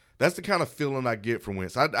play. That's the kind of feeling I get from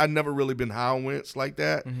Wentz. I've never really been high on Wentz like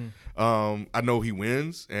that. I know he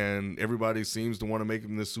wins, and everybody seems to want to make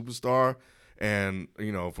him this superstar. And,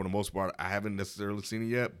 for the most part, I haven't necessarily seen it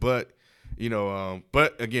yet. But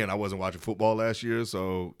But again, I wasn't watching football last year,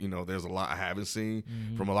 so there's a lot I haven't seen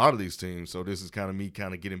from a lot of these teams. So this is kind of me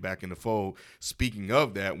getting back in the fold. Speaking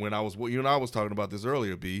of that, when I was I was talking about this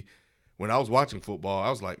earlier, B. When I was watching football,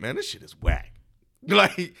 I was like, man, this shit is whack.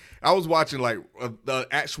 Like, I was watching like the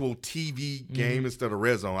actual TV game instead of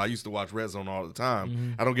Red Zone. I used to watch Red Zone all the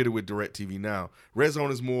time. I don't get it with DirecTV now. Red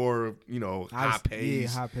Zone is more, high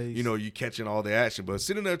pace. Yeah, high pace. You catching all the action. But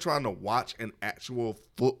sitting there trying to watch an actual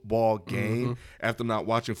football game after not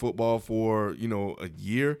watching football for, a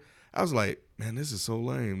year, I was like, man, this is so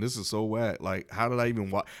lame. This is so whack. Like, how did I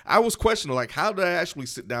even watch? I was questioning, like, how did I actually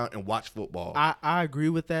sit down and watch football? I agree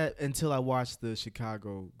with that until I watched the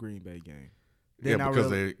Chicago Green Bay game. Then because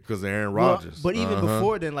they're Aaron Rodgers. But even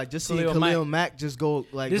before then, like just seeing Khalil Mack just go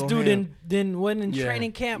like this go dude ham. wasn't in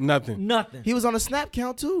training camp. Nothing. He was on a snap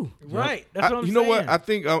count too. Right. That's what I'm saying. You know what? I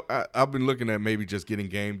think I've been looking at maybe just getting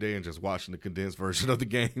game day and just watching the condensed version of the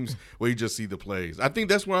games where you just see the plays. I think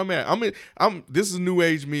that's where I'm at. This is new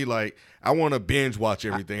age me. Like, I want to binge watch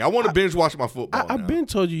everything. I want to binge watch my football. I've been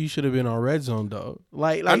told you should have been on Red Zone though.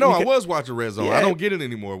 Like I know I was watching Red Zone. Yeah. I don't get it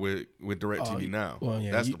anymore with DirecTV now. Well,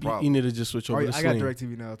 yeah, that's the problem. You need to just switch over to I Sling. got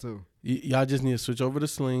DirecTV now too. Y'all just need to switch over to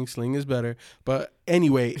Sling. Sling is better. But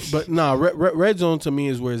anyway, Red Zone to me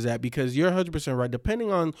is where it's at because you're 100% right.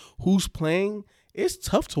 Depending on who's playing, it's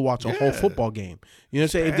tough to watch a whole football game. You know what I'm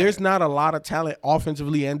saying? If there's not a lot of talent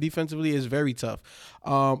offensively and defensively, it's very tough.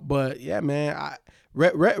 But yeah, man,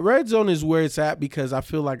 Red Zone is where it's at because I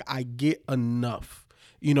feel like I get enough.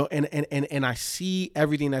 And I see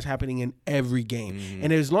everything that's happening in every game.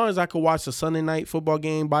 And as long as I could watch the Sunday night football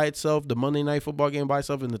game by itself, the Monday night football game by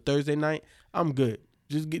itself, and the Thursday night, I'm good.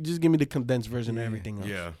 Just give me the condensed version of everything else.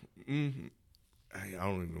 Yeah. I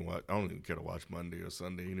don't even care to watch Monday or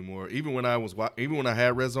Sunday anymore. Even when I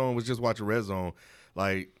had Red Zone, was just watching Red Zone.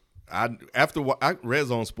 Like Red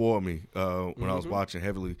Zone spoiled me when I was watching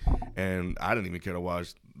heavily, and I didn't even care to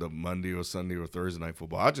watch the Monday or Sunday or Thursday night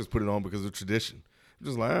football. I just put it on because of tradition.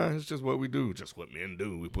 Just like it's just what we do, just what men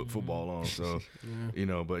do. We put football on, so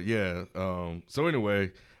But yeah. So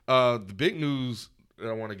anyway, the big news that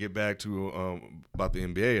I want to get back to about the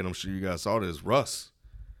NBA, and I'm sure you guys saw this: Russ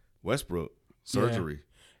Westbrook surgery.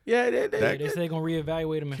 Yeah, they say they're gonna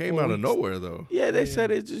reevaluate him. Came out of nowhere though. Yeah, they said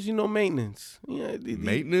it's just maintenance. Yeah,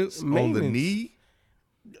 maintenance on the knee.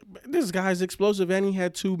 This guy's explosive, and he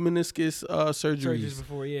had 2 meniscus surgeries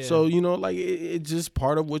before. Yeah, so it's just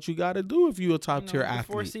part of what you got to do if you're a top tier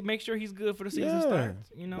athlete. Make sure he's good for the season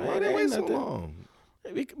starts. Man, it ain't so long.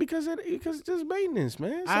 Because it's just maintenance,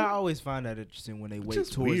 man. I always find that interesting when they wait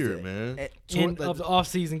towards weird, man. End of the off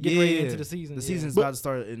season, get ready into the season. The season's about to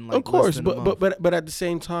start in of course, less than a month. but at the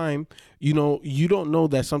same time, you don't know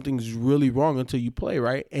that something's really wrong until you play,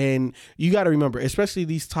 right? And you got to remember, especially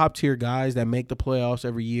these top tier guys that make the playoffs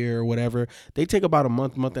every year or whatever, they take about a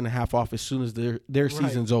month and a half off as soon as their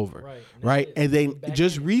season's over, right? And then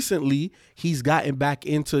just recently, he's gotten back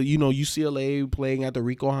into UCLA playing at the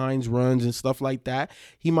Rico Hines runs and stuff like that.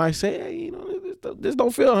 He might say, hey, this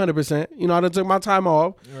don't feel 100%. I done took my time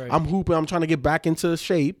off. Right. I'm hooping. I'm trying to get back into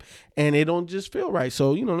shape, and it don't just feel right.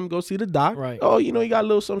 So, let me go see the doc. Right. Oh, you got a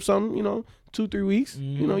little something, 2-3 weeks.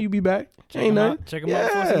 You be back. Ain't nothing. Check them out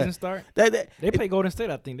before season start. They play Golden State,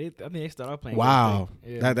 I think. They start out playing Golden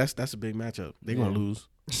State. Yeah. That's a big matchup. They're going to lose.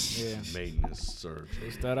 Yeah. Maintenance surgery.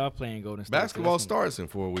 They start out playing Golden State. Basketball starts in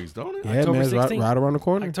 4 weeks, don't it? Yeah, October man, it's 16th. right around the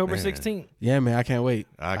corner. October 16th. Yeah, man, I can't wait.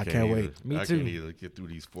 I can't wait. Me I too. can't either get through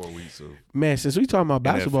these 4 weeks of Man, since we talking about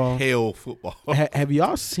basketball, hell football. have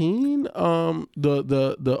y'all seen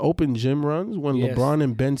the open gym runs when Yes. LeBron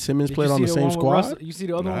and Ben Simmons Did played you on see the same squad? Russell, you see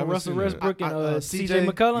the other No, I one, haven't Russell seen that. Westbrook and CJ CJ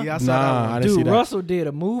McCollum? Yeah, I saw that I one. didn't see Dude, that. Russell did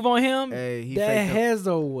a move on him. Hey, he that faked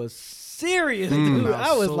Hezo was serious, dude. That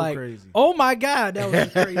I was so like, crazy. oh my God, that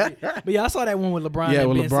was crazy. But yeah, I saw that one with LeBron. Yeah, and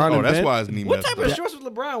with Ben LeBron Simmons. and that's Ben. why his knee What messed type up. of shorts was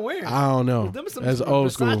LeBron wearing? I don't know. Them some That's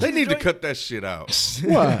old school. Versace They need to joint? cut that shit out.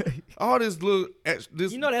 What? All this little this.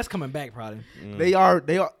 That's coming back probably. They are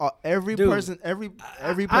every Dude, person, every I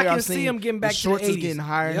player can I've see seen, him getting back the to shorts the 80s. is getting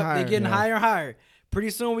higher and Yep, higher. They're getting higher and higher. Pretty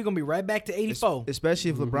soon we're gonna be right back to 84.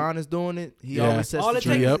 Especially if LeBron is doing it, he Yeah. always sets All the it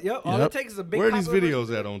trend. takes, Yep, all yep. it takes is a big. Where are these pop-up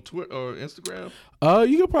videos at, on Twitter or Instagram?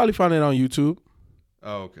 You can probably find it on YouTube.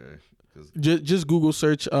 Oh, okay. 'Cause Just Google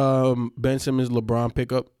search Ben Simmons LeBron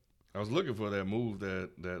pickup. I was looking for that move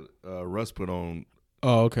that Russ put on.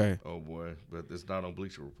 Oh, okay. Oh boy, but it's not on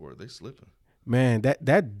Bleacher Report. They slipping. Man,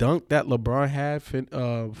 that dunk that LeBron had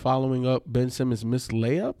following up Ben Simmons' missed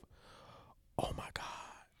layup. Oh my God.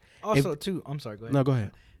 Also, too. I'm sorry. Go ahead. No, go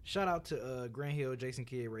ahead. Shout out to Grant Hill, Jason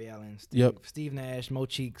Kidd, Ray Allen, Yep. Steve Nash, Mo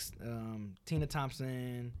Cheeks, Tina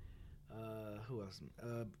Thompson, Who else?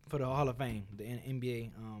 For the Hall of Fame, the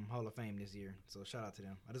NBA Hall of Fame this year. So shout out to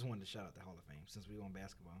them. I just wanted to shout out the Hall of Fame since we on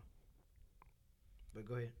basketball. But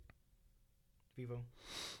go ahead, Vivo.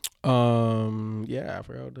 Yeah, I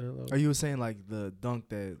forgot what the hell. Are you saying like the dunk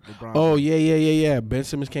that LeBron? Oh yeah. Ben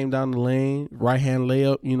Simmons came down the lane, right hand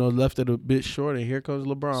layup. Left it a bit short, and here comes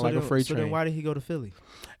LeBron like a freight train. So then why did he go to Philly?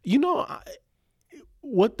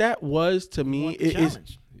 What that was to me is.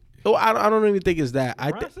 Challenge. Oh, I don't even think it's that.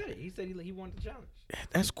 LeBron said it. He said he wanted the challenge.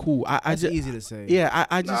 That's cool. That's easy to say. Yeah,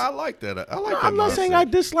 I just. I like that. I like that. I'm not saying I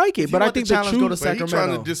dislike it, but I think the challenge truth. go to But he Sacramento.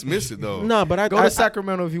 trying to dismiss it though. No, but Go to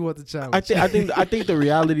Sacramento if you want the challenge. I think the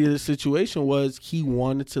reality of the situation was he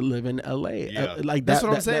wanted to live in L.A. Yeah. Like That's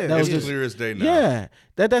what I'm saying. That was It's just, clear as day now. yeah.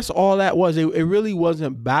 That's all that was. It really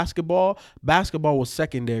wasn't basketball. Basketball was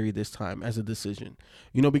secondary this time as a decision.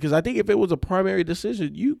 Because I think if it was a primary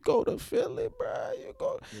decision, you go to Philly, bro. You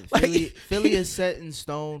go. Philly is set in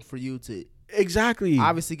stone for you to Exactly.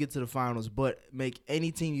 obviously get to the finals, but make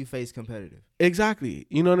any team you face competitive. Exactly.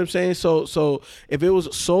 You know what I'm saying? So if it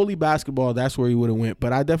was solely basketball, that's where he would have went.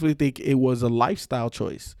 But I definitely think it was a lifestyle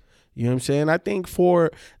choice. You know what I'm saying? I think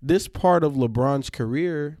for this part of LeBron's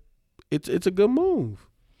career, it's a good move.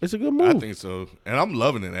 It's a good move. I think so, and I'm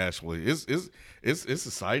loving it. Actually, it's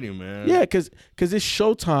exciting, man. Yeah, because it's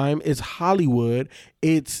Showtime, it's Hollywood,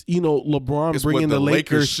 it's LeBron It's bringing what the the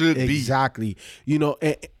Lakers should be. exactly.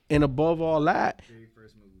 And above all that, Very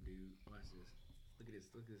first move, dude. Watch this. Look at this.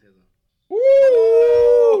 Look at his head up.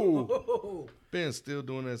 woo! Ben still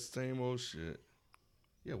doing that same old shit.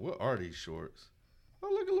 Yeah, what are these shorts? Oh,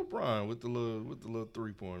 look at LeBron with the little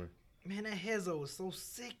 3-pointer. Man, that Hezo was so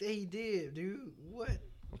sick that he did, dude. What?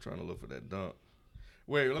 I'm trying to look for that dunk.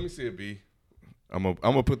 Wait, let me see it, B. I'm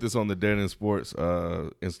gonna put this on the Dead End Sports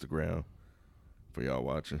Instagram for y'all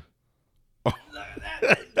watching.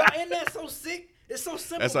 Isn't that so sick? It's so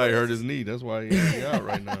simple. That's how he hurt his knee. That's why he's out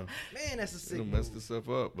right now. Man, that's a sick It'll move. mess this stuff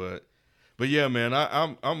up, but yeah, man,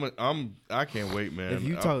 I can't wait, man. If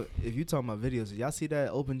you talking about videos, did y'all see that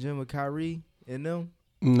open gym with Kyrie in them?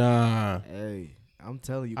 Nah. Hey, I'm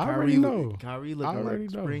telling you, I already know. Kyrie I looking already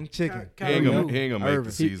like know. spring chicken. he ain't gonna make Irving.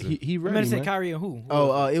 the season. He You ready, better say man. Kyrie and who?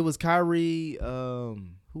 It was Kyrie.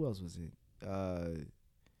 Who else was it?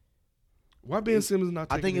 Why Ben Simmons not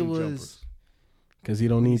I taking think it any was. jumpers? Because he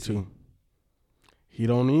don't need to. He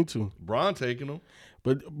don't need to. Bron taking them.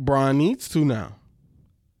 But Bron needs to now.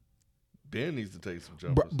 Ben needs to take some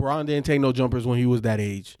jumpers. Bron didn't take no jumpers when he was that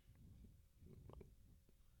age.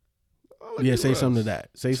 Oh, look Yeah, at say Russ. something to that.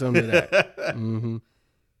 Say something to that. Mm-hmm.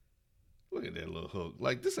 Look at that little hook.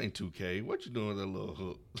 Like, this ain't 2K. What you doing with that little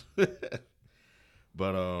hook?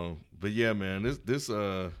 But yeah, man, this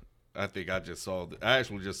I think I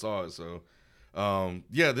actually just saw it. So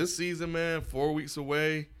yeah, this season, man, 4 weeks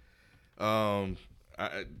away.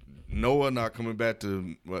 Noah not coming back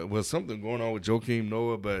to was something going on with Joakim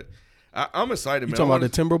Noah, but I'm excited, You man. talking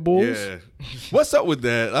about the Timberwolves? Yeah. What's up with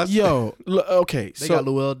that? Yo, okay. They got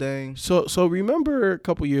Luol Deng. So remember a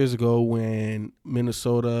couple years ago when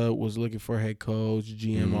Minnesota was looking for a head coach,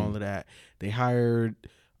 GM, all of that. They hired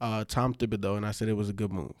Tom Thibodeau, and I said it was a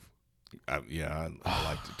good move. I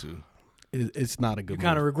liked it too. It's not a good You're move.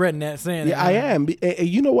 kind of regretting that saying. Yeah, I am. And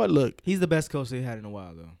you know what? Look, He's the best coach they had in a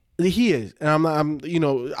while, though. he is, and I'm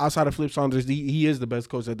outside of Flip Saunders, he is the best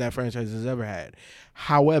coach that franchise has ever had.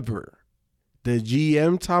 However, the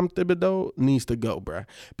GM Tom Thibodeau needs to go, bruh,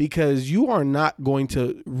 because you are not going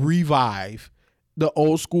to revive the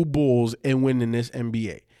old school Bulls and win in this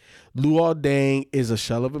NBA. Luol Deng is a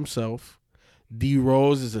shell of himself. D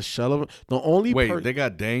Rose is a shell of the only. Wait, they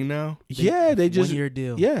got Dang now? They just 1-year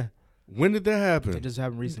deal. Yeah, When did that happen? It just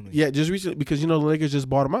happened recently. yeah, just recently because the Lakers just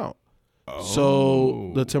bought him out. Oh.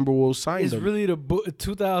 So the Timberwolves signed It's him. really the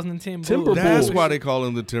 2010 Timber Bulls. That's Bulls. why they call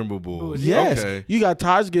him the Timber Bulls. Yes, Okay. you got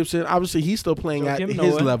Taj Gibson. Obviously, he's still playing at Joakim his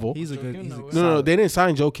Noah. level. He's a good. Joakim He's a Noah. No, they didn't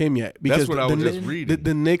sign Joe Kim yet because what I was just reading.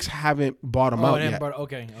 The Knicks haven't bought him Oh, out they yet.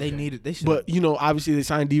 okay. They needed. They should. But obviously they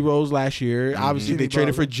signed D Rose last year. Obviously they Jimmy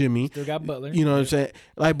traded for Butler. Jimmy. Still got Butler. You know what I'm saying?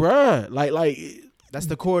 Like, bruh, like that's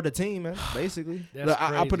the core of the team, man. Basically. That's look,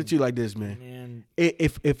 I'll put it to crazy. you like this, man. Man,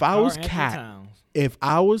 If I Karl was Anthony Cat, Towns. if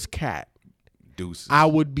I was Cat, Deuces. I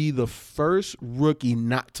would be the first rookie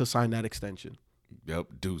not to sign that extension. Yep,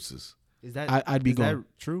 deuces. Is that? I'd be is that gone.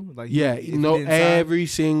 true? Like, Yeah, if he didn't sign- every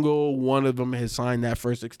single one of them has signed that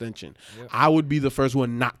first extension. Yep. I would be the first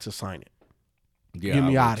one not to sign it. Yeah, Get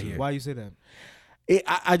me I would outta too. here. Why you say that?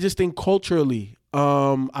 I just think culturally,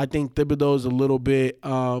 I think Thibodeau is a little bit.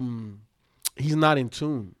 He's not in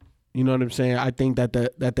tune. You know what I'm saying? I think that the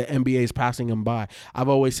NBA is passing him by. I've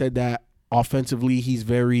always said that offensively, he's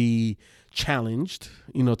very challenged,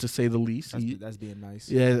 to say the least. That's being nice.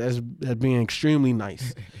 Yeah, that's being extremely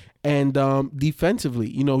nice. And defensively,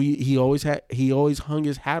 he always hung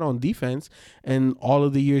his hat on defense. And all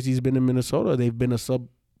of the years he's been in Minnesota, they've been a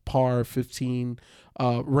subpar 15,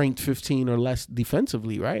 ranked 15 or less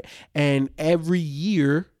defensively, right? And every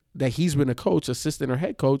year that he's been a coach, assistant or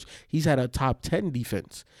head coach, he's had a top 10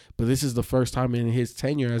 defense. But this is the first time in his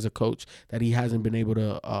tenure as a coach that he hasn't been able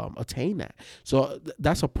to attain that. So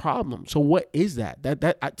that's a problem. So what is that?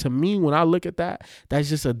 That to me, when I look at that, that's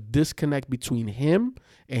just a disconnect between him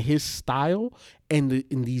and his style and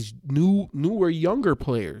these newer, younger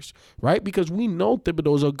players, right? Because we know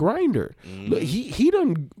Thibodeau's a grinder. Look, he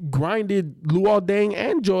done grinded Luol Deng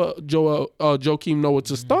and Joakim Noah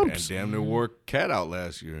to stumps. And damn near wore Cat out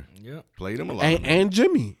last year. Yeah, played him a lot. And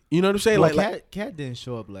Jimmy, you know what I'm saying? Well, Cat didn't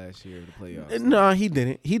show up last year in the playoffs. No, he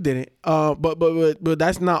didn't. But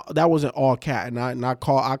that wasn't all Cat, and I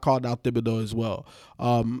called out Thibodeau as well.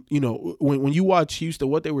 When you watch Houston,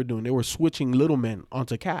 what they were doing, they were switching little men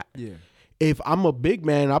onto Cat. Yeah. If I'm a big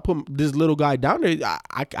man, I put this little guy down there,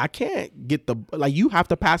 I can't get you have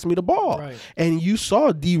to pass me the ball. Right. And you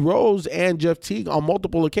saw D Rose and Jeff Teague on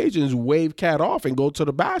multiple occasions wave Cat off and go to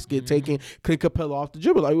the basket, taking Clint Capella off the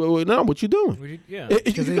dribble. Like, wait, no, what you doing? You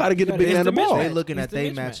got to get the big man the ball. They're looking at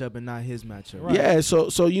their matchup and not his matchup. Right. Yeah, so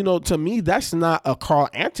to me, that's not a Carl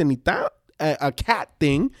Anthony a Cat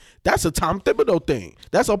thing. That's a Tom Thibodeau thing.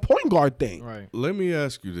 That's a point guard thing. Right. Let me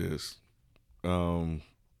ask you this.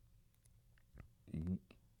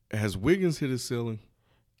 Has Wiggins hit his ceiling?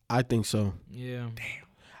 I think so. Yeah. Damn.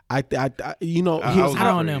 I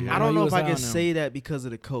don't know. I don't know if I can say that because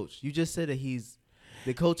of the coach. You just said that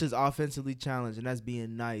the coach is offensively challenged, and that's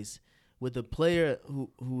being nice. With a player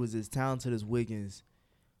who is as talented as Wiggins,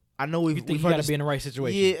 I know we've got to be in the right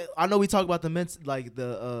situation. Yeah, I know we talk about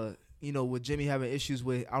with Jimmy having issues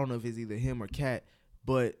with, I don't know if it's either him or Cat,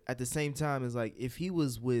 but at the same time, it's like if he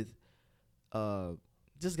was with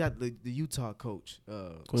just got the Utah coach,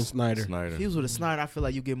 Quinn Snyder. If he was with a Snyder, I feel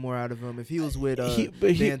like you get more out of him. If he was with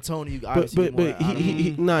D'Antoni, you obviously get more out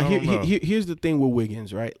of him. Here's the thing with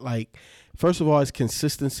Wiggins, right? Like, first of all, it's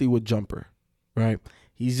consistency with jumper, right?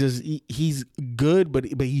 He's good, but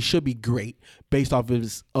he should be great based off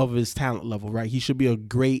of his talent level, right? He should be a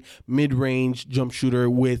great mid-range jump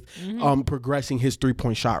shooter with progressing his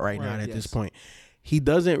 3-point shot right now at this point. He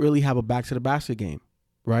doesn't really have a back to the basket game.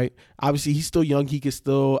 Right. Obviously, he's still young. He can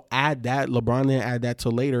still add that. LeBron didn't add that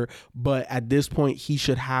till later. But at this point, he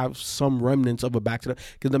should have some remnants of a back to the,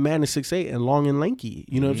 because the man is 6'8" and long and lanky.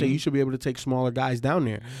 You know what I'm saying? You should be able to take smaller guys down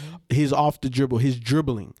there. His off the dribble, his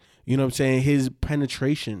dribbling. You know what I'm saying? His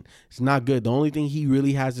penetration is not good. The only thing he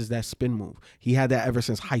really has is that spin move. He had that ever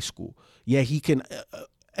since high school. Yeah, he can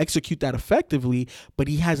execute that effectively, but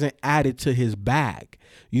he hasn't added to his bag.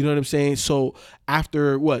 You know what I'm saying? So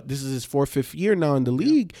after this is his 4th, 5th year now in the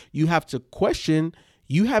league, you have to question,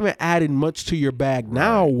 you haven't added much to your bag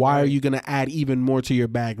now. Why are you going to add even more to your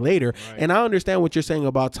bag later? Right. And I understand what you're saying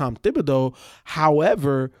about Tom Thibodeau.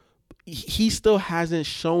 However, he still hasn't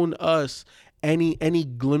shown us any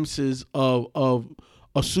glimpses of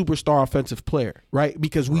a superstar offensive player, right?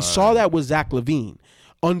 Because we saw that with Zach LaVine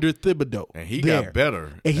under Thibodeau. And he got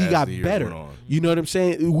better. And he got better. You know what I'm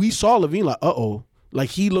saying? We saw LaVine like, uh-oh. Like,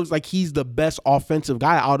 he looks like he's the best offensive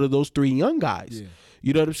guy out of those 3 young guys. Yeah.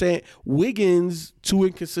 You know what I'm saying? Wiggins, too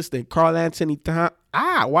inconsistent. Carl Anthony Towns.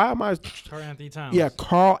 Why am I? Carl Anthony Towns. Yeah,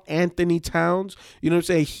 Carl Anthony Towns. You know what I'm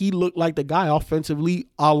saying? He looked like the guy offensively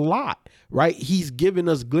a lot, right? He's given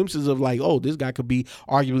us glimpses of like, oh, this guy could be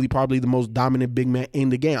arguably probably the most dominant big man in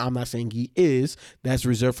the game. I'm not saying he is. That's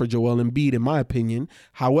reserved for Joel Embiid, in my opinion.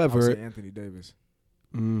 However, Anthony Davis.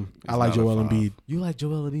 I like Joel Embiid. You like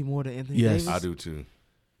Joel Embiid more than Anthony Davis? Yes, I do too.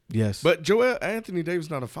 Yes. But Anthony Davis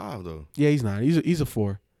not a 5 though. Yeah, he's not. He's a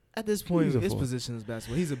 4. At this point, his position is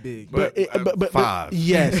basketball. He's a big. But 5.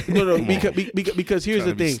 Yes. No. Because here's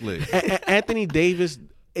the thing. Anthony Davis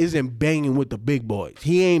isn't banging with the big boys.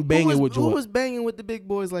 He ain't banging with Joel. Who was banging with the big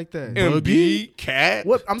boys like that? Embiid, Cat.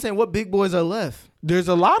 What I'm saying, what big boys are left? There's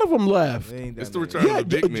a lot of them left. It's the return of the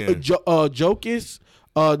big man. Jokic.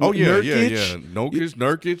 Nurkic.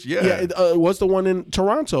 Nurkic, yeah. What's the one in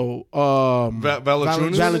Toronto?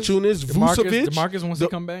 Valanciunas, Vucevic. DeMarcus wants to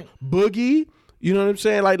come back. Boogie. You know what I'm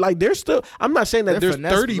saying? Like they're still. I'm not saying that there's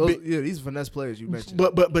 30. These finesse players you mentioned.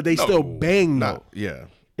 But they still bang though. Yeah.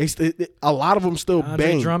 A lot of them still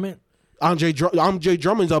bang. Drummond. Andre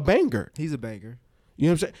Drummond's a banger. He's a banger. You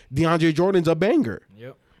know what I'm saying? DeAndre Jordan's a banger.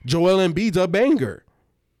 Yep. Joel Embiid's a banger.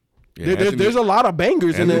 Yeah, there's a lot of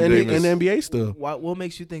bangers in the Davis. NBA still. What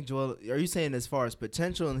makes you think Joel? Are you saying as far as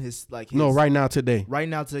potential and his No, right now today. Right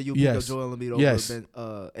now today, you Yes. pick up Joel Embiid over Yes. Anthony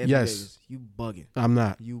Yes. Davis. You bugging. I'm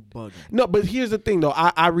not. You bugging. No, but here's the thing, though.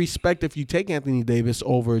 I respect if you take Anthony Davis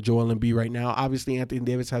over Joel Embiid right now. Obviously, Anthony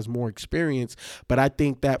Davis has more experience, but I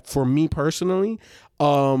think that for me personally,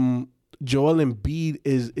 Joel Embiid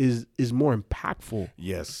is more impactful.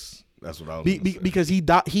 Yes, that's what I was gonna say. Because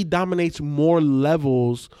he dominates more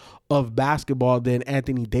levels of basketball than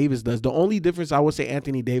Anthony Davis does. The only difference I would say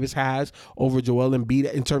Anthony Davis has over Joel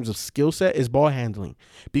Embiid in terms of skill set is ball handling,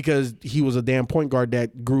 because he was a damn point guard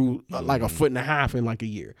that grew like a foot and a half in like a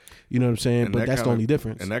year. You know what I'm saying? And but that's the only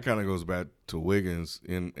difference. And that kind of goes back to Wiggins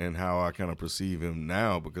and how I kind of perceive him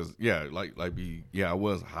now, because I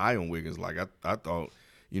was high on Wiggins. Like I thought,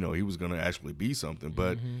 he was going to actually be something.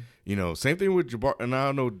 But, same thing with Jabari. And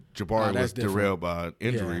I know Jabari was derailed by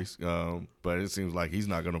injuries, but it seems like he's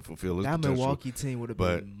not going to fulfill his potential. That Milwaukee team would have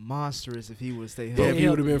been monstrous if he would stay Yeah, healthy. if he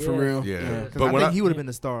would have been for real. Yeah. But I think he would have been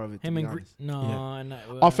the star of it. Him and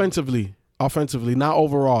Offensively, not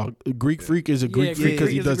overall. Greek Freak is a Greek Freak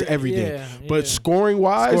because he does everything. Yeah, but scoring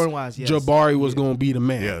wise, yes. Jabari was going to be the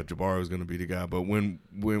man. Yeah, Jabari was going to be the guy. But when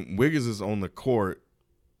Wiggins is on the court,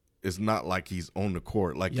 it's not like he's on the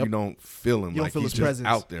court. Like, you don't feel him. You don't like feel he's his just presence.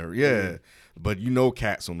 out there. Yeah. But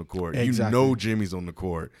Cat's on the court. Exactly. You know Jimmy's on the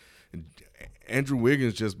court. Andrew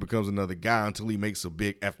Wiggins just becomes another guy until he makes a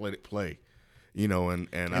big athletic play. And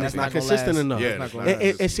that's think not consistent enough. Yeah,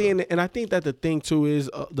 and I think that the thing too is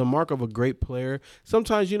the mark of a great player.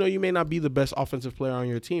 Sometimes you may not be the best offensive player on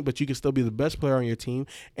your team, but you can still be the best player on your team.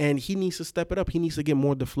 And he needs to step it up. He needs to get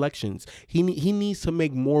more deflections. He needs to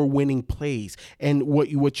make more winning plays. And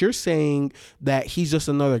what you're saying that he's just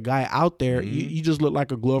another guy out there, you just look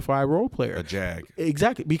like a glorified role player, a jag.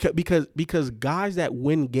 Exactly, because guys that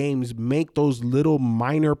win games make those little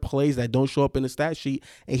minor plays that don't show up in the stat sheet,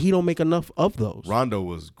 and he don't make enough of those. Rondo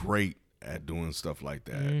was great at doing stuff like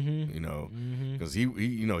that, because he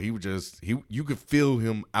would just you could feel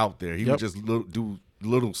him out there. He would just do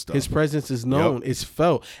little stuff. His presence is known. It's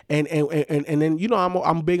felt, and then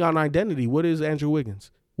I'm big on identity. What is Andrew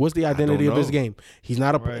Wiggins? What's the identity of his game? He's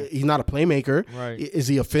not a playmaker. Right. Is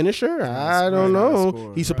he a finisher? I don't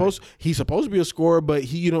know. He's supposed to be a scorer, but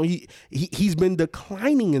he's been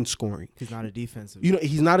declining in scoring. He's not a defensive.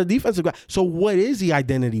 He's not a defensive guy. So what is he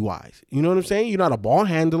identity wise? You know what I'm saying? You're not a ball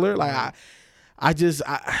handler. Like I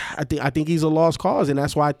think he's a lost cause, and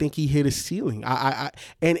that's why I think he hit his ceiling.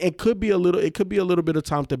 And it could be a little bit of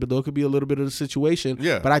Tom Thibodeau, it could be a little bit of the situation.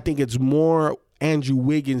 Yeah. But I think it's more Andrew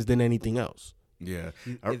Wiggins than anything else. Yeah.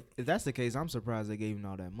 If that's the case, I'm surprised they gave him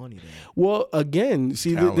all that money. Then. Well, again,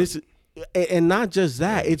 see this, and not just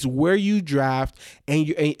that. It's where you draft and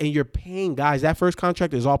you're paying guys. That first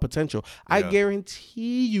contract is all potential. I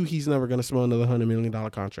guarantee you, he's never going to smell another $100 million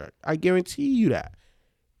contract. I guarantee you that,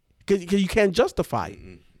 because you can't justify it.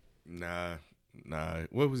 Nah.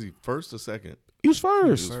 What was he? First or second? He was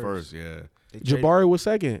first. He was first. Yeah. Jabari was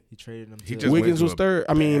second. He traded him. He just Wiggins was third.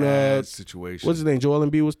 Situation. What's his name? Joel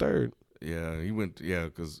Embiid was third. Yeah, he went. Yeah,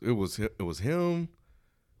 because it was him,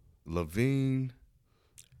 Levine,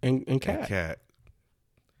 and Cat.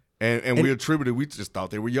 And we attributed. We just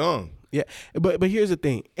thought they were young. Yeah, but here's the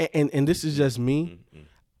thing, and this is just me.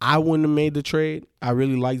 I wouldn't have made the trade. I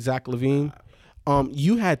really like Zach LaVine.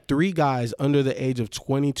 You had 3 guys under the age of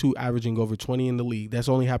 22 averaging over 20 in the league. That's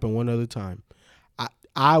only happened one other time.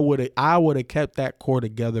 I would have kept that core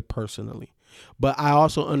together personally. But I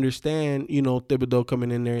also understand, Thibodeau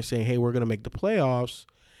coming in there and saying, hey, we're going to make the playoffs.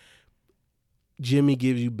 Jimmy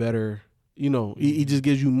gives you better, he just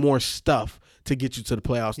gives you more stuff to get you to the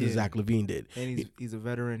playoffs than Zach LaVine did. And he's a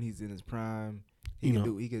veteran. He's in his prime. He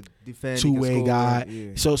could defend. Two-way guy.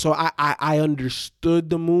 Yeah. So I understood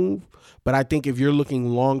the move, but I think if you're looking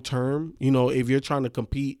long-term, if you're trying to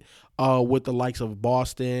compete with the likes of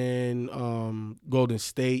Boston, Golden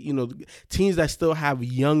State, teams that still have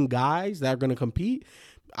young guys that are going to compete,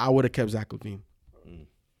 I would have kept Zach LaVine.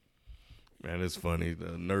 Man, it's funny.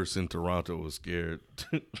 The nurse in Toronto was scared,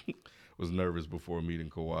 was nervous before meeting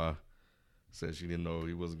Kawhi. Said she didn't know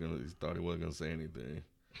he thought he wasn't going to say anything.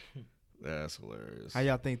 That's hilarious. How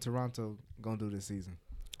y'all think Toronto going to do this season?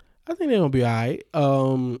 I think they're going to be all right.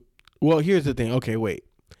 Well, here's the thing. Okay, wait.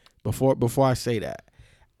 Before I say that,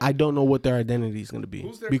 I don't know what their identity is going to be.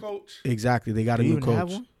 Who's their coach? Exactly. They got a new coach. Have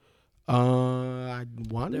one? I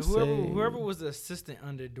want to say whoever was the assistant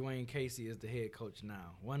under Dwayne Casey is the head coach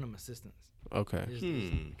now. One of them assistants. Okay.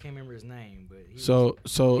 Can't remember his name, but he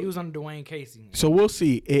was under Dwayne Casey. So we'll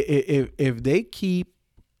see if they keep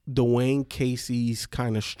Dwayne Casey's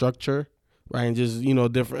kind of structure, right, and just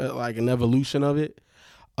different, like an evolution of it.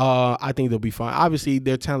 I think they'll be fine. Obviously,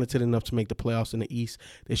 they're talented enough to make the playoffs in the East.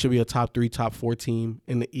 They should be a top 3, top 4 team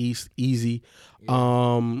in the East, easy. Yeah.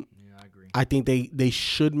 I agree. I think they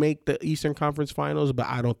should make the Eastern Conference Finals, but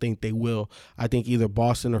I don't think they will. I think either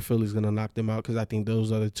Boston or Philly's going to knock them out because I think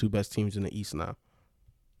those are the 2 best teams in the East now.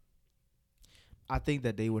 I think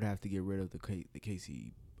that they would have to get rid of the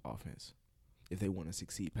KC offense if they want to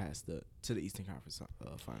succeed past to the Eastern Conference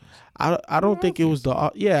Finals. I don't think it was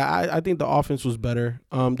I think the offense was better.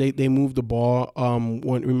 They moved the ball.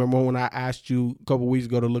 Remember when I asked you a couple weeks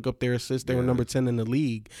ago to look up their assists, they were number 10 in the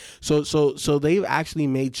league. So they've actually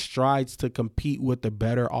made strides to compete with the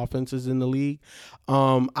better offenses in the league.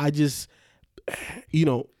 I just,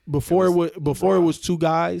 before it was 2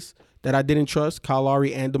 guys that I didn't trust, Kyle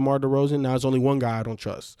Lowry and DeMar DeRozan. Now it's only 1 guy I don't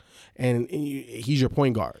trust, and he's your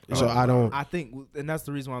point guard. So I don't. I think, and that's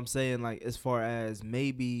the reason why I'm saying, like, as far as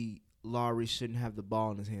maybe Lowry shouldn't have the ball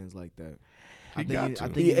in his hands like that. But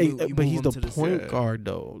he's the point guard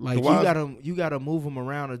though. Like you gotta move him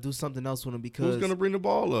around or do something else with him because who's gonna bring the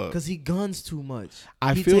ball up? Because he guns too much.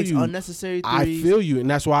 He takes unnecessary threes. I feel you, and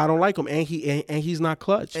that's why I don't like him. And he's not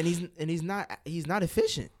clutch. And he's not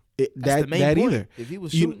efficient. That's the main point. Either. If he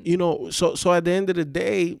was shooting, so at the end of the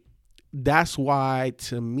day, that's why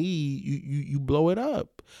to me you blow it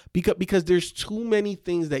up because there's too many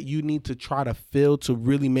things that you need to try to fill to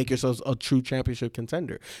really make yourselves a true championship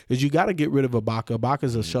contender. Because you got to get rid of Ibaka.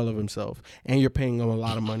 Ibaka's a shell of himself, and you're paying him a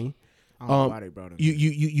lot of money. I don't know why they brought him.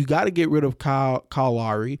 You got to get rid of Kyle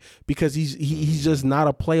Lowry because he's just not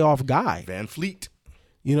a playoff guy. Van Fleet.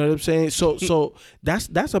 You know what I'm saying? So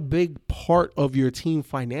that's a big part of your team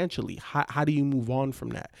financially. How do you move on from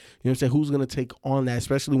that? You know what I'm saying? Who's going to take on that,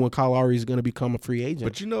 especially when Kyle Lowry is going to become a free agent?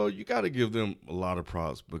 But, you got to give them a lot of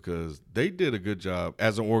props because they did a good job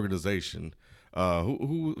as an organization.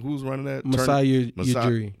 Who's running that? Masai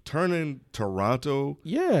Ujiri. Turning Toronto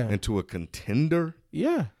into a contender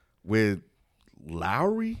with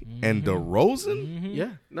Lowry and DeRozan.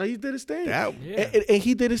 Yeah, no, he did his thing. And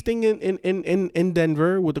he did his thing in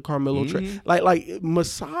Denver with the Carmelo trade. Like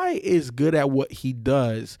Masai is good at what he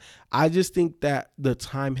does. I just think that the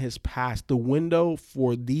time has passed. The window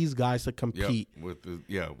for these guys to compete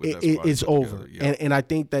it's over. And I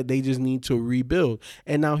think that they just need to rebuild.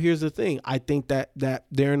 And now here's the thing. I think that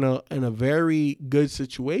they're in a very good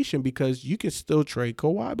situation because you can still trade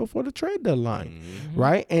Kawhi before the trade deadline,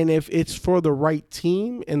 right? And if it's for the right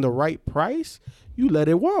team and the right price, you let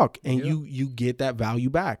it walk and you get that value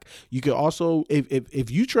back. You could also,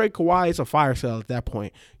 if you trade Kawhi, it's a fire sale at that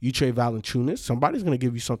point. You trade Valanciunas, somebody's going to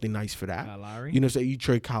give you something nice for that. You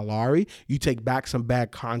trade Kyle Lowry, you take back some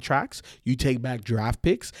bad contracts, you take back draft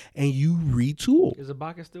picks, and you retool. Is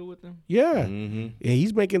Ibaka still with them? Yeah. Yeah,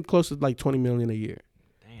 he's making close to like $20 million a year.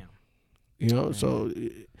 Damn. So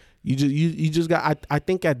you just got, I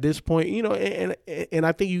think at this point, and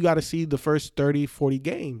I think you got to see the first 30, 40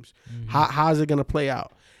 games. How's it going to play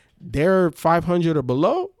out? They're 500 or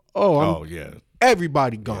below?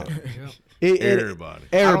 Everybody gone. Everybody.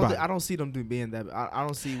 I don't see them being that. I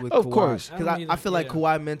don't see with of Kawhi. Course. Because I feel like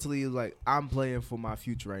Kawhi mentally is like, I'm playing for my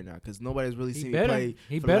future right now because nobody's really seen me play.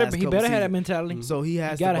 He better have that mentality. So he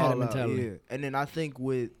has to have ball that mentality. out. Yeah. And then I think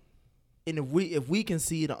if we can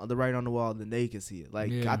see it the right on the wall, then they can see it.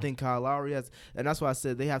 Like I think Kyle Lowry has, and that's why I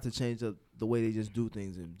said they have to change up the way they just do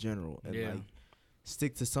things in general, and like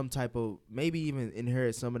stick to some type of, maybe even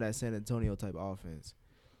inherit some of that San Antonio type offense.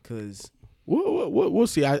 Cause we'll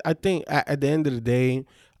see. I think at the end of the day,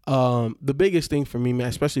 the biggest thing for me, man,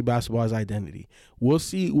 especially basketball, is identity. We'll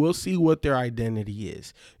see what their identity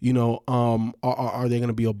is. Are they going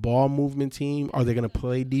to be a ball movement team? Are they going to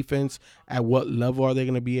play defense? At what level are they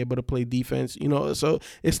going to be able to play defense? So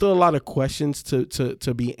it's still a lot of questions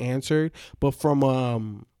to be answered. But from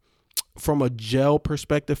a gel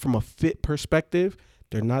perspective, from a fit perspective,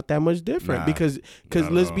 they're not that much different because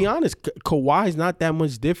let's be honest, Kawhi's not that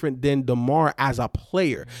much different than DeMar as a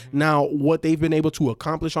player. Now, what they've been able to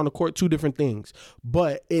accomplish on the court, 2 different things.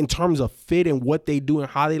 But in terms of fit and what they do and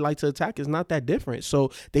how they like to attack is not that different.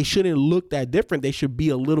 So they shouldn't look that different. They should be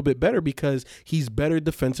a little bit better because he's better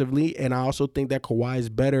defensively. And I also think that Kawhi is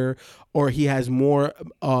better, or he has more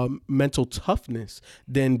mental toughness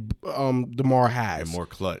than DeMar has. And more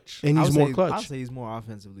clutch. And he's more clutch. I'll say he's more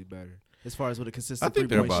offensively better. As far as with a consistent I think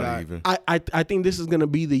they're three-point about shot. even. I think this is going to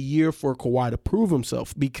be the year for Kawhi to prove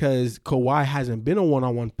himself because Kawhi hasn't been a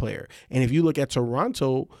one-on-one player. And if you look at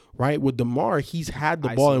Toronto, right, with DeMar, he's had the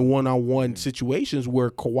ball in one-on-one situations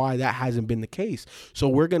where Kawhi, that hasn't been the case. So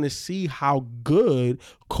we're going to see how good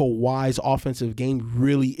Kawhi's offensive game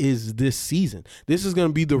really is this season. This is going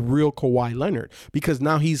to be the real Kawhi Leonard because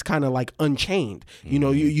now he's kind of like unchained. You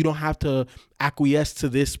know, you don't have to acquiesce to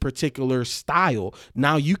this particular style.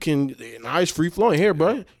 Now it's free flowing. Here,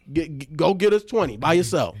 bro, go get us 20 by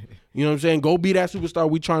yourself. You know what I'm saying? Go be that superstar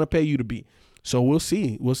we trying to pay you to be. So we'll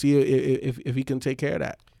see. We'll see if he can take care of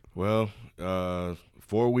that. Well,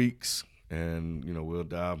 4 weeks, and we'll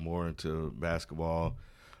dive more into basketball.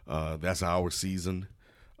 That's our season.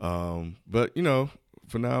 But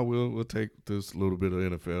for now, we'll take this little bit of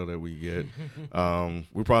NFL that we get.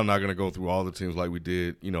 We're probably not going to go through all the teams like we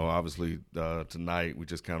did. Obviously tonight we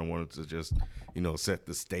just kind of wanted to just set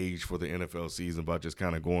the stage for the NFL season by just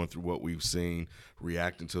kind of going through what we've seen,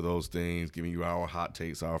 reacting to those things, giving you our hot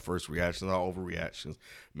takes, our first reactions, our overreactions,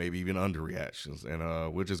 maybe even underreactions,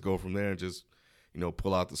 and we'll just go from there and just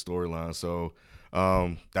pull out the storyline. So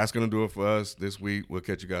that's going to do it for us this week. We'll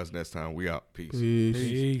catch you guys next time. We out. Peace.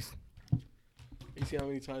 Peace. You see how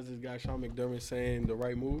many times this guy Sean McDermott saying the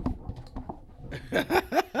right move?